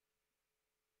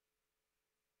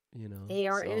 you know. They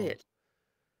are in So it.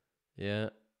 yeah,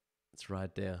 it's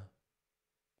right there.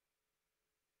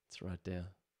 It's right there.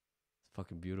 It's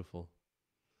fucking beautiful.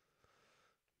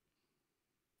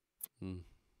 Mm.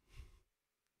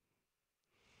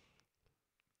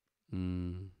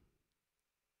 Mm.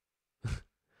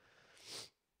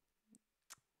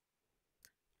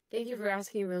 Thank you for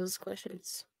asking those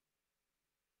questions.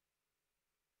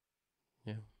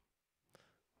 Yeah,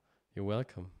 you're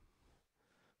welcome.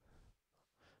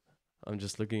 I'm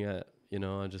just looking at,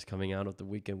 I'm just coming out of the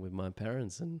weekend with my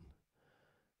parents, and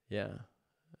yeah,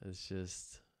 it's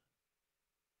just,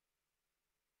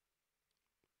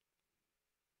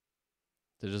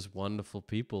 they're just wonderful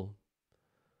people.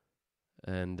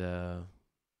 And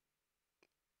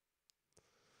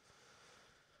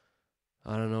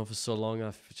I don't know, for so long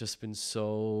I've just been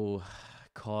so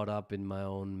caught up in my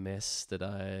own mess that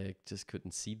I just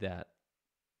couldn't see that.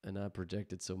 And I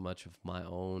projected so much of my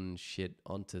own shit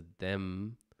onto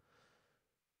them.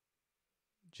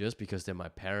 Just because they're my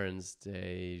parents,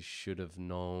 they should have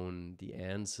known the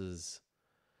answers.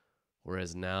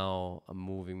 Whereas now I'm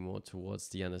moving more towards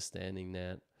the understanding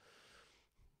that,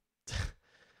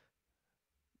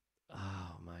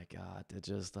 oh my God, they're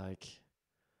just like,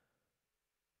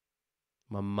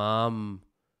 my mom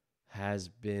has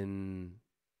been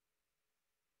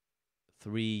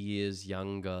 3 years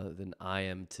younger than I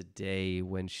am today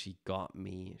when she got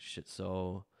me.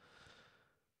 So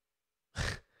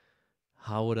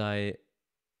how would I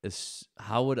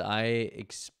how would I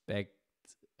expect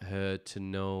her to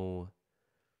know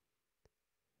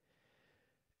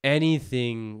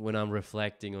anything when I'm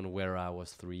reflecting on where I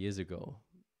was 3 years ago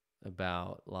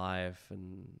about life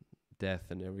and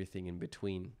death and everything in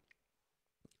between?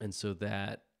 And so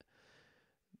that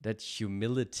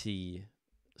humility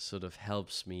sort of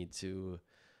helps me to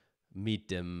meet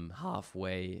them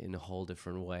halfway in a whole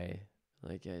different way.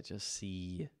 Like I just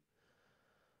see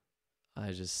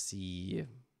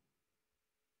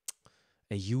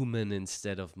a human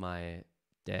instead of my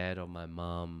dad or my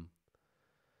mom.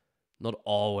 Not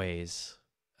always.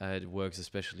 It works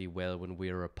especially well when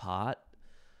we're apart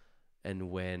and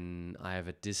when I have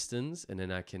a distance, and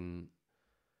then I can,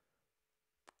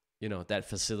 that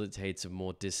facilitates a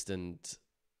more distance,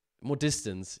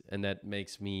 and that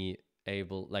makes me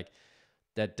able, like,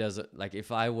 that doesn't, like,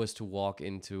 if I was to walk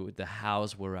into the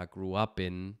house where I grew up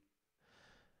in,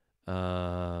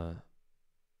 uh,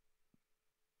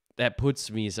 that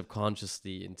puts me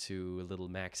subconsciously into a little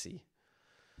maxi.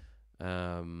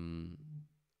 Um,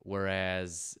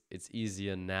 Whereas it's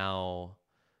easier now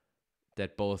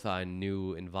that both are in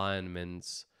new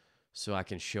environments, so I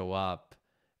can show up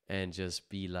and just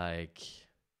be like,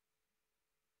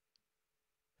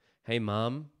 hey,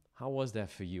 mom, how was that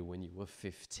for you when you were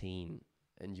 15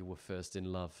 and you were first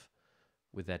in love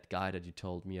with that guy that you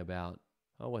told me about?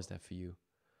 How was that for you?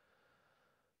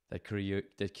 That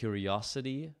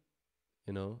curiosity,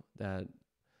 that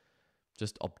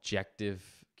just objective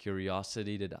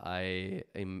curiosity that I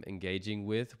am engaging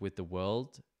with the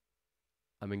world,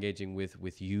 I'm engaging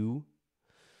with you.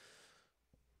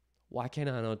 Why can't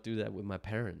I not do that with my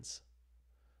parents?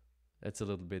 That's a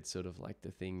little bit sort of like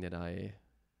the thing that I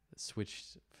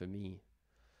switched for me.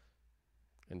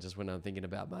 And just when I'm thinking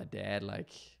about my dad,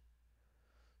 like,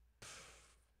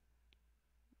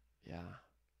 yeah,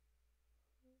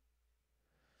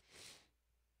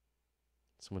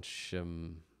 so much,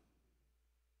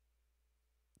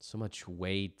 so much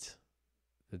weight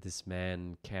that this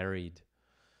man carried,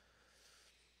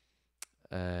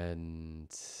 and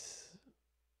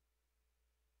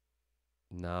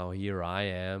now here I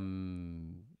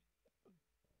am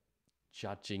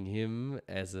judging him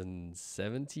as a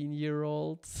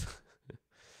 17-year-old.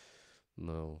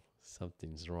 No,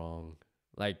 something's wrong.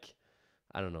 Like,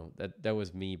 I don't know. That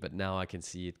was me, but now I can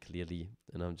see it clearly,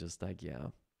 and I'm just like, yeah.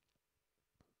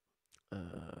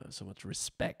 So much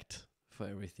respect for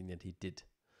everything that he did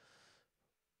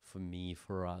for me,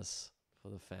 for us, for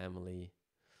the family.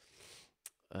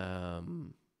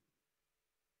 Um,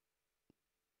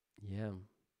 yeah,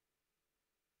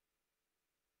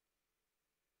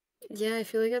 Yeah, I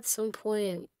feel like at some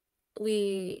point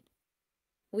we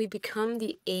we become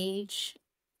the age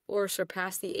or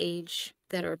surpass the age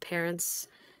that our parents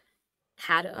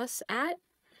had us at.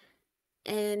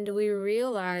 And we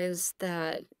realized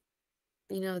that,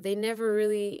 they never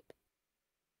really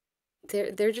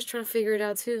they're just trying to figure it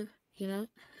out too, you know?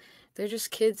 They're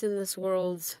just kids in this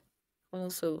world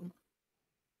also.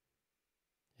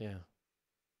 Yeah.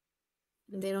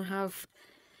 They don't have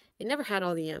they never had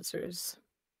all the answers.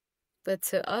 But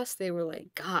to us they were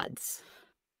like gods.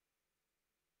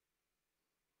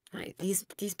 Like these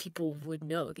people would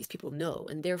know. These people know.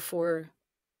 And therefore,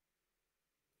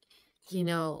 you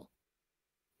know,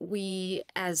 we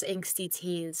as angsty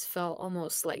teens felt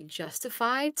almost like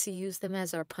justified to use them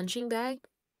as our punching bag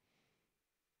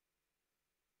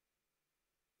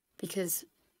because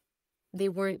they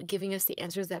weren't giving us the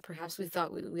answers that perhaps we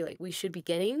thought we should be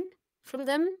getting from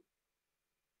them.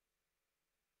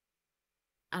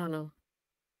 I don't know.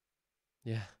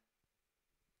 Yeah.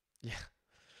 Yeah.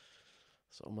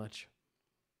 So much.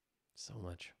 So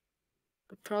much.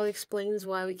 It probably explains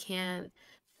why we can't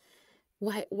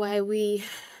why we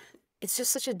it's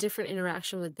just such a different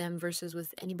interaction with them versus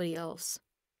with anybody else.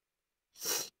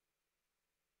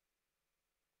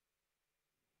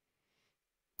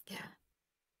 Yeah.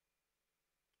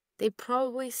 They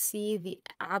probably see the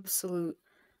absolute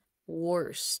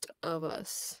worst of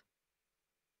us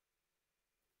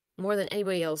more than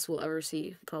anybody else will ever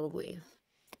see, probably.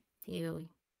 You know,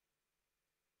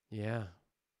 Yeah.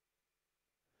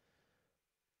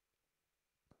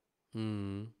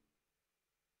 Hmm.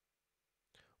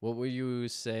 What would you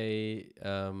say?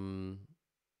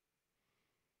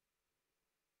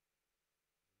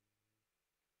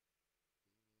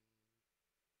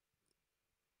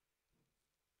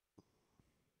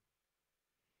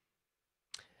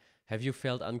 Have you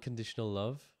felt unconditional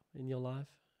love in your life?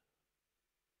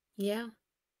 yeah,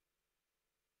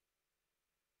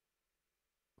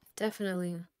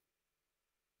 definitely.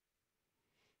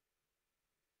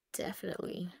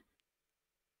 Definitely.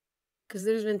 Because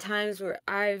there's been times where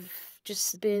I've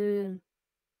just been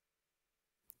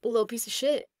a little piece of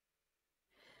shit.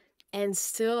 And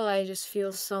still, I just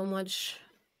feel so much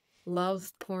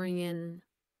love pouring in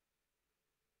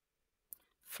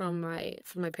from my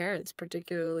parents,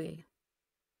 particularly.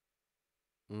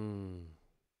 Mm.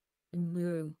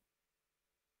 Mhm.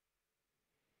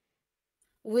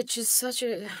 Which is such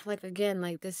a like again,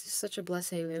 like this is such a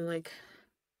blessing and like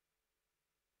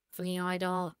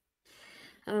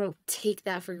I don't take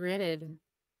that for granted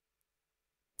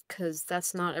because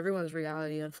that's not everyone's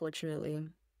reality, unfortunately.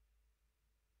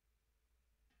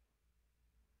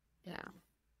 Yeah.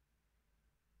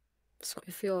 So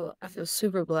I feel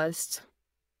super blessed.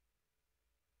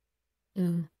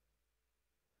 Mm.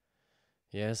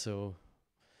 Yeah. So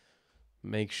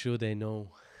make sure they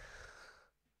know.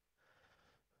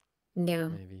 Yeah,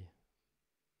 Maybe.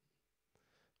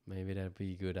 Maybe that'd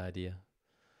be a good idea.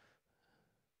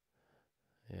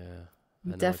 Yeah.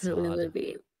 I know it's definitely hard. would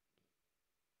be.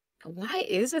 Why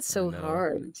is it I so know.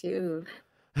 hard, too?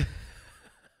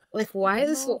 Like, I why is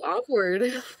don't it so know.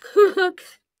 awkward?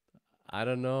 I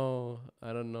don't know.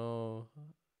 I don't know.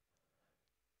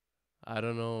 I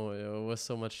don't know. It was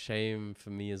so much shame for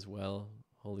me as well.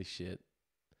 Holy shit.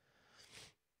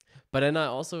 But then I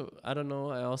don't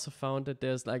know, I also found that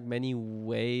there's like many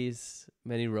ways,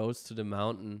 many roads to the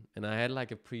mountain. And I had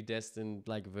like a predestined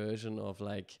like version of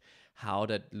like how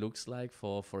that looks like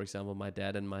for example, my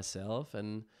dad and myself.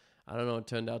 And I don't know, it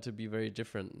turned out to be very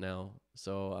different now.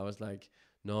 So I was like,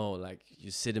 no, like you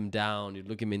sit him down, you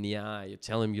look him in the eye, you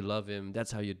tell him you love him.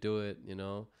 That's how you do it, you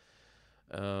know?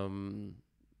 Um,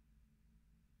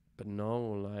 but no,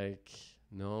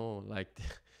 like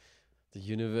the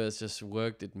universe just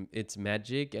worked its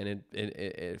magic, and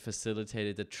it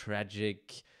facilitated a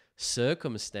tragic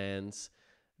circumstance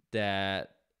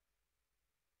that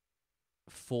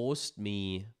forced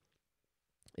me,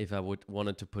 if I would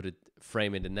wanted to put it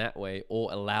frame it in that way,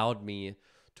 or allowed me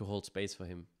to hold space for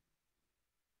him.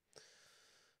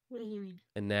 What do you mean?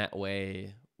 In that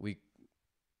way we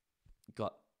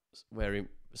got very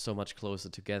so much closer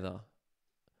together.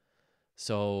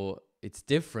 So it's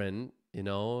different, you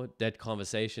know, that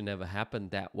conversation never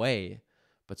happened that way,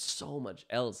 but so much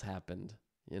else happened,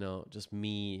 you know, just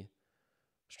me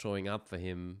showing up for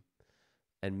him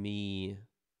and me,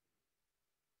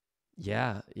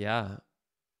 yeah,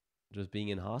 just being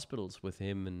in hospitals with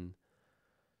him and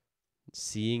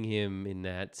seeing him in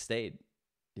that state,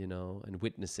 you know, and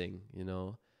witnessing, you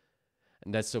know.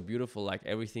 And that's so beautiful. Like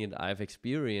everything that I've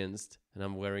experienced, and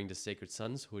I'm wearing the Sacred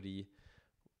Sons hoodie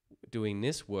doing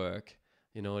this work,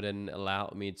 you know, then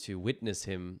allowed me to witness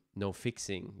him. No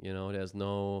fixing, you know, there's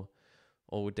no,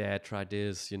 oh, dad, try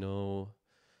this, you know,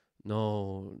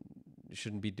 no, you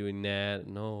shouldn't be doing that.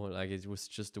 No, like it was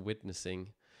just the witnessing.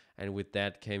 and with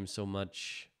that came so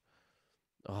much.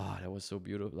 Oh, that was so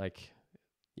beautiful. Like,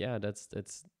 yeah, that's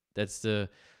the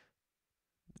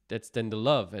that's then the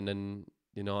love. And then,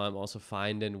 I'm also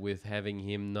fine then with having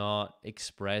him not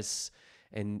express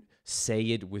and say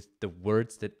it with the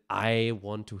words that I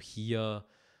want to hear.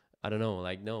 I don't know,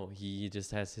 like, no, he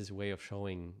just has his way of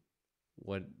showing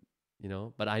what,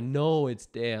 but I know it's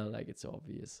there, like, it's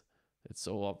obvious. It's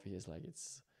so obvious, like,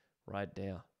 it's right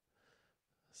there.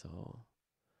 So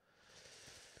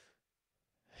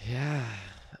yeah.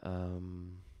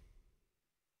 um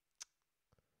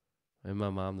and my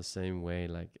mom the same way,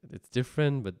 like, it's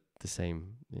different but the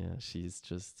same. Yeah, she's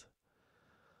just,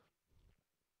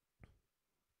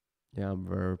 yeah, I'm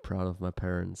very proud of my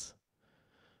parents.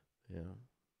 Yeah,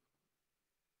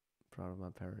 proud of my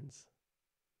parents.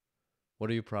 What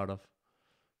are you proud of?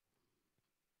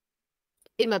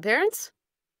 In my parents,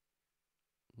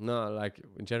 No, like,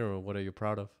 in general, what are you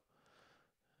proud of?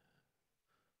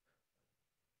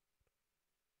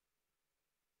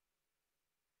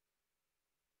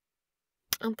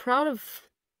 I'm proud of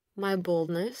my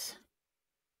boldness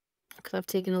because I've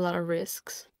taken a lot of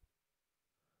risks.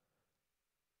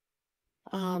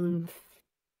 Um,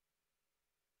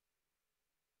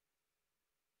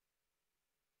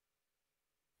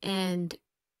 and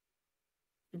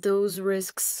those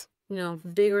risks,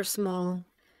 big or small,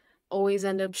 always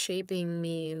end up shaping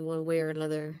me in one way or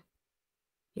another,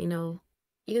 you know,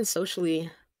 even socially,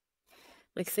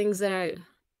 like things that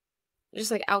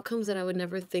just like outcomes that I would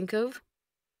never think of.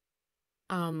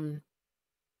 Um,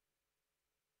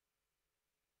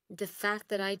 the fact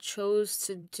that I chose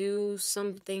to do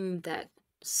something that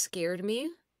scared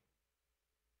me,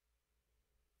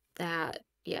 that,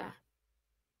 yeah,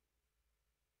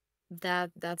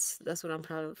 that's what I'm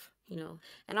proud of.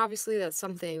 And obviously that's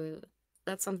something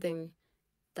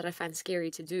that I find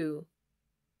scary to do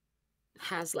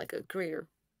has like a greater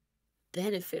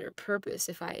benefit or purpose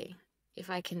if I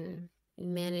can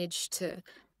manage to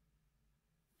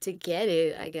get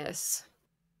it, I guess,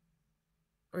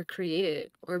 or create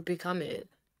it or become it.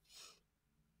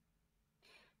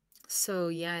 So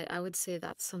yeah, I would say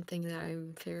that's something that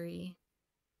I'm very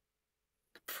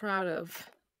proud of.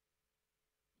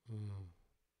 Mm.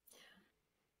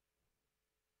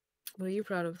 What are you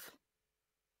proud of?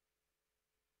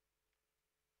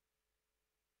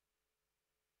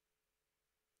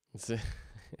 It's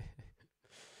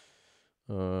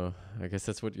I guess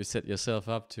that's what you set yourself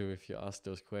up to if you ask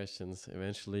those questions.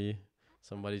 Eventually,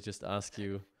 somebody just asks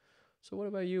you, "So what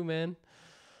about you, man?"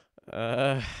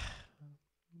 Uh,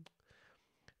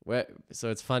 well, so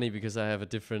it's funny because I have a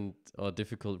different or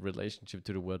difficult relationship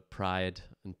to the word pride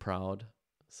and proud.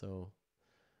 So,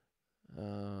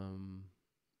 um,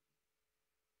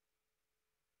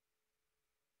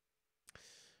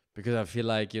 because I feel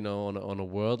like, on a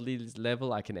worldly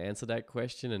level, I can answer that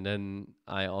question, and then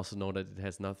I also know that it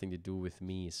has nothing to do with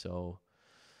me. So,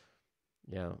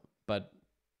 yeah, but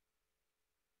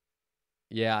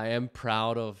yeah, I am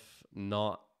proud of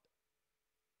not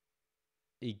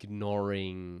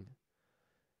ignoring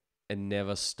and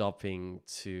never stopping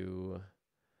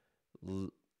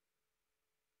l-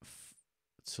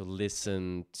 to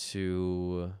listen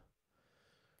to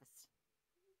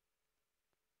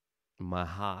my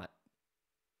heart,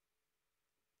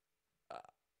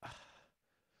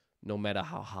 no matter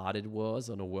how hard it was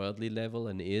on a worldly level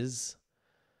and is.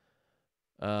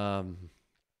 Um,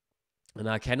 and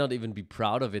I cannot even be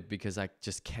proud of it because I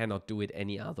just cannot do it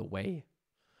any other way.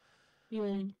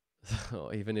 Yeah.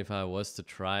 So even if I was to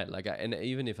try it, like, and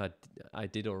even if I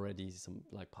did already some,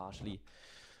 like, partially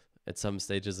at some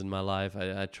stages in my life,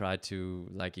 I tried to,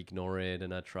 like, ignore it,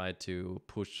 and I tried to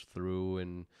push through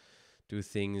and do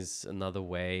things another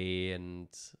way and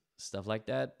stuff like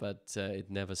that. But it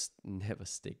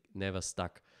never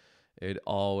stuck. It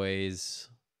always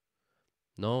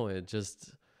no, it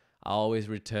just I always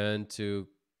returned to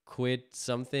quit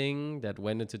something that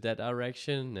went into that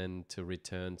direction and to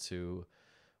return to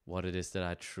what it is that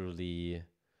I truly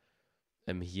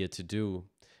am here to do.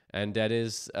 And that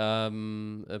is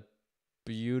a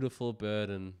beautiful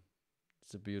burden.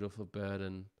 It's a beautiful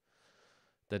burden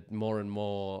that more and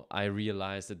more I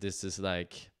realize that this is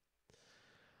like,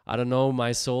 I don't know,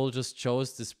 my soul just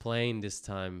chose this plane this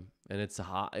time, and it's a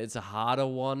harder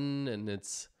one, and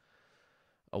it's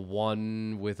a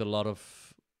one with a lot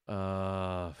of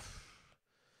uh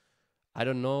I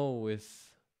don't know, with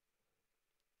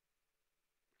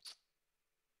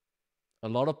a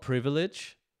lot of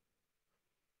privilege,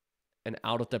 and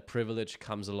out of that privilege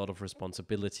comes a lot of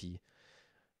responsibility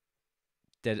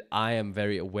that I am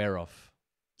very aware of.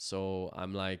 So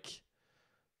I'm like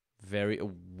very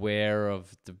aware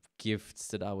of the gifts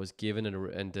that I was given,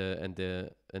 and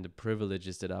the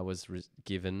privileges that I was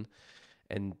given,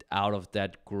 and out of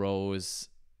that grows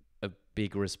a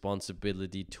big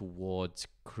responsibility towards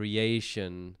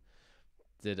creation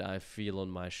that I feel on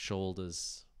my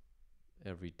shoulders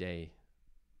every day.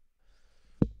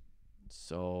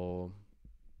 So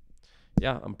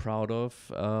yeah, I'm proud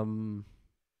of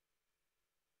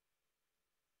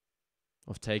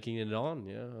taking it on,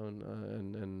 yeah,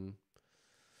 and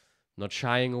not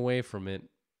shying away from it,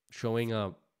 showing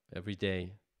up every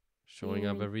day, showing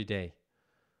up Mm, every day.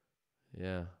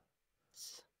 Yeah,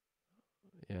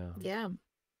 yeah. yeah,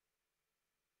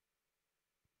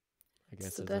 I it's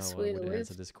guess the that's best how I way to would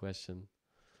answer live. this question.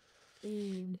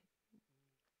 Mm.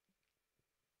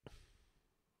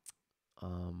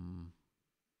 Um,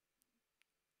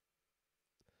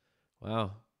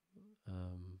 wow.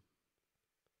 Um,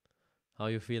 how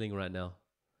are you feeling right now?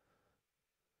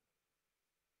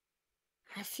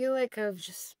 I feel like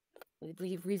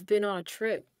we've been on a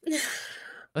trip.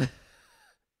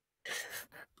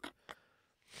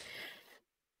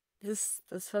 This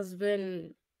has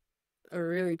been a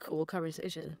really cool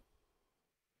conversation.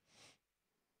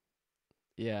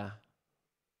 Yeah,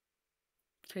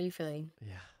 How are you feeling?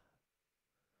 yeah,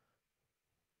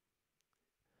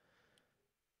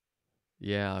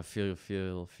 yeah. I feel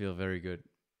very good.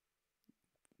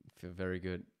 Feel very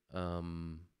good.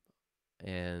 Um,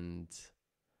 and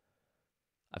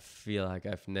I feel like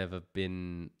I've never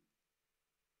been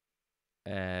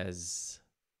as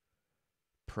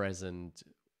present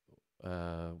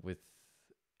with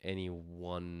any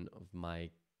one of my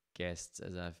guests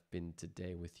as I've been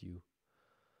today with you.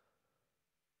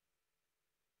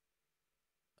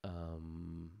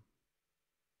 Um,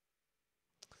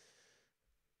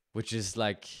 which is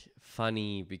like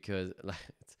funny because like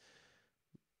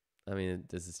I mean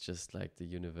this is just like the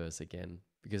universe again,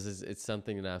 because it's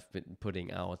something that I've been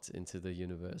putting out into the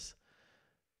universe,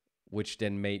 which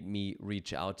then made me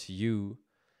reach out to you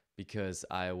because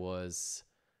I was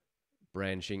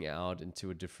branching out into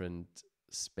a different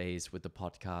space with the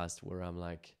podcast where I'm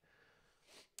like,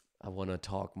 I want to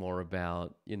talk more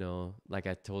about, like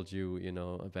I told you,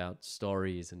 about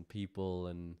stories and people,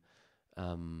 and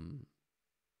um,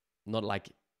 not like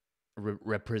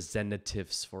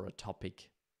representatives for a topic.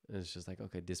 It's just like,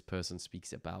 okay, this person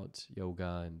speaks about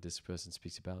yoga and this person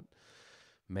speaks about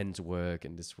men's work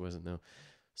and this person, no.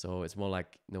 So it's more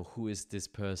like, who is this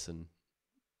person?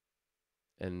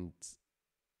 And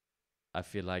I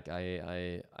feel like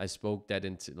I spoke that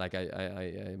into, like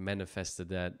I manifested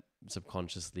that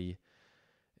subconsciously,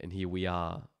 and here we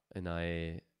are, and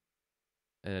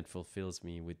it fulfills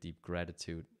me with deep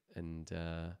gratitude, and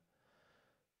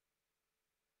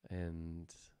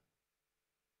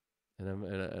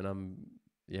I'm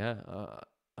yeah,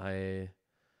 I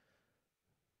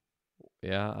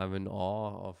yeah, I'm in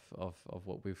awe of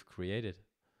what we've created.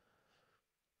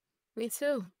 Me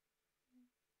too.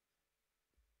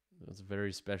 It's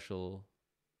very special.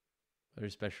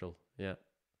 Yeah.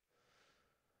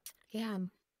 Yeah,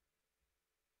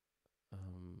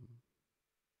 Um,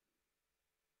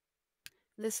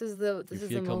 you this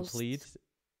is feel the most. complete.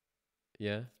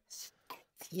 Yeah.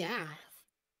 Yeah,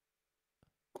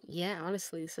 yeah.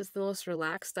 Honestly, this is the most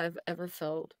relaxed I've ever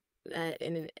felt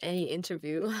any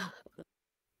interview.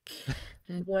 I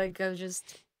feel like I've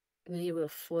just been able to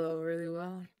flow really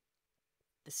well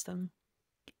this time.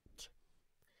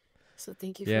 So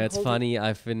thank you for Yeah, it's holding. funny.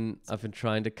 I've been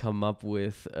trying to come up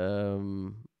with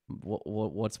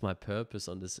what's my purpose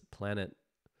on this planet,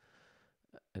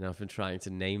 and I've been trying to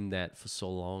name that for so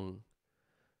long.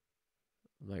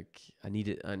 Like I need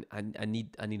it.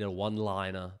 I need a one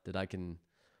liner that I can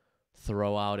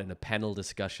throw out in a panel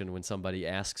discussion when somebody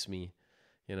asks me.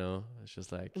 It's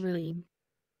just like, Really.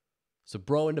 so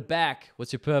bro in the back,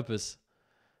 what's your purpose?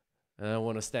 And I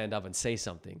want to stand up and say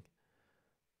something.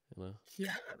 You know,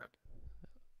 Yeah.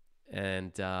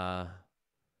 and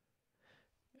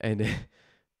and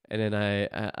and then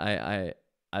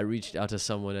I reached out to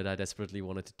someone that I desperately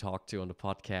wanted to talk to on the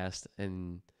podcast,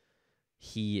 and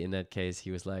he, in that case,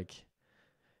 he was like,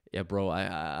 "Yeah, bro,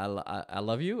 I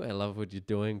love you. I love what you're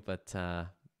doing, but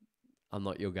I'm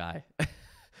not your guy.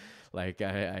 Like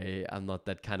I'm not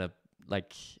that kind of,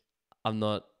 like, I'm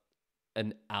not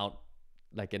an out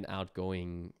like an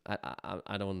outgoing.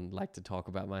 I don't like to talk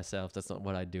about myself. That's not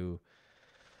what I do.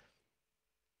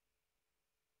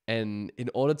 And in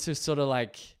order to sort of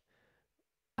like,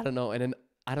 I don't know, and then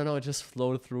I don't know, it just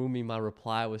flowed through me. My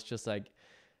reply was just like,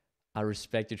 I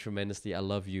respect you tremendously. I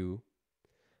love you.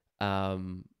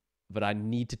 Um, but I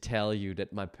need to tell you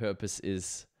that my purpose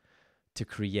is to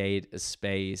create a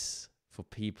space for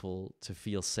for people to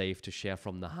feel safe to share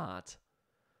from the heart.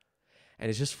 And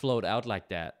it just flowed out like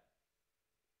that.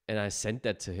 And I sent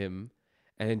that to him.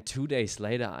 And then 2 days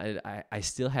later, I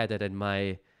still had that in my,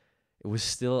 it was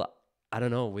still, I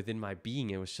don't know, within my being.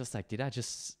 It was just like, did I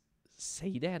just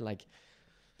say that? Like,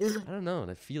 I don't know.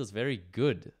 That feels very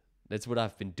good. That's what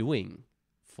I've been doing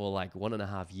for like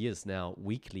 1.5 years now,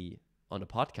 weekly on a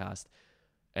podcast.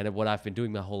 And what I've been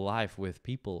doing my whole life with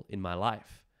people in my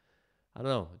life. I don't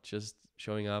know, just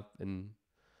showing up, and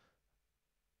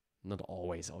not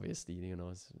always, obviously, you know,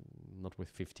 it's not with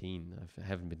 15. I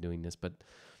haven't been doing this, but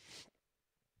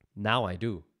now I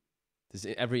do.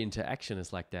 Every interaction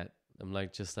is like that. I'm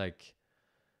like, just like,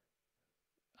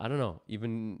 I don't know,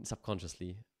 even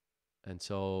subconsciously. And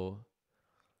so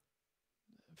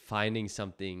finding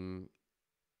something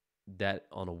that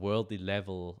on a worldly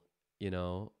level, you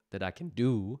know, that I can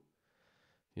do,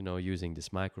 you know, using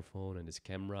this microphone and this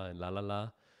camera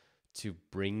and to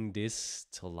bring this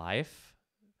to life,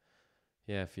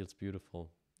 yeah, it feels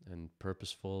beautiful and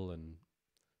purposeful and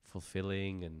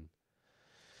fulfilling and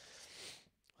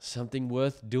something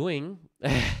worth doing.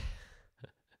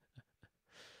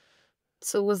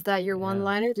 So was that your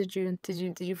one-liner? Did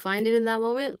you find it in that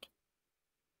moment?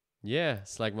 Yeah,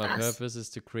 it's like my Yes. purpose is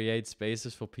to create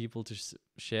spaces for people to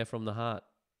share from the heart.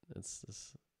 It's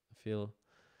I feel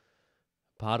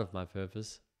part of my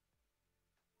purpose.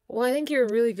 Well, I think you're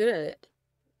really good at it.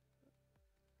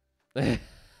 Thank you.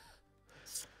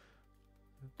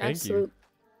 Absolutely.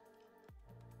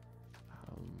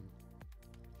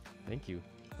 Thank you.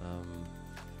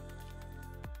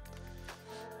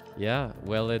 Yeah,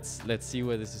 well, let's see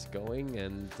where this is going,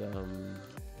 and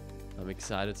I'm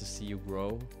excited to see you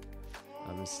grow.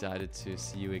 I'm excited to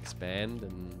see you expand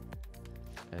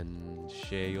and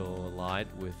share your light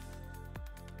with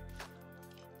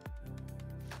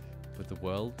the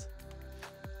world.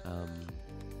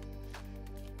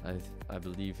 I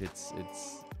believe it's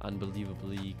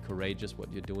unbelievably courageous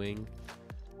what you're doing.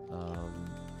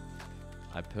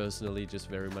 I personally just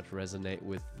very much resonate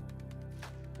with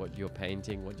what you're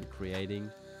painting, what you're creating.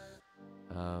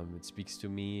 It speaks to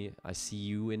me. I see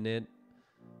you in it.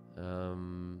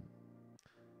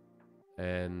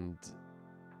 And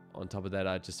on top of that,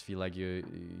 I just feel like you're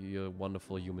a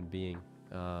wonderful human being.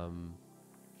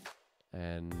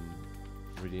 And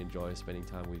really enjoy spending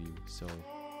time with you. So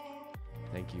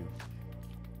thank you.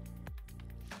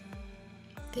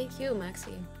 Thank you,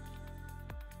 Maxi.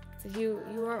 You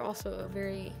are also a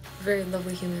very, very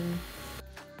lovely human.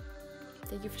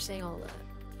 Thank you for saying all that.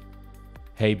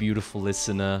 Hey, beautiful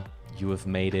listener, you have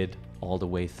made it all the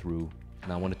way through.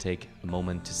 And I want to take a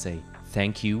moment to say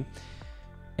thank you.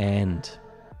 And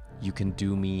you can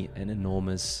do me an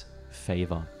enormous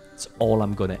favor. It's all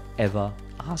I'm going to ever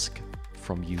ask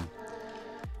from you.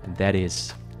 And that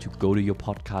is to go to your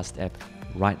podcast app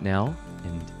right now.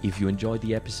 And if you enjoyed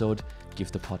the episode,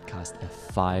 give the podcast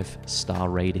a 5-star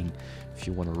rating. If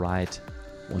you want to write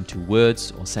 1-2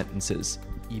 words or sentences,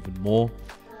 even more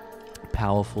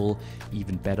powerful,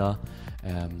 even better,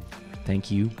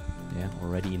 thank you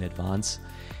already in advance.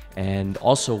 And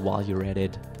also, while you're at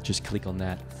it, just click on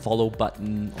that follow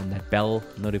button, on that bell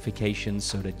notification,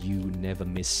 so that you never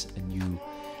miss a new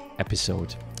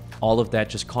episode. All of that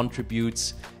just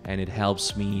contributes, and it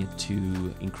helps me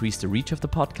to increase the reach of the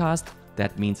podcast.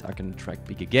 That means I can attract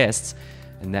bigger guests,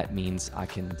 and that means I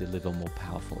can deliver more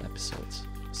powerful episodes.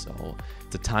 So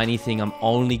it's a tiny thing. I'm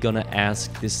only gonna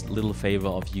ask this little favor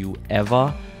of you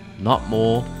ever, not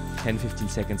more. 10-15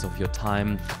 seconds of your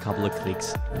time, a couple of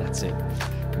clicks, that's it.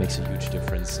 Makes a huge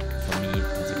difference for me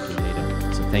as a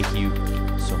creator. So thank you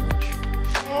so much.